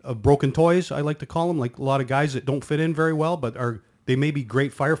broken toys, I like to call them, like a lot of guys that don't fit in very well, but they may be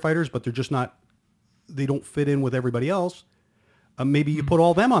great firefighters, but they're just not. They don't fit in with everybody else. Maybe you put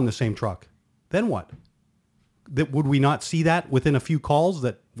all them on the same truck. Then what? Would we not see that within a few calls?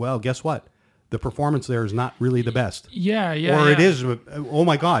 That, well, guess what? The performance there is not really the best. Yeah. Or it is. Oh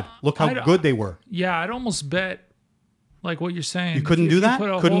my God! Look how good they were. Yeah, I'd almost bet like what you're saying. You couldn't do that?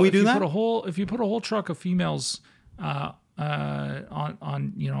 Couldn't we do that? If you put a whole truck of females on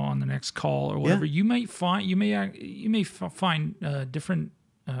the next call or whatever, you may find different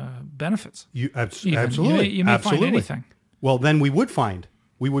benefits. Absolutely. You may find anything. Well, then we would find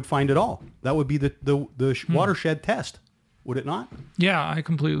it all. That would be the watershed test, would it not? Yeah, I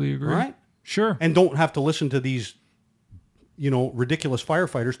completely agree. All right. Sure. And don't have to listen to these, ridiculous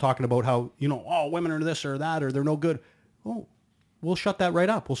firefighters talking about how, women are this or that, or they're no good. Oh, we'll shut that right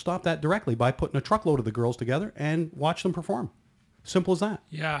up. We'll stop that directly by putting a truckload of the girls together and watch them perform. Simple as that.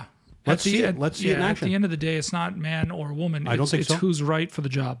 Yeah. Let's see it in action. At the end of the day, it's not man or woman. I don't think so. It's who's right for the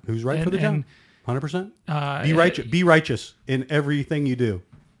job. Who's right for the job? 100%. Be righteous. Be righteous in everything you do.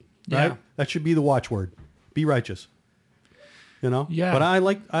 Right? Yeah. That should be the watchword. Be righteous. Yeah. But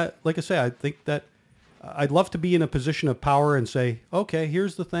like I say, I think that I'd love to be in a position of power and say, okay,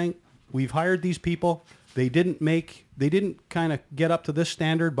 here's the thing. We've hired these people. They didn't kind of get up to this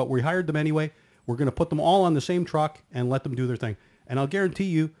standard, but we hired them anyway. We're going to put them all on the same truck and let them do their thing. And I'll guarantee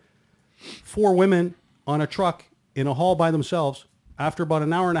you, 4 women on a truck in a hall by themselves, after about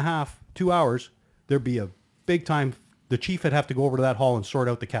an hour and a half, 2 hours, there'd be a big time. The chief would have to go over to that hall and sort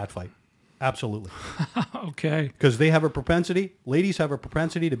out the cat fight. Absolutely. Okay. Because ladies have a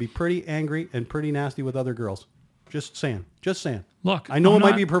propensity to be pretty angry and pretty nasty with other girls. Just saying. Look, I know it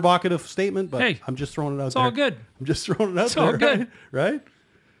might be a provocative statement, but I'm just throwing it out there. It's all good. I'm just throwing it out there. It's all good. Right?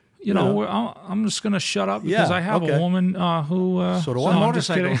 I'm just going to shut up because I have a woman who... so do I.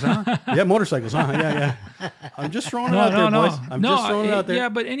 Motorcycles, huh? Yeah, motorcycles, huh? Yeah. I'm just throwing it out there, boys. I'm just throwing it out there. Yeah,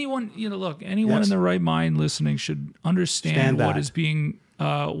 but anyone, anyone in their right mind listening should understand what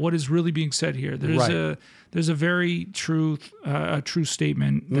is really being said here. There's a very true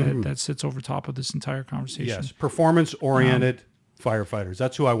statement that sits over top of this entire conversation. Yes, performance-oriented firefighters.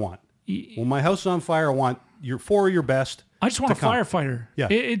 That's who I want. When my house is on fire, I want your best. I just want a firefighter. Yeah.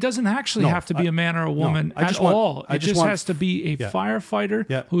 It doesn't actually have to be a man or a woman at all. It just has to be a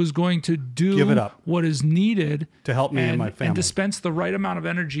firefighter who is going to do what is needed to help me and my family and dispense the right amount of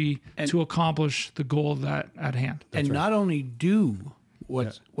energy to accomplish the goal at hand. Not only do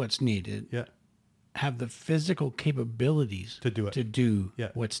what's needed, have the physical capabilities to do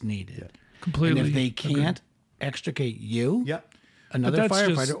what's needed. Yeah. Completely. And if they can't extricate you, another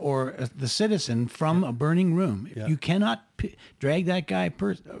firefighter or the citizen from a burning room, if you cannot drag that guy,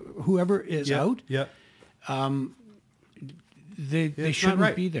 whoever is out, they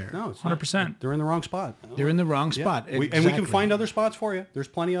shouldn't be there. No, it's 100%. They're in the wrong spot. They're in the wrong spot. And we can find other spots for you. There's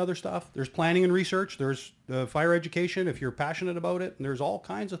plenty of other stuff. There's planning and research. There's fire education if you're passionate about it. And there's all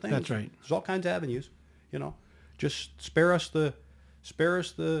kinds of things. That's right. There's all kinds of avenues. Just spare us the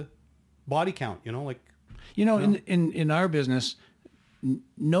body count. In our business,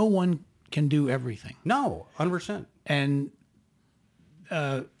 no one can do everything. No, 100%. And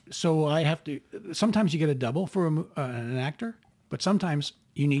so I have to. Sometimes you get a double for an actor, but sometimes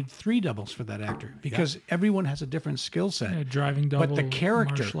you need 3 doubles for that actor because everyone has a different skill set. Yeah, driving double. But the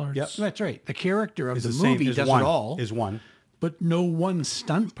character, that's right. The character of the movie does it all. Is one. But no one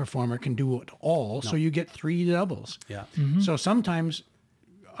stunt performer can do it all, so you get 3 doubles. Yeah. Mm-hmm. So sometimes,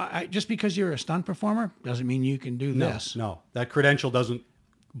 just because you're a stunt performer doesn't mean you can do this. No, that credential doesn't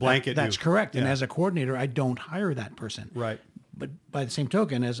blanket That's you. correct. And as a coordinator, I don't hire that person. Right. But by the same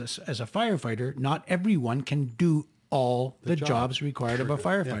token, as a firefighter, not everyone can do all the jobs required of a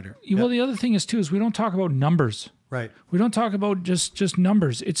firefighter. Well, the other thing is we don't talk about numbers. Right. We don't talk about just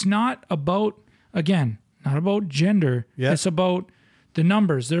numbers. It's not about, again, not about gender. Yeah. It's about the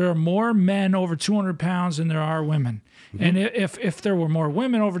numbers. There are more men over 200 pounds than there are women. Mm-hmm. And if there were more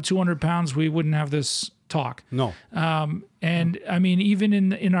women over 200 pounds, we wouldn't have this talk. No. And I mean, even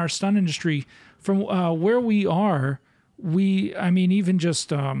in our stunt industry, from where we are, even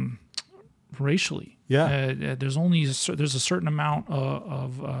just racially, there's a certain amount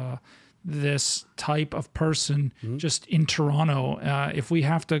of this type of person just in Toronto. If we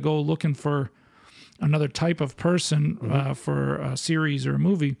have to go looking for another type of person for a series or a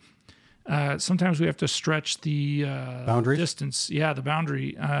movie, sometimes we have to stretch the distance. Yeah, the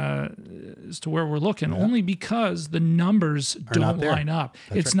boundary as to where we're looking, only because the numbers don't line up.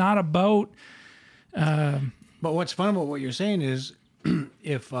 It's not about... But what's fun about what you're saying is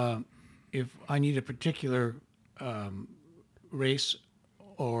if I need a particular race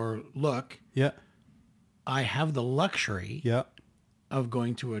or look, I have the luxury of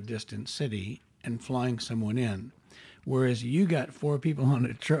going to a distant city and flying someone in. Whereas you got 4 people on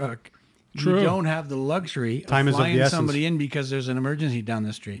a truck, you don't have the luxury of flying somebody in because there's an emergency down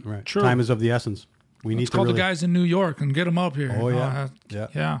the street. Right. True. Time is of the essence. We need to call the guys in New York and get them up here. Oh, yeah.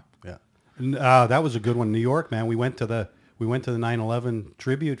 Yeah. That was a good one. New York, man. We went to the 9/11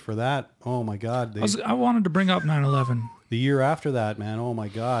 tribute for that. Oh my God. I wanted to bring up 9/11. The year after that, man. Oh my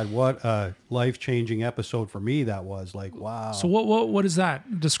God. What a life-changing episode for me that was. Like, wow. So what is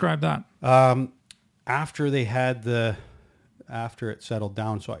that? Describe that. After it settled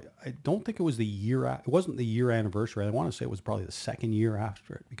down. So I don't think it was it wasn't the year anniversary. I want to say it was probably the second year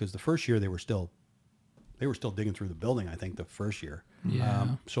after it, because the first year they were still digging through the building, I think, the first year. Yeah.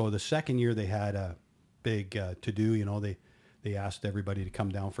 So the second year they had a big to-do, you know, they asked everybody to come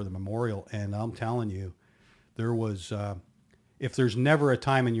down for the memorial. And I'm telling you, there was, if there's never a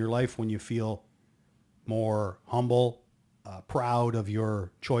time in your life when you feel more humble, proud of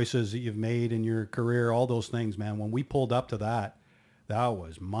your choices that you've made in your career, all those things, man. When we pulled up to that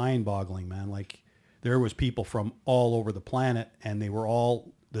was mind-boggling, man. Like, there was people from all over the planet, and they were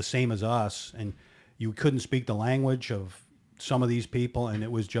all the same as us, and you couldn't speak the language of some of these people, and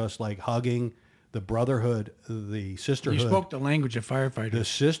it was just like hugging. The brotherhood, the sisterhood. You spoke the language of firefighters. The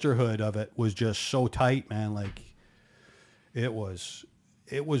sisterhood of it was just so tight, man. Like, it was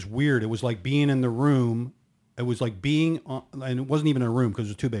weird. It was like being in the room. It was like being on, and it wasn't even in a room because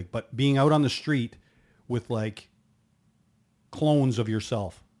it was too big, but being out on the street with like clones of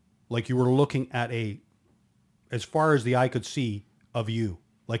yourself. Like, you were looking at as far as the eye could see of you.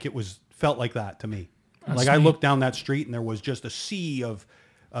 Like, felt like that to me. That's like neat. I looked down that street and there was just a sea of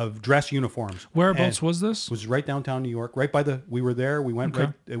dress uniforms. Whereabouts was this? It was right downtown New York, right by we were there. We went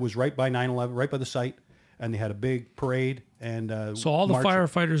right, it was right by 9/11, right by the site. And they had a big parade. And so all the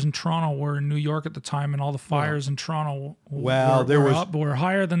firefighters in Toronto were in New York at the time, and all the fires in Toronto were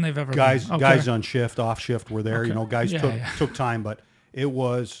higher than they've ever been. Okay. Guys on shift, off shift were there. Okay. You know, guys took time, but it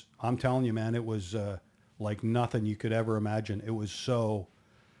was, I'm telling you, man, it was like nothing you could ever imagine. It was so,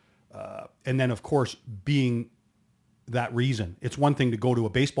 and then of course being that reason. It's one thing to go to a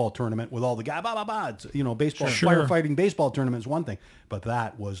baseball tournament with all the guys, baseball, firefighting baseball tournament is one thing, but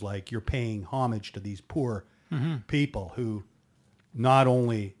that was like, you're paying homage to these poor people who not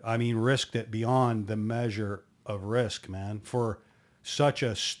only, risked it beyond the measure of risk, man, for such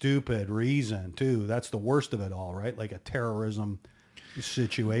a stupid reason too. That's the worst of it all, right? Like a terrorism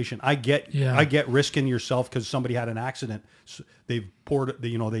situation. I get risking yourself because somebody had an accident. They've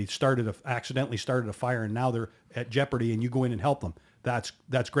accidentally started a fire, and now they're at jeopardy, and you go in and help them. That's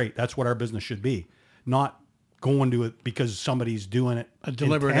great. That's what our business should be. Not going to it because somebody's doing it a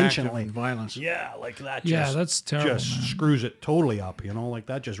deliberate act of violence. Yeah, like that. That's terrible. Just screws it totally up. Like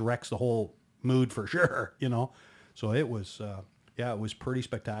that just wrecks the whole mood for sure. So it was it was pretty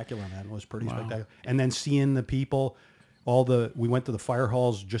spectacular, man. It was pretty spectacular. And then seeing the people. We went to the fire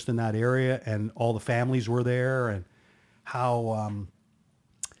halls just in that area, and all the families were there, and how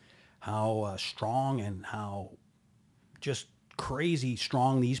strong and how just crazy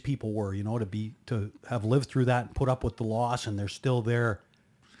strong these people were, to have lived through that and put up with the loss, and they're still there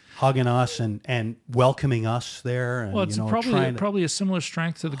hugging us and welcoming us there. And, well, it's probably a similar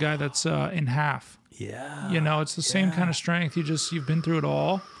strength to the guy that's in half. Yeah. It's the same kind of strength. You've been through it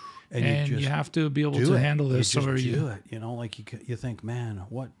all. And you have to be able to handle this. You just do it. Like you think, man,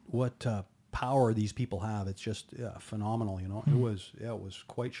 what power these people have. It's just phenomenal. It was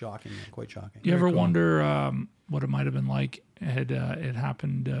quite shocking. Quite shocking. Do you ever wonder what it might have been like had it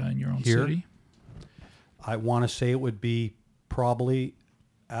happened in your own city? I want to say it would be probably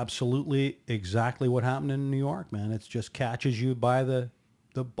absolutely exactly what happened in New York, man. It just catches you by the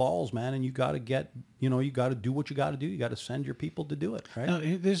balls, man, and you got to you got to do what you got to do. You got to send your people to do it, right? Now,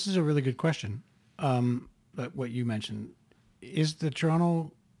 this is a really good question. What you mentioned, is the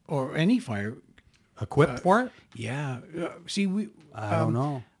Toronto or any fire equipped for it? Yeah. I don't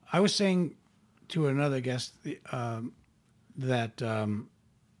know. I was saying to another guest that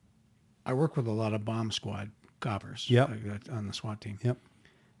I work with a lot of bomb squad coppers. Yep. On the SWAT team. Yep.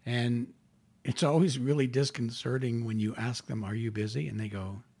 And it's always really disconcerting when you ask them, "Are you busy?" And they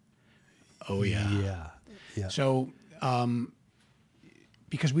go, "Oh yeah." Yeah. So,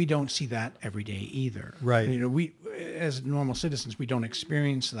 because we don't see that every day either, right? We, as normal citizens, we don't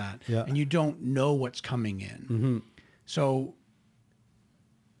experience that, yeah. And you don't know what's coming in. Mm-hmm. So,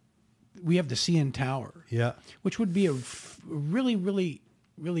 we have the CN Tower, which would be a really, really,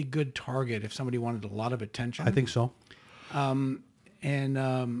 really good target if somebody wanted a lot of attention. I think so.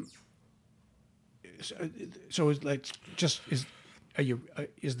 So it's like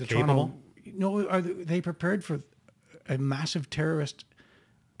is the capable? Toronto? No, are they prepared for a massive terrorist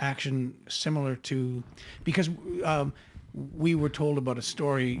action similar to? Because we were told about a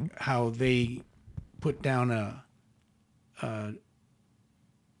story how they put down a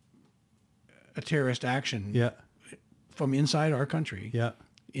terrorist action. Yeah. From inside our country. Yeah.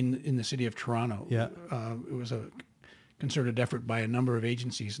 in the city of Toronto. Yeah. It was a concerted effort by a number of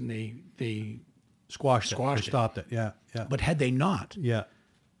agencies, and they squashed it. They stopped it. Yeah. But had they not,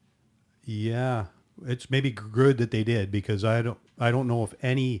 it's maybe good that they did, because I don't know if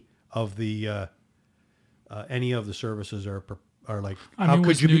any of the services are like. How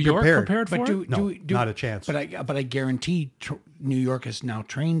could you New be York prepared? for it? Not a chance. But I guarantee New York has now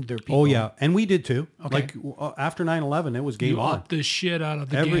trained their people. Oh yeah, and we did too. Okay. Like after 9/11, it was game You on. upped the shit out of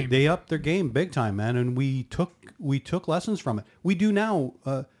the game. They upped their game big time, man, and we took lessons from it. We do now,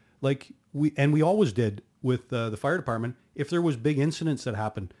 we always did with the fire department. If there was big incidents that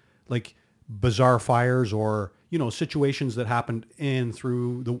happened, like bizarre fires or situations that happened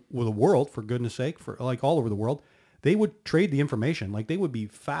through the world, for goodness sake, for like all over the world, they would trade the information. Like they would be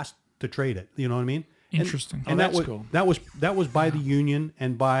fast to trade it. You know what I mean? Interesting. And that's cool. That was by the union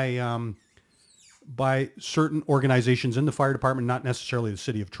and by certain organizations in the fire department, not necessarily the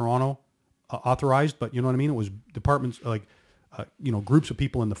city of Toronto authorized, but you know what I mean? It was departments like, groups of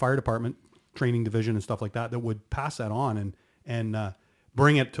people in the fire department, training division and stuff like that would pass that on and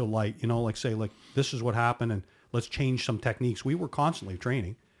bring it to light, like say, like, this is what happened and let's change some techniques. We were constantly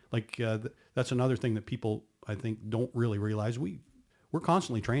training. Like, that's another thing that people, I think, don't really realize. We're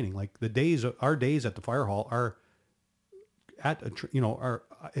constantly training. Like our days at the fire hall are are,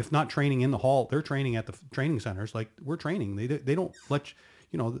 if not training in the hall, they're training at the training centers. Like we're training. They don't let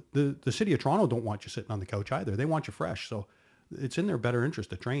the city of Toronto don't want you sitting on the couch either. They want you fresh. So it's in their better interest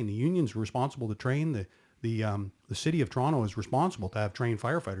to train. The union's responsible to train. The city of Toronto is responsible to have trained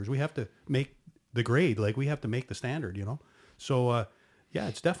firefighters. We have to make the grade. Like we have to make the standard, So,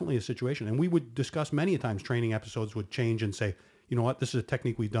 it's definitely a situation. And we would discuss many times training episodes would change and say, you know what, this is a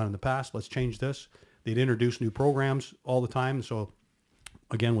technique we've done in the past. Let's change this. They'd introduce new programs all the time. So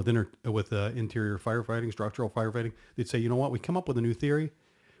again, with interior firefighting, structural firefighting, they'd say, you know what, we come up with a new theory.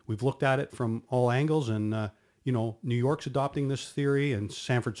 We've looked at it from all angles, and New York's adopting this theory, and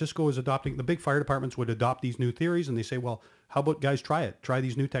San Francisco is adopting. The big fire departments would adopt these new theories, and they say, well, how about guys try it? Try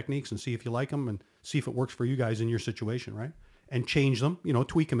these new techniques and see if you like them, and see if it works for you guys in your situation, right? And change them,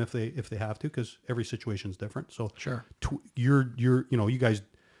 tweak them if they have to, because every situation is different. So sure, you guys,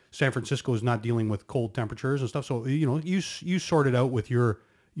 San Francisco is not dealing with cold temperatures and stuff. So you sort it out with your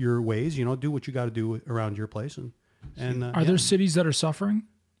ways. Do what you got to do around your place. And are there cities that are suffering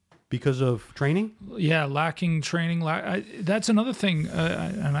because of training? Yeah, lacking training. That's another thing.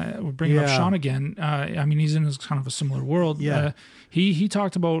 And I will bring up Sean again. He's in kind of a similar world. Yeah. He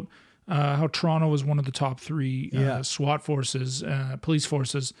talked about how Toronto was one of the top 3 SWAT forces, police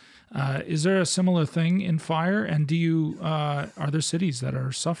forces. Is there a similar thing in fire? And are there cities that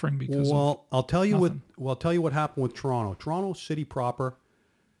are suffering because? Well, I'll tell you what happened with Toronto. Toronto City proper,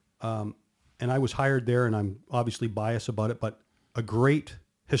 and I was hired there, and I'm obviously biased about it, but a great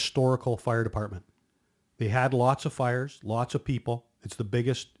historical fire department. They had lots of fires, lots of people. It's the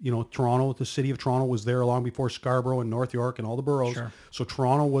biggest, Toronto, the city of Toronto was there long before Scarborough and North York and all the boroughs. Sure. So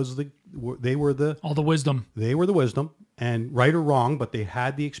Toronto was all the wisdom. They were the wisdom, and right or wrong, but they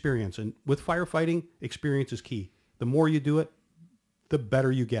had the experience. And with firefighting, experience is key. The more you do it, the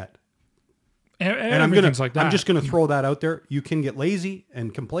better you get. And I'm just going to Mm-hmm. throw that out there. You can get lazy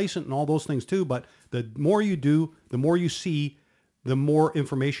and complacent and all those things too, but the more you do, the more you see, the more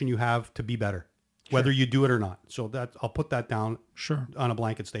information you have to be better. Whether you do it or not. So I'll put that down on a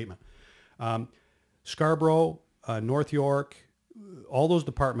blanket statement. Scarborough, North York, all those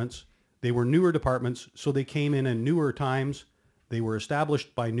departments, they were newer departments, so they came in newer times. They were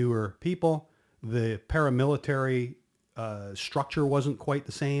established by newer people. The paramilitary structure wasn't quite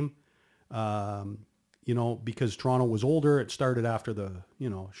the same, because Toronto was older. It started after the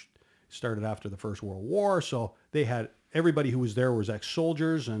First World War, so they had everybody who was there was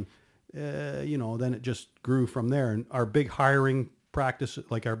ex-soldiers, and then it just grew from there. And our big hiring practice,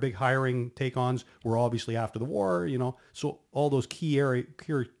 like our big hiring take-ons, were obviously after the war, So all those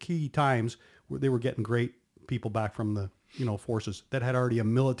key times where they were getting great people back from the, forces that had already a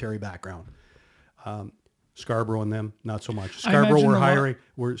military background. Scarborough and them, not so much. Scarborough were hiring,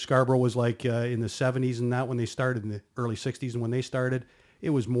 where Scarborough was like in the 70s and that when they started, in the early 60s, and when they started,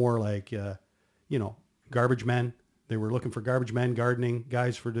 it was more like, garbage men. They were looking for garbage men, gardening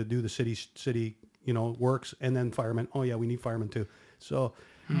guys to do the city, works, and then firemen. Oh yeah, we need firemen too. So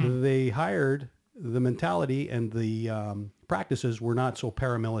they hired. The mentality and the practices were not so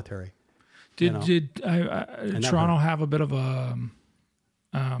paramilitary. Did Toronto have a bit of a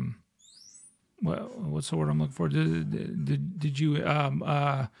what's the word I'm looking for? Did you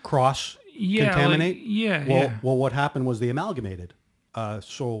cross contaminate? Well, what happened was they amalgamated.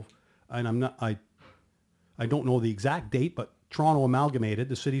 I don't know the exact date, but Toronto amalgamated,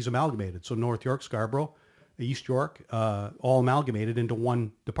 the cities amalgamated. So North York, Scarborough, East York, all amalgamated into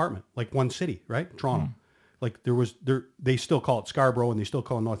one department, like one city, right? Toronto. Like they still call it Scarborough and they still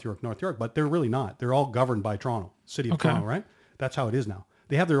call it North York, but they're really not. They're all governed by Toronto, City of Toronto, right? That's how it is now.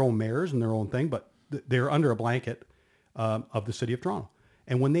 They have their own mayors and their own thing, but they're under a blanket of the City of Toronto.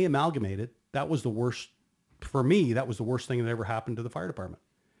 And when they amalgamated, that was the worst, for me, that was the worst thing that ever happened to the fire department.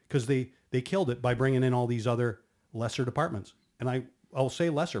 Because they killed it by bringing in all these other lesser departments. And I'll say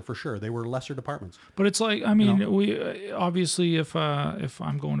lesser for sure. They were lesser departments. But it's like, I mean, we obviously, if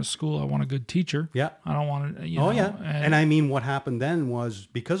I'm going to school, I want a good teacher. Yeah. I don't want to, you know. Yeah. And I mean, what happened then was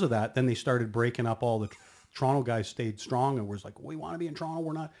because of that, then they started breaking up all the Toronto guys stayed strong and was like, we want to be in Toronto,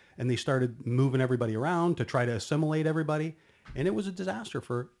 we're not. And they started moving everybody around to try to assimilate everybody. And it was a disaster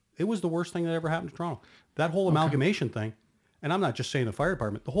it was the worst thing that ever happened to Toronto. That whole amalgamation thing, and I'm not just saying the fire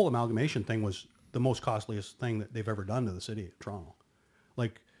department, the whole amalgamation thing was the most costliest thing that they've ever done to the city of Toronto.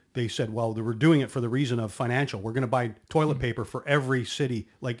 Like they said, well, they were doing it for the reason of financial. We're going to buy toilet paper for every city,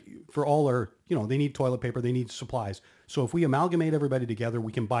 like for all our, they need toilet paper, they need supplies. So if we amalgamate everybody together,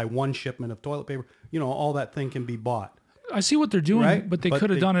 we can buy one shipment of toilet paper. All that thing can be bought. I see what they're doing, right? But they could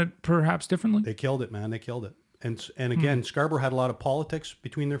have done it perhaps differently. They killed it, man. They killed it. And again, Scarborough had a lot of politics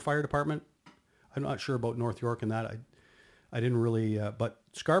between their fire department. I'm not sure about North York and that. I didn't really, but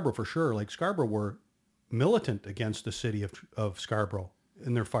Scarborough for sure. Like Scarborough were militant against the city of Scarborough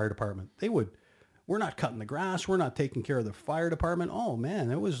in their fire department. We're not cutting the grass. We're not taking care of the fire department. Oh man,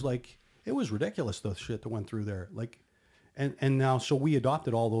 it was ridiculous, the shit that went through there. Like, and now, so we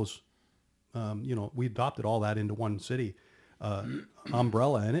adopted all those, we adopted all that into one city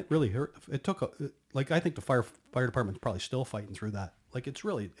umbrella, and it really hurt. It took I think the fire department's probably still fighting through that. Like it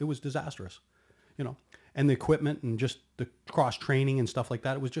was disastrous, and the equipment and just the cross training and stuff like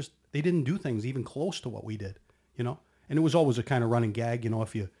that. It was just, they didn't do things even close to what we did, and it was always a kind of running gag,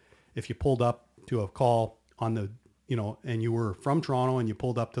 if you pulled up to a call on the, and you were from Toronto and you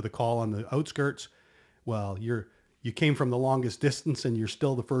pulled up to the call on the outskirts, well, you came from the longest distance and you're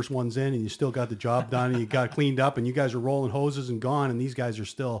still the first ones in and you still got the job done and you got cleaned up and you guys are rolling hoses and gone, and these guys are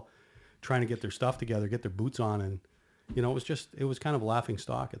still trying to get their stuff together, get their boots on, and it was kind of a laughing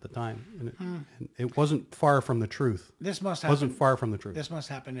stock at the time, and it wasn't far from the truth. This must happen. Wasn't far from the truth. This must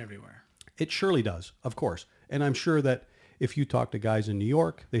happen everywhere. It surely does, of course. And I'm sure that if you talk to guys in New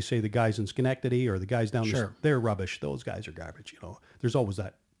York, they say the guys in Schenectady or the guys down there, they're rubbish. Those guys are garbage. There's always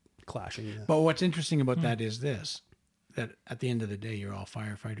that clashing. Yeah. But what's interesting about that is this, that at the end of the day, you're all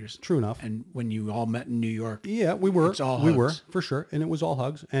firefighters. True enough. And when you all met in New York, yeah, we were. It's all we hugs. were, for sure. And it was all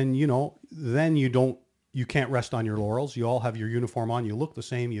hugs. And, then you can't rest on your laurels. You all have your uniform on. You look the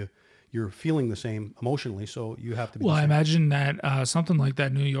same. You're feeling the same emotionally. So you have to be. Well, I imagine that something like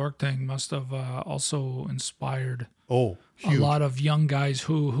that New York thing must have also inspired huge. A lot of young guys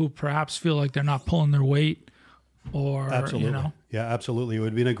who perhaps feel like they're not pulling their weight, or absolutely. Yeah, absolutely. It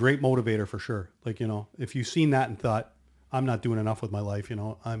would have been a great motivator for sure. Like, if you've seen that and thought, I'm not doing enough with my life,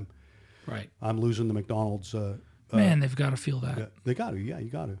 I'm losing the McDonald's. Man, they've got to feel that. Yeah, they got to. Yeah, you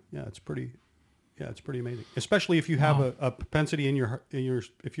got to. Yeah, it's pretty amazing. Especially if you have a propensity in your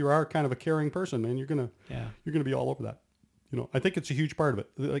if you are kind of a caring person, man, you're gonna be all over that. I think it's a huge part of it.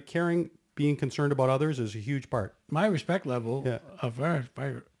 Like caring, being concerned about others is a huge part. My respect level of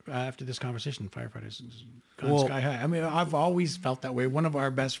fire after this conversation, firefighters is gone sky high. I mean, I've always felt that way. One of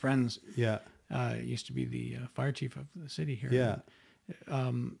our best friends, used to be the fire chief of the city here. Yeah.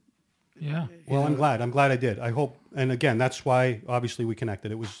 Yeah. Well, I'm glad I did. I hope, and again, that's why obviously we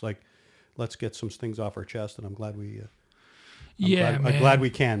connected. It was like, let's get some things off our chest, and I'm glad we. I'm glad we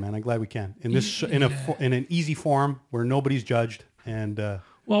can, man. I'm glad we can in this in an easy form where nobody's judged, and.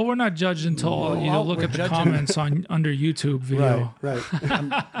 Well, we're not judged until look at the comments under YouTube video. Right.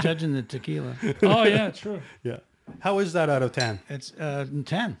 I'm judging the tequila. Oh yeah, true. Yeah. How is that out of 10? It's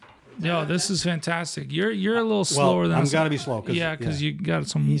 10. Yo, this is fantastic. You're a little slower than I'm gotta be slow. Because you got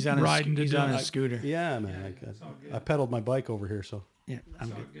some riding to do. He's on a scooter. Yeah, man. I pedaled my bike over here, so yeah,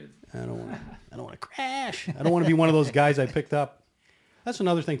 I'm good. I don't want to crash. I don't want to be one of those guys I picked up. That's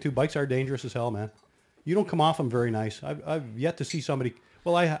another thing too. Bikes are dangerous as hell, man. You don't come off them very nice. I've yet to see somebody.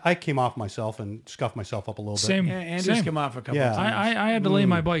 Well, I came off myself and scuffed myself up a little bit. Same. Yeah, Andrew's come off a couple times. I had to lay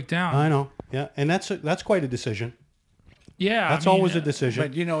my bike down. I know. Yeah, and that's quite a decision. Yeah, that's always a decision.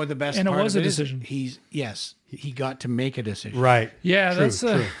 But the best and part it was of a decision. He got to make a decision. Right. Yeah, that's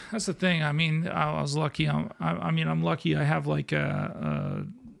the thing. I mean, I was lucky. I'm lucky. I have like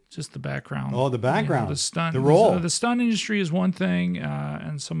just the background. Oh, the background. The stunt. The role. The stunt industry is one thing,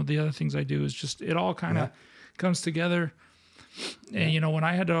 and some of the other things I do is just it all kind of comes together. And when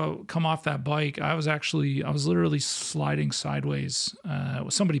I had to come off that bike, I was literally sliding sideways.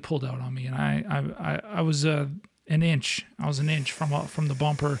 Somebody pulled out on me, and I was an inch. I was an inch from the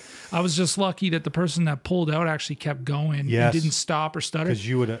bumper. I was just lucky that the person that pulled out actually kept going and didn't stop or stutter. Because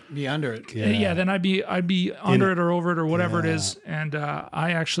you would be under it. Yeah, then I'd be under it or over it or whatever it is. And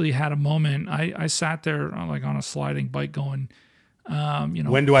I actually had a moment. I sat there like on a sliding bike going,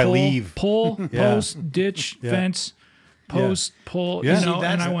 when do I leave? Pull, post, ditch, fence. Post, pull, See,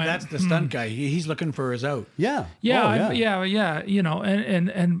 that's the stunt guy. He's looking for his out. And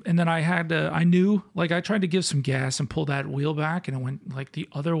then I knew, like, I tried to give some gas and pull that wheel back, and it went like the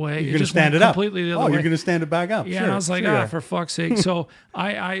other way. You're going to stand it up. Completely the other way. You're going to stand it back up. Yeah, sure, and I was like, sure. for fuck's sake. So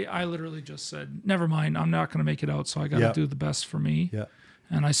I literally just said, never mind, I'm not going to make it out, so I got to do the best for me. Yeah.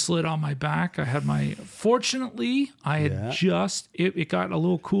 And I slid on my back. Fortunately, I had it got a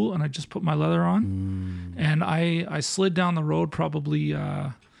little cool, and I just put my leather on. And I slid down the road probably,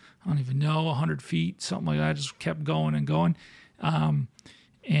 I don't even know, 100 feet, something like that. I just kept going and going. And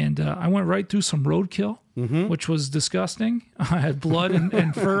I went right through some roadkill, which was disgusting. I had blood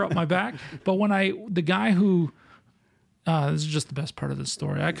and fur up my back. But the guy who, this is just the best part of the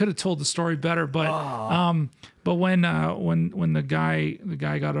story. I could have told the story better, but when the guy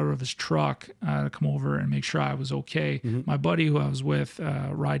got out of his truck to come over and make sure I was okay, my buddy who I was with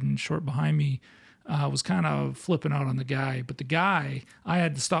riding short behind me was kind of flipping out on the guy. But the guy, I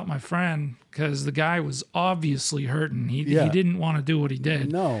had to stop my friend because the guy was obviously hurting. He didn't want to do what he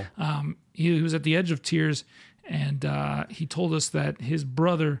did. No. He was at the edge of tears, and he told us that his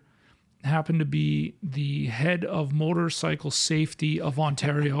brother happened to be the head of motorcycle safety of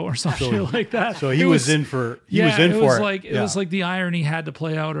Ontario or something like that. So he was in for it. It was like the irony had to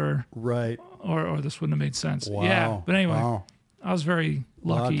play out, or this wouldn't have made sense. Wow. Yeah, but anyway, I was very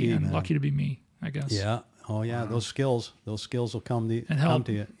lucky to be me, I guess. Yeah. Oh yeah, those skills will come to you.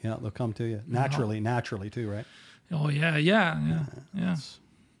 Yeah, they'll come to you naturally too, right? Oh yeah.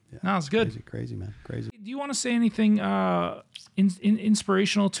 No, it's good. Crazy man, crazy. Do you want to say anything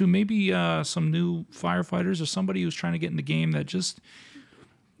inspirational to maybe some new firefighters or somebody who's trying to get in the game that just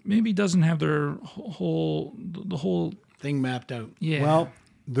maybe doesn't have their whole thing mapped out? Yeah. Well,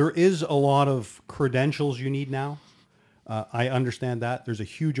 there is a lot of credentials you need now. I understand that. There's a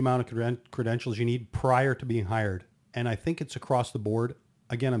huge amount of credentials you need prior to being hired. And I think it's across the board.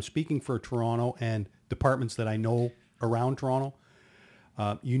 Again, I'm speaking for Toronto and departments that I know around Toronto.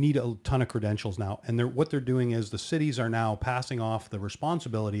 You need a ton of credentials now. And what they're doing is the cities are now passing off the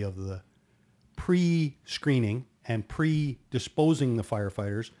responsibility of the pre-screening and predisposing the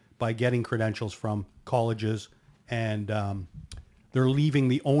firefighters by getting credentials from colleges. And they're leaving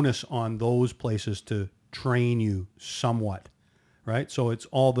the onus on those places to train you somewhat, right? So it's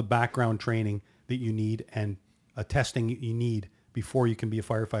all the background training that you need and a testing you need before you can be a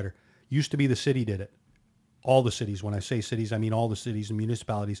firefighter. Used to be the city did it. All the cities, when I say cities, I mean all the cities and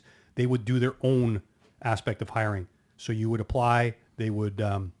municipalities, they would do their own aspect of hiring. So you would apply, they would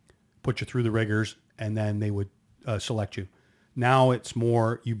put you through the rigors, and then they would select you. Now it's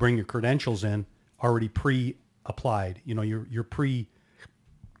more, you bring your credentials in already pre-applied. You know, you're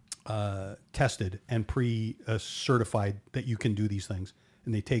tested and certified that you can do these things.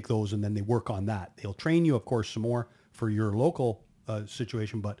 And they take those and then they work on that. They'll train you, of course, some more for your local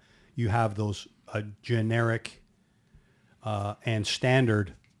situation, but you have those generic and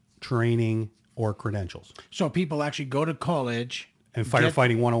standard training or credentials. So people actually go to college and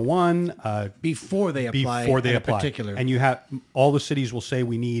firefighting 101 before they apply. Particular. And you have all the cities will say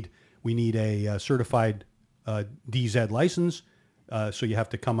we need a certified DZ license. So you have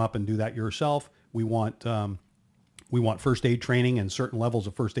to come up and do that yourself. We want first aid training and certain levels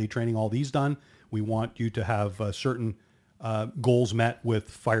of first aid training. All these done. We want you to have certain goals met with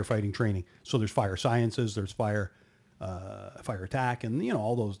firefighting training. So there's fire sciences, there's fire attack, and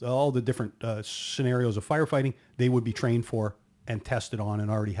all the different scenarios of firefighting. They would be trained for and tested on, and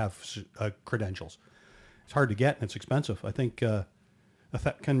already have credentials. It's hard to get and it's expensive. I think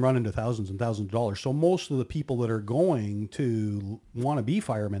that can run into thousands and thousands of dollars. So most of the people that are going to want to be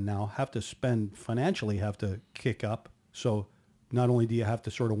firemen now have to kick up. So not only do you have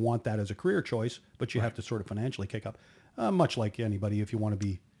to sort of want that as a career choice, but you have to sort of financially kick up. Much like anybody, if you want to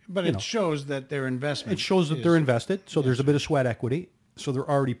be. But it shows that their investment. It shows that they're invested. So there's a bit of sweat equity. So they're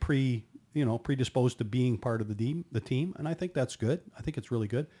already predisposed to being part of the team. And I think that's good. I think it's really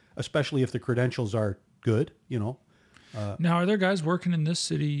good, especially if the credentials are good, Now, are there guys working in this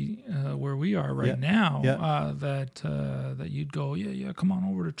city where we are right now that you'd go, come on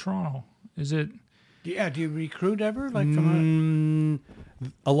over to Toronto? Is it? Yeah. Do you recruit ever? Like from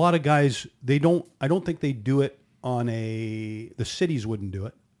a lot of guys, I don't think they do it the cities wouldn't do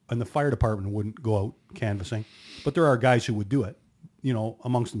it, and the fire department wouldn't go out canvassing, but there are guys who would do it,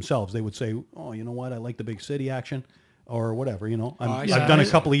 amongst themselves. They would say, oh, you know what, I like the big city action or whatever, I've done a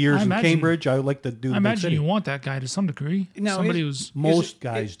couple of years in Cambridge. I would like to do the I big imagine city. you want that guy to some degree. Now, Somebody who's Most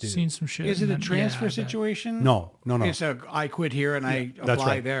guys do. seen some shit. Is it a and then- transfer yeah, situation? No. It's I quit here and I That's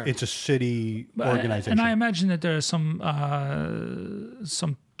apply right. there. It's a city organization. And I imagine that there are some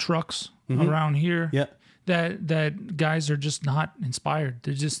trucks around here Yeah. that guys are just not inspired.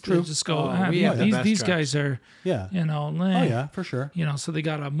 They just go. we have the best these trucks." guys are. Yeah. Oh yeah, for sure. So they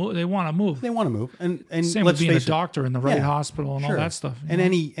gotta move. They want to move. They want to move, and Same let's with being a face it, doctor in the right Yeah, hospital and all sure. that stuff. And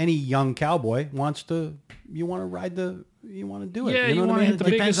any young cowboy wants to. You want to ride you want to do it. Yeah, you know you what I wanna mean? hit the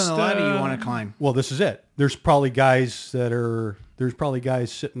Like, Depends on the ladder you biggest, want to climb. well, this is it. There's probably guys sitting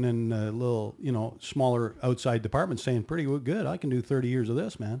in a little, smaller outside departments saying, pretty good. I can do 30 years of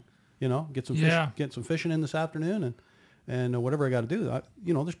this, man. Get some get some fishing in this afternoon and whatever I got to do.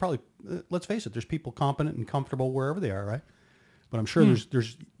 There's probably, let's face it, there's people competent and comfortable wherever they are, right? But I'm sure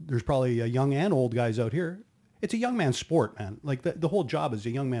there's probably young and old guys out here. It's a young man's sport, man. Like the whole job is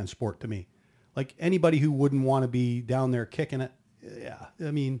a young man's sport to me. Like anybody who wouldn't want to be down there kicking it. Yeah.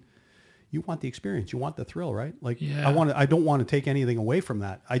 I mean, you want the experience. You want the thrill, right? Like I don't want to take anything away from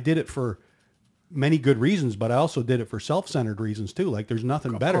that. I did it for many good reasons, but I also did it for self-centered reasons too. Like there's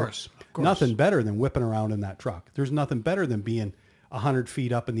nothing better, nothing better than whipping around in that truck. There's nothing better than being 100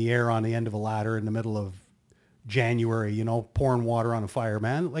 feet up in the air on the end of a ladder in the middle of January, pouring water on a fire,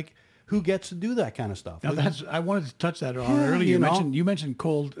 man. Like who gets to do that kind of stuff? Now I wanted to touch that on earlier. You mentioned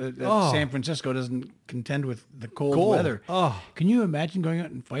cold. San Francisco doesn't contend with the cold weather. Oh. Can you imagine going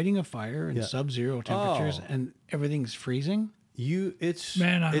out and fighting a fire in sub-zero temperatures and everything's freezing? It's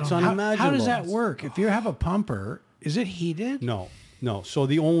Man, it's I don't know. unimaginable. How does that work? If you have a pumper, is it heated? No. So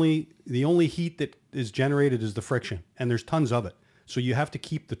the only heat that is generated is the friction, and there's tons of it. So you have to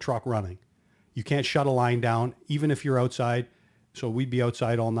keep the truck running. You can't shut a line down, even if you're outside. So we'd be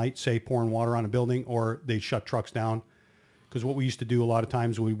outside all night, say pouring water on a building, or they'd shut trucks down. Because what we used to do a lot of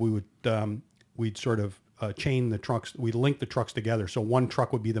times, we'd sort of chain the trucks. We'd link the trucks together. So one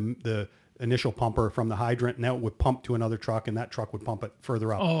truck would be the initial pumper from the hydrant, and that would pump to another truck, and that truck would pump it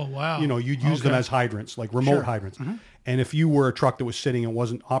further up. Oh, wow. You'd use them as hydrants, like remote hydrants. Mm-hmm. And if you were a truck that was sitting and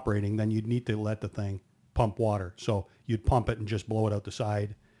wasn't operating, then you'd need to let the thing pump water. So you'd pump it and just blow it out the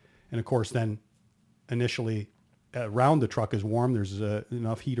side. And of course, then initially around the truck is warm. There's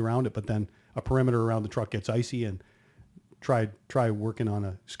enough heat around it, but then a perimeter around the truck gets icy. And try working on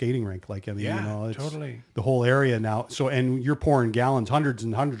a skating rink. Like, I mean, it's totally the whole area now. So, and you're pouring hundreds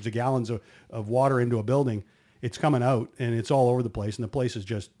and hundreds of gallons of water into a building. It's coming out and it's all over the place, and the place is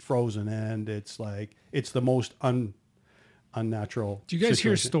just frozen. And it's like, it's the most unnatural. Do you guys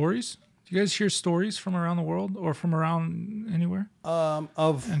hear situation. stories? Do you guys hear stories from around the world or from around anywhere?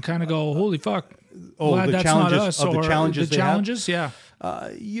 And kind of go, holy fuck. Oh, the that's challenges not us, of the or challenges. The they challenges, have?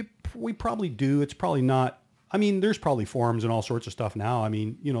 yeah. We probably do. It's probably not. I mean, there's probably forums and all sorts of stuff now. I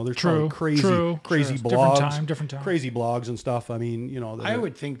mean, there's probably crazy blogs, different time. crazy blogs and stuff. I mean, I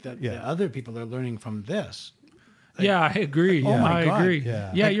would think that the other people are learning from this. Like, I agree. Oh my God. I agree.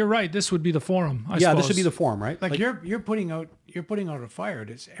 Yeah. You're right. This would be the forum. I suppose. This would be the forum, right? Like you're putting out a fire.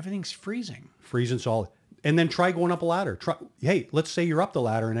 Everything's freezing. Freezing solid. And then try going up a ladder. Hey, let's say you're up the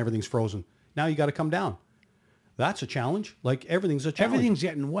ladder and everything's frozen. Now you got to come down. That's a challenge. Like everything's a challenge. Everything's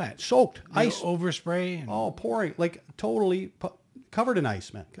getting wet, soaked, ice, overspray, pouring, like totally covered in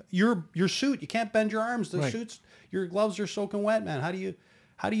ice, man. Your suit, you can't bend your arms. The suits, your gloves are soaking wet, man. How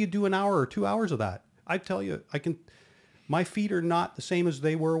do you do an hour or 2 hours of that? I tell you, my feet are not the same as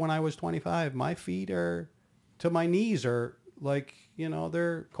they were when I was 25. My feet are to my knees are like,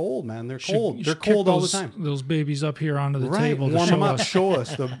 they're cold, man. They're cold. They're cold all the time. Those babies up here onto the table. Warm to them up. Show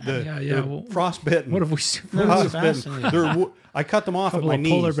us the frostbitten. What have we seen? I cut them off at my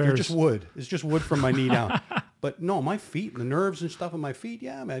knees. They're just wood. It's just wood from my knee down. But no, my feet, the nerves and stuff in my feet,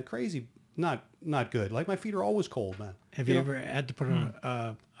 yeah, man, crazy. Not good. Like my feet are always cold, man. Have you ever had to put on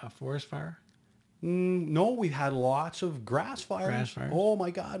a forest fire? No, we've had lots of grass fires. Oh my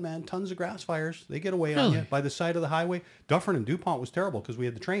God, man, tons of grass fires. They get away on you by the side of the highway. Dufferin and DuPont was terrible because we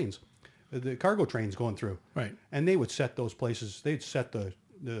had the trains, the cargo trains going through. Right. And they would set those places. They'd set the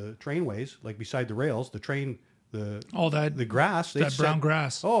trainways like beside the rails. The train. The grass. That brown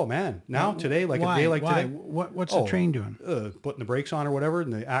grass. Oh man! Now today, like a day like today, what's the train doing? Putting the brakes on or whatever,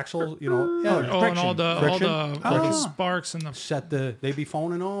 and the axle, and all the sparks and the they'd be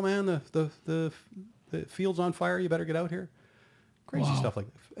phoning. Oh man, the field's on fire. You better get out here. Crazy stuff like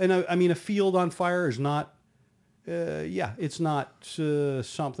that. And I mean, a field on fire is not yeah, it's not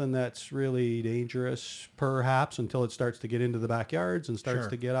something that's really dangerous, perhaps, until it starts to get into the backyards and starts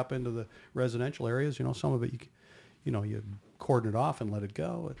to get up into the residential areas. You know, some of it, you cordon it off and let it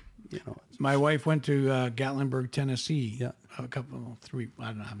go. My wife went to Gatlinburg, Tennessee, I don't know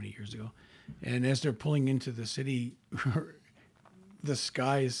how many years ago, and as they're pulling into the city, the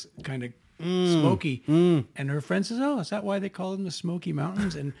sky's kind of smoky, and her friend says, "Oh, is that why they call them the Smoky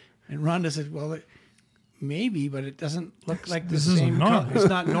Mountains?" And Rhonda said, "Well, maybe, but it doesn't look like the same color. It's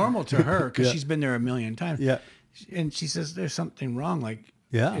not normal to her because she's been there a million times." Yeah, and she says there's something wrong. Like,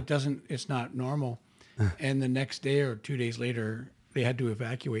 it's not normal. And the next day or 2 days later, they had to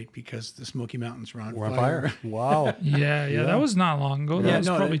evacuate because the Smoky Mountains were on fire. Wow. Yeah, that was not long ago. That was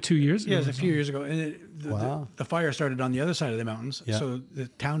probably 2 years ago. Yeah, it was a few years ago. And the fire started on the other side of the mountains, so the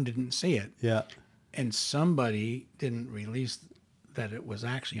town didn't see it. Yeah. And somebody didn't release that it was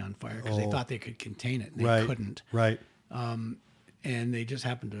actually on fire because they thought they could contain it, and they couldn't. Right. And they just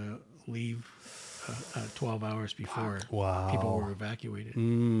happened to leave 12 hours before people were evacuated.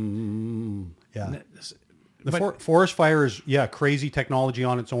 Yeah. The forest fire is, crazy technology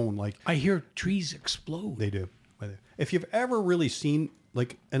on its own. Like, I hear trees explode. They do. If you've ever really seen,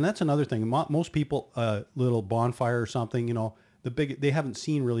 like, and that's another thing. Most people, little bonfire or something, they haven't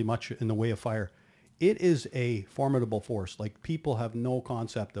seen really much in the way of fire. It is a formidable force. Like, people have no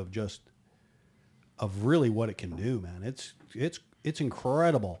concept of really what it can do, man. It's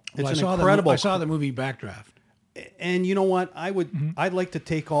incredible. I saw the movie Backdraft. And you know what? I'd like to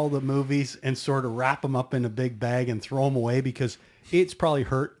take all the movies and sort of wrap them up in a big bag and throw them away because it's probably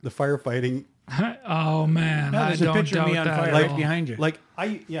hurt the firefighting. Oh man, there's a picture of me on fire right behind you.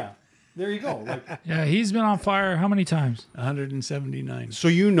 There you go. Yeah, he's been on fire how many times? 179. So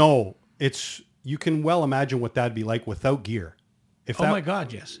you can well imagine what that'd be like without gear. My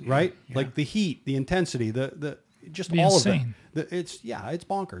God, yes. Right? Yeah. Like the heat, the intensity, the just be all insane. of it. It's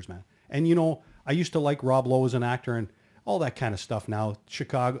bonkers, man. And I used to like Rob Lowe as an actor and all that kind of stuff. Now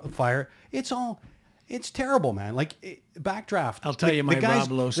Chicago Fire, it's terrible, man. Like Backdraft. I'll tell you my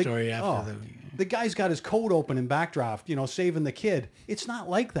Rob Lowe story after the guy's got his coat open in Backdraft, saving the kid. It's not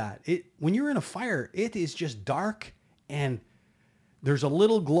like that. When you're in a fire, it is just dark and there's a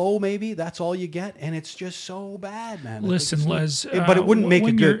little glow, maybe that's all you get, and it's just so bad, man. Listen, Les, but it wouldn't make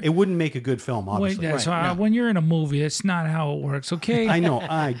a good film, obviously. When you're in a movie, it's not how it works. Okay, I know,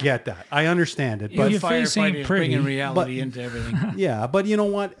 I get that, I understand it, but your face ain't pretty. Bringing reality into everything. Yeah, but you know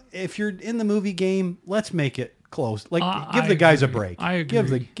what? If you're in the movie game, let's make it close. Like, give the guys a break. I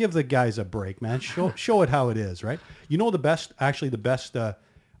agree. Give the guys a break, man. Show it how it is, right? The best.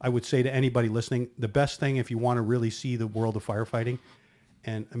 I would say to anybody listening, the best thing if you want to really see the world of firefighting,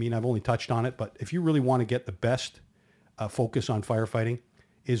 and I mean, I've only touched on it, but if you really want to get the best focus on firefighting,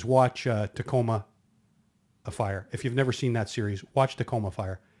 is watch Tacoma Fire. If you've never seen that series, watch Tacoma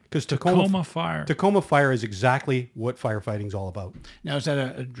Fire. Because Tacoma Fire is exactly what firefighting's all about. Now, is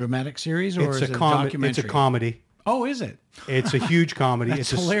that a dramatic series or is it a documentary? It's a comedy. Oh, is it? It's a huge comedy.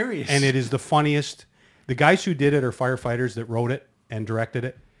 It's hilarious. And it is the funniest. The guys who did it are firefighters that wrote it and directed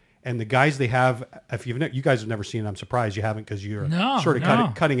it. And the guys they have, if you guys have never seen it, I'm surprised you haven't because you're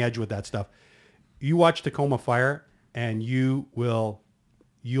cutting edge with that stuff. You watch Tacoma Fire and you'll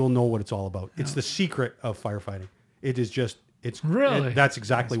know what it's all about. It's the secret of firefighting. It is just, that's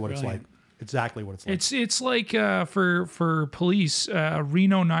exactly what it's like. Exactly what it's like. It's like for police,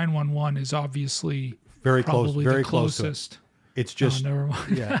 Reno 911 is obviously very close, probably very the close. Closest. It's just never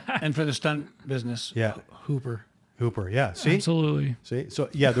mind. Yeah. And for the stunt business, Hooper, yeah. See, absolutely. See, so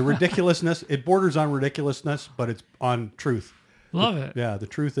the ridiculousness. It borders on ridiculousness, but it's on truth. Love it. Yeah, the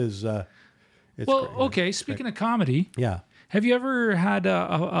truth is. It's well, great. okay. Speaking of comedy, have you ever had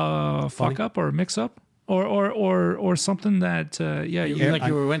a fuck up or a mix up? Or something that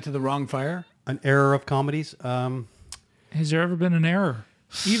you went to the wrong fire? An error of comedies. Has there ever been an error,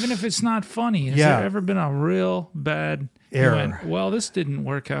 even if it's not funny? Has there ever been a real bad error? Well, this didn't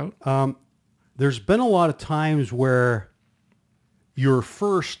work out. There's been a lot of times where your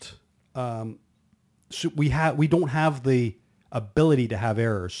first, so we don't have the ability to have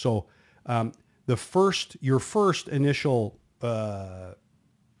errors. So your first initial run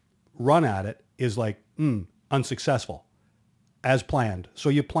at it is like unsuccessful as planned. So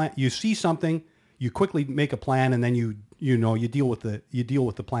you see something, you quickly make a plan, and then you deal with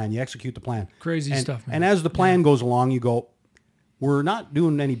the plan, you execute the plan. Crazy stuff, man. And as the plan goes along, you go, we're not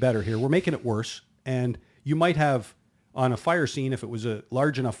doing any better here. We're making it worse. And you might have on a fire scene, if it was a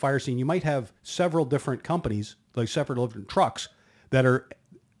large enough fire scene, you might have several different companies, like several different trucks that are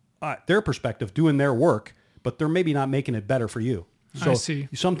their perspective doing their work, but they're maybe not making it better for you. So I see.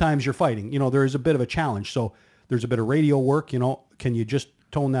 Sometimes you're fighting. There is a bit of a challenge. So There's a bit of radio work, can you just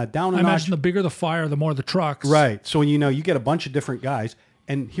tone that down a I notch? imagine the bigger the fire, the more the trucks. Right. So, you get a bunch of different guys.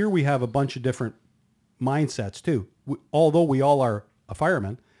 And here we have a bunch of different mindsets too. Although we all are a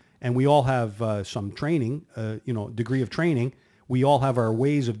fireman and we all have some training, degree of training, we all have our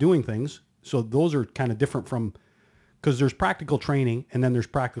ways of doing things. So those are kind of different from, because there's practical training and then there's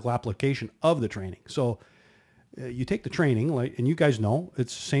practical application of the training. So you take the training, and you guys know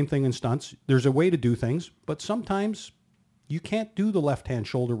it's the same thing in stunts. There's a way to do things, but sometimes you can't do the left-hand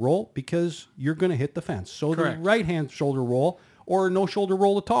shoulder roll because you're going to hit the fence. So Correct. the right-hand shoulder roll or no shoulder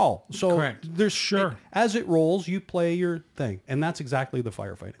roll at all. So Correct. there's as it rolls, you play your thing. And that's exactly the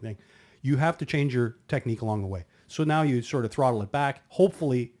firefighting thing. You have to change your technique along the way. So now you sort of throttle it back,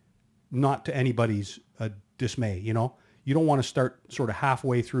 hopefully not to anybody's dismay, You don't want to start sort of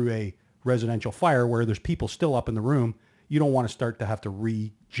halfway through a residential fire where there's people still up in the room. You don't want to start to have to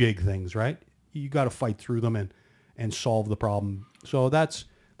rejig things, right? You got to fight through them and solve the problem. So that's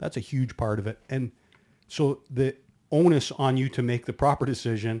a huge part of it. And so the onus on you to make the proper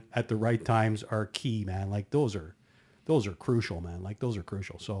decision at the right times are key, man. Like those are crucial, man. Like those are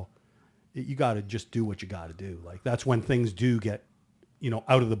crucial. So you got to just do what you got to do. Like that's when things do get,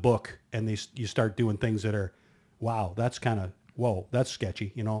 out of the book and you start doing things that are, wow, that's kind of, whoa, that's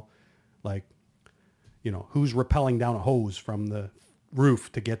sketchy, like, who's rappelling down a hose from the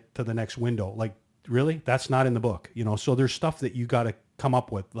roof to get to the next window? Like, really? That's not in the book, So there's stuff that you got to come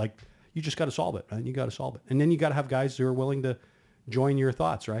up with. Like, you just got to solve it, man. You got to solve it. And then you got to have guys who are willing to join your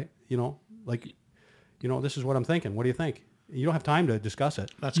thoughts, right? This is what I'm thinking. What do you think? You don't have time to discuss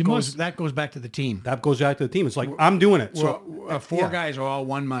it. That goes back to the team. That goes back to the team. It's like, I'm doing it. So four guys are all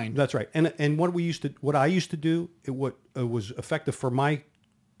one mind. That's right. And what I used to do, what was effective for my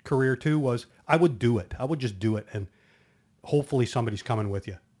career too, was I would do it. I would just do it. And hopefully somebody's coming with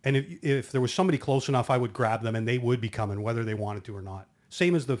you. And if there was somebody close enough, I would grab them and they would be coming whether they wanted to or not.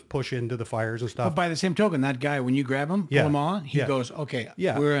 Same as the push into the fires and stuff. But by the same token, that guy, when you grab him, pull him on, he goes, okay,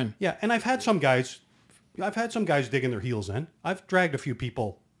 we're in. Yeah. And I've had some guys digging their heels in. I've dragged a few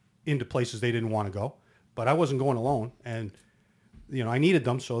people into places they didn't want to go, but I wasn't going alone. And, I needed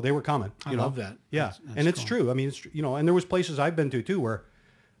them, so they were coming. I love that. Yeah. That's and it's true. I mean, it's, and there was places I've been to too, where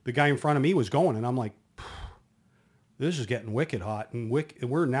the guy in front of me was going and I'm like, this is getting wicked hot and we're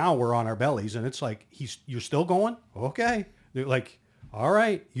on our bellies. And it's like, you're still going? Okay. They're like, all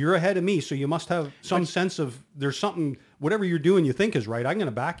right, you're ahead of me. So you must have some sense of there's something, whatever you're doing, you think is right. I'm going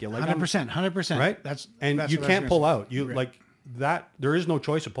to back you. Like 100%. Right. That's you can't pull out. Like that. There is no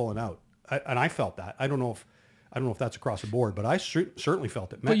choice of pulling out. And I felt that. I don't know if that's across the board, but I certainly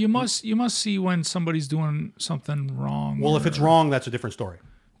felt it. But you must see when somebody's doing something wrong. Well, if it's wrong, that's a different story.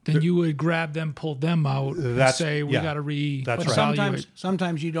 Then you would grab them, pull them out, and say, we got to But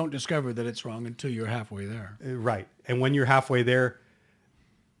sometimes you don't discover that it's wrong until you're halfway there. Right. And when you're halfway there,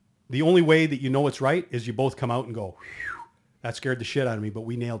 the only way that you know it's right is you both come out and go, that scared the shit out of me, but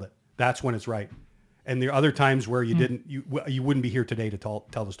we nailed it. That's when it's right. And there are other times where you didn't, you wouldn't be here today to tell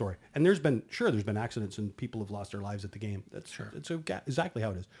the story. And there's been accidents and people have lost their lives at the game. That's sure. It's exactly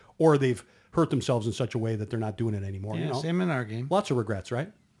how it is. Or they've hurt themselves in such a way that they're not doing it anymore. Yeah, same in our game. Lots of regrets, right?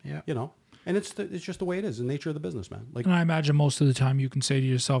 Yeah. And it's just the way it is, the nature of the business, man. Like, and I imagine most of the time you can say to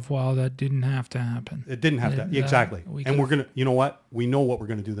yourself, "Wow, that didn't have to happen." It didn't have to, exactly. We're gonna, you know what? We know what we're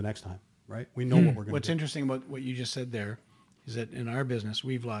gonna do the next time, right? We know what we're gonna. What's interesting about what you just said there is that in our business,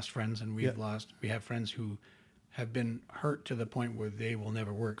 we've lost friends, and we have friends who have been hurt to the point where they will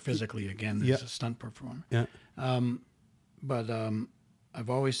never work physically again as a stunt performer. Yeah. But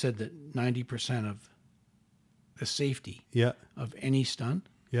I've always said that 90% of the safety of any stunt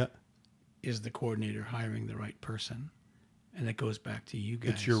is the coordinator hiring the right person. And it goes back to you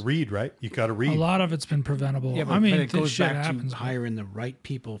guys. It's your read, right? You got to read. A lot of it's been preventable. Yeah, but it goes back to hiring the right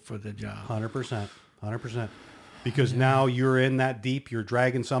people for the job. 100%. Because now you're in that deep, you're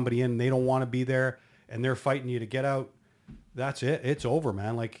dragging somebody in, and they don't want to be there, and they're fighting you to get out. That's it. It's over,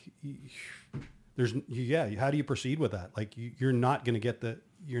 man. Like, how do you proceed with that? Like, you're not going to get the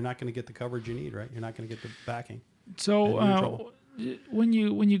coverage you need, right? You're not going to get the backing. So when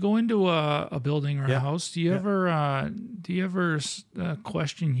you go into a building or a house, do you ever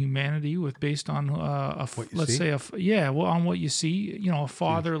question humanity based on on what you see? On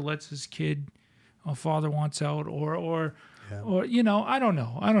father lets his kid, a father wants out, or I don't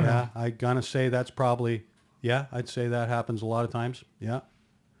know. Yeah, I'm gonna say that's probably I'd say that happens a lot of times. Yeah,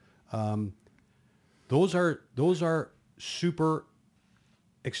 those are super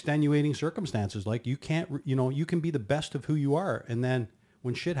extenuating circumstances. Like, you can't, you can be the best of who you are, and then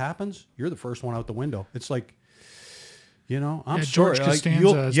when shit happens, you're the first one out the window. It's like, You know, I'm George sorry.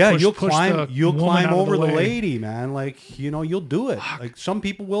 Costanza You'll climb over the way. lady, man. Like, you know, you'll do it. Like, some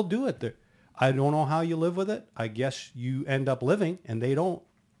people will do it. I don't know how you live with it. I guess you end up living, and they don't.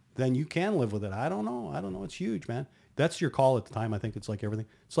 Then you can live with it. I don't know. It's huge, man. That's your call at the time. I think it's like everything.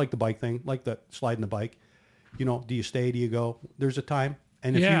 It's like the bike thing, like the sliding the bike. You know, do you stay? Do you go? There's a time.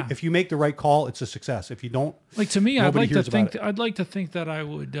 And if you make the right call, it's a success. If you don't, like, to me, I'd like to think that I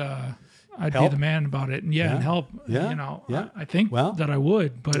would. I'd help? be the man about it, and and help. Yeah. You know, Yeah. I think that I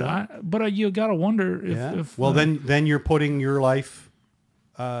would, but you gotta wonder if well, then you're putting your life,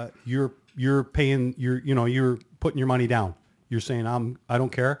 you're paying you're putting your money down. You're saying I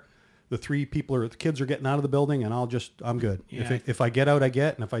don't care. The the kids are getting out of the building, and I'm good. Yeah. If I get out, I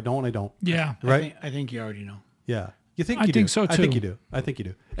get, and if I don't, I don't. Yeah. Right. I think you already know. Yeah. You think I you think do. so, too. I think you do. I think you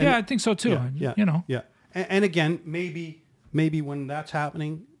do. And I think so too. Yeah. You know. Yeah. And again, maybe when that's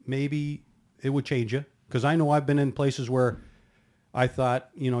happening, maybe it would change you. Because I know I've been in places where I thought,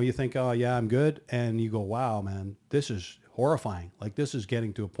 you think, oh yeah, I'm good, and you go, wow, man, this is horrifying. Like, this is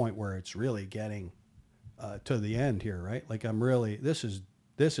getting to a point where it's really getting to the end here, right? Like, I'm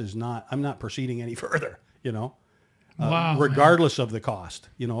not proceeding any further. Wow, regardless of the cost.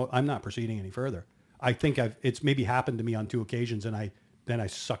 I'm not proceeding any further. I think it's maybe happened to me on 2 occasions, and I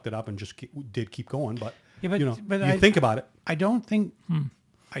sucked it up and just keep going. But, you think about it. I don't think.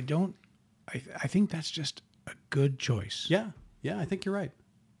 I think that's just a good choice. Yeah, I think you're right.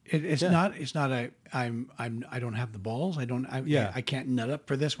 It's not. It's not a. I don't have the balls. I can't nut up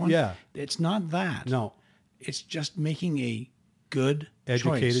for this one. Yeah. It's not that. No. It's just making a good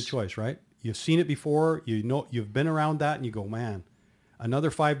educated choice, right? You've seen it before. You've been around that, and you go, man,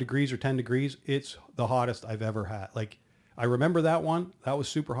 another 5 degrees or 10 degrees. It's the hottest I've ever had. Like, I remember that one. That was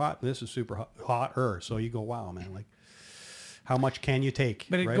super hot. This is super hotter. So you go, wow, man. Like, how much can you take?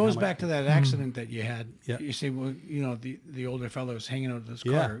 But it goes back to that accident that you had. Yeah. You say, well, the older fellow is hanging out of his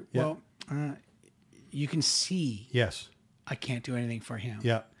car. Yeah. Well, you can see. Yes. I can't do anything for him.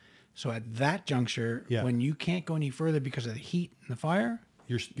 Yeah. So at that juncture, when you can't go any further because of the heat and the fire,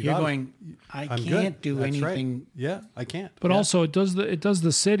 you're going, I can't do anything. Right. Yeah, I can't. But also, it does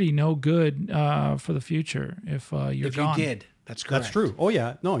the city no good for the future if you're if gone. you did. That's correct. That's true. Oh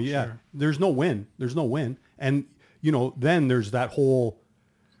yeah, no, yeah. Sure. There's no win, and then there's that whole.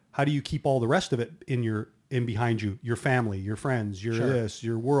 How do you keep all the rest of it in behind you? Your family, your friends,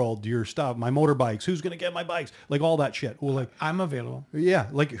 your world, your stuff. My motorbikes. Who's gonna get my bikes? Like all that shit. Well, like I'm available. Yeah,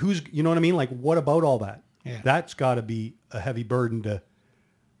 like who's? You know what I mean? Like what about all that? Yeah. That's got to be a heavy burden to.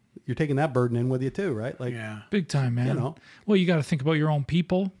 You're taking that burden in with you too, right? Like, big time, man. Well, you got to think about your own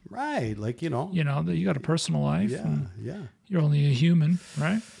people, right? Like, you got a personal life. Yeah. You're only a human,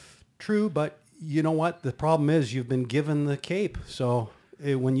 right? True, but you know what? The problem is you've been given the cape. So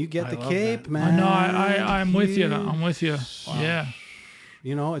when you get the cape, man. No, I'm with you. I'm with you. Wow. Yeah.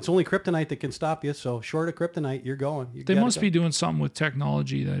 It's only kryptonite that can stop you. So short of kryptonite, you're going. They must be doing something with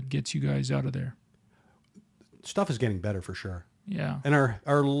technology that gets you guys out of there. Stuff is getting better for sure. Yeah. And our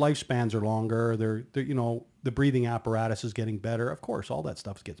lifespans are longer. They're the breathing apparatus is getting better. Of course, all that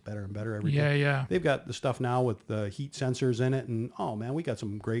stuff gets better and better every day. Yeah. They've got the stuff now with the heat sensors in it, and oh man, we got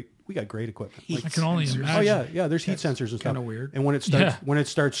great equipment. I can only imagine. Oh yeah, there's heat sensors and stuff. Kind of weird. And when it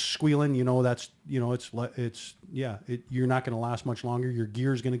starts squealing, you're not going to last much longer. Your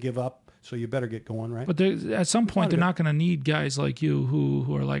gear's going to give up, so you better get going, right? But at some point, they're not going to need guys like you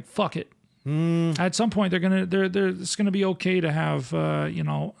who are like, fuck it. At some point, it's gonna be okay to have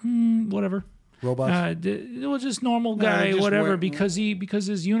whatever robots. Just normal guy, whatever, because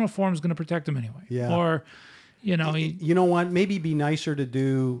his uniform is gonna protect him anyway. Yeah. Or, you know what? Maybe be nicer to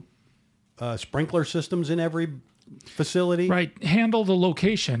do sprinkler systems in every facility. Right. Handle the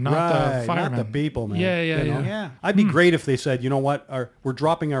location, not the firemen. Not the people, man. Yeah. I'd be great if they said, you know what? We're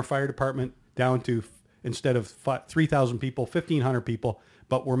dropping our fire department down to instead of 3,000 people, 1,500 people.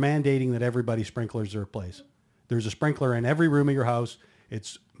 But we're mandating that everybody's sprinklers are replaced. There's a sprinkler in every room of your house.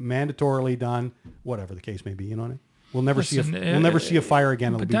 It's mandatorily done, whatever the case may be. You know what I mean? We'll never see a fire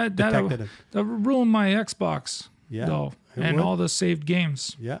again. It'll be detected. That ruined my Xbox, though, and all the saved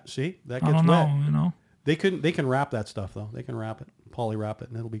games. Yeah, see, that gets I don't wet. know. They can wrap that stuff though. They can wrap it, poly wrap it,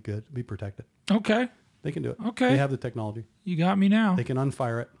 and it'll be good. It'll be protected. Okay. They can do it. Okay. They have the technology. You got me now. They can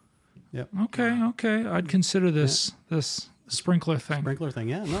unfire it. Yep. Okay. I'd consider this sprinkler thing.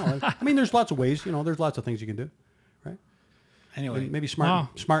 Yeah. No, I mean, there's lots of ways. There's lots of things you can do, right? Anyway, and maybe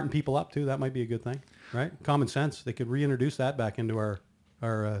smarten people up too. That might be a good thing, right? Common sense. They could reintroduce that back into our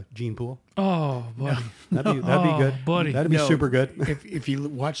gene pool. Oh, buddy, that'd be good, buddy. That'd be super good. if you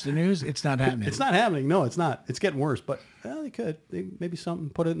watch the news, it's not happening. It's not happening. No, it's not. It's getting worse. But they could. Maybe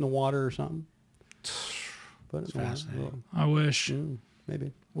put it in the water or something. but it's fascinating. I wish.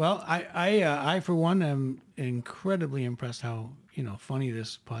 Maybe. Well, I for one am incredibly impressed how funny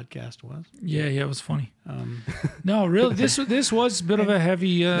this podcast was. Yeah, it was funny. No, really, this was a bit of a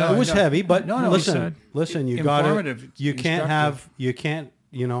heavy. It was heavy, but listen, you Informative, you can't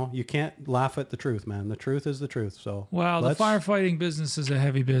laugh at the truth, man. The truth is the truth. So the firefighting business is a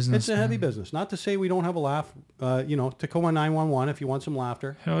heavy business. It's a heavy business. Not to say we don't have a laugh. Tacoma 911 if you want some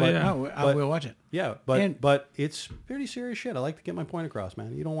laughter. Hell yeah. I will watch it. Yeah, but it's pretty serious shit. I like to get my point across,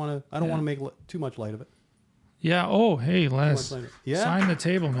 man. You don't want to. I don't want to make too much light of it. Yeah. Oh, hey, Les. Yeah. Sign the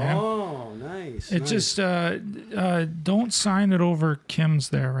table, man. Oh, nice. Just don't sign it over Kim's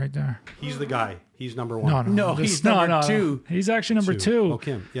there, right there. He's the guy. He's number one. No, he's number two. He's actually number two. Oh,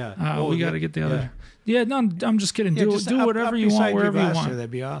 Kim. Yeah. We got to get the other. Yeah, no, I'm just kidding. Yeah, do whatever you want, wherever you want. That'd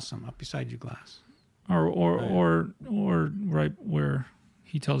be awesome. Up beside your glass. Or right where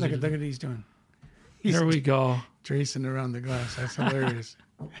he tells you. Look at what he's doing. There we go. Tracing around the glass. That's hilarious.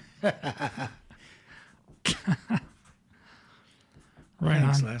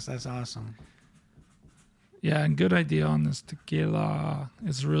 Thanks, Les. That's awesome. Yeah, and good idea on this tequila.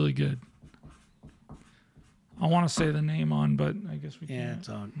 It's really good. I want to say the name on, but I guess we can't. Yeah, it's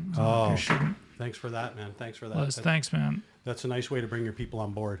on. Oh, thanks for that, man. Thanks for that. Les, thanks, man. That's a nice way to bring your people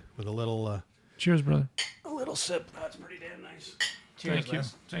on board with a little. Cheers, brother. A little sip. That's pretty damn nice. Cheers, Thank you.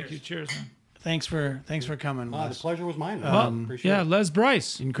 Les. Thank you. Cheers, man. Thanks for coming, Les. The pleasure was mine. Man. Appreciate it. Les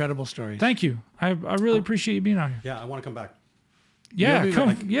Bryce. Incredible story. Thank you. I really appreciate you being out here. Yeah, I want to come back. Yeah,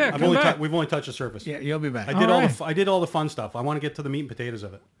 come back. We've only touched the surface. Yeah, you'll be back. I did all the fun stuff. I want to get to the meat and potatoes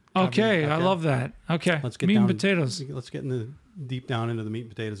of it. Okay, I love that. Okay, let's get meat down, and potatoes. Let's get deep down into the meat and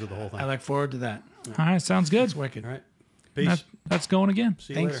potatoes of the whole thing. I look forward to that. All right, sounds good. It's wicked. All right, peace. That's going again.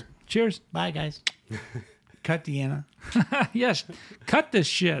 See you later. Cheers. Bye, guys. Cut Deanna. Yes, cut this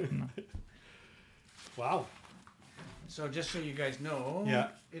shit. Wow. So just so you guys know,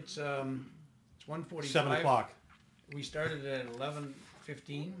 it's 1:45. 7 o'clock. We started at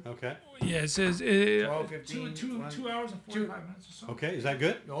 11:15. Okay. Yeah, it says 12:15. 2 hours and 45 minutes or so. Okay, is that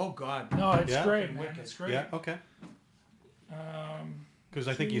good? Oh God. No, it's Yeah. great, man. It's great. Yeah. Okay. Because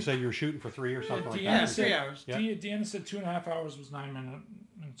I think you said you were shooting for 3 or something like Yeah, that. 3 hours. Deanna said 2.5 hours was 9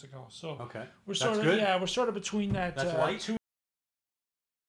 minutes ago. So Okay. we're That's sort of good. we're sort of between that That's light. 2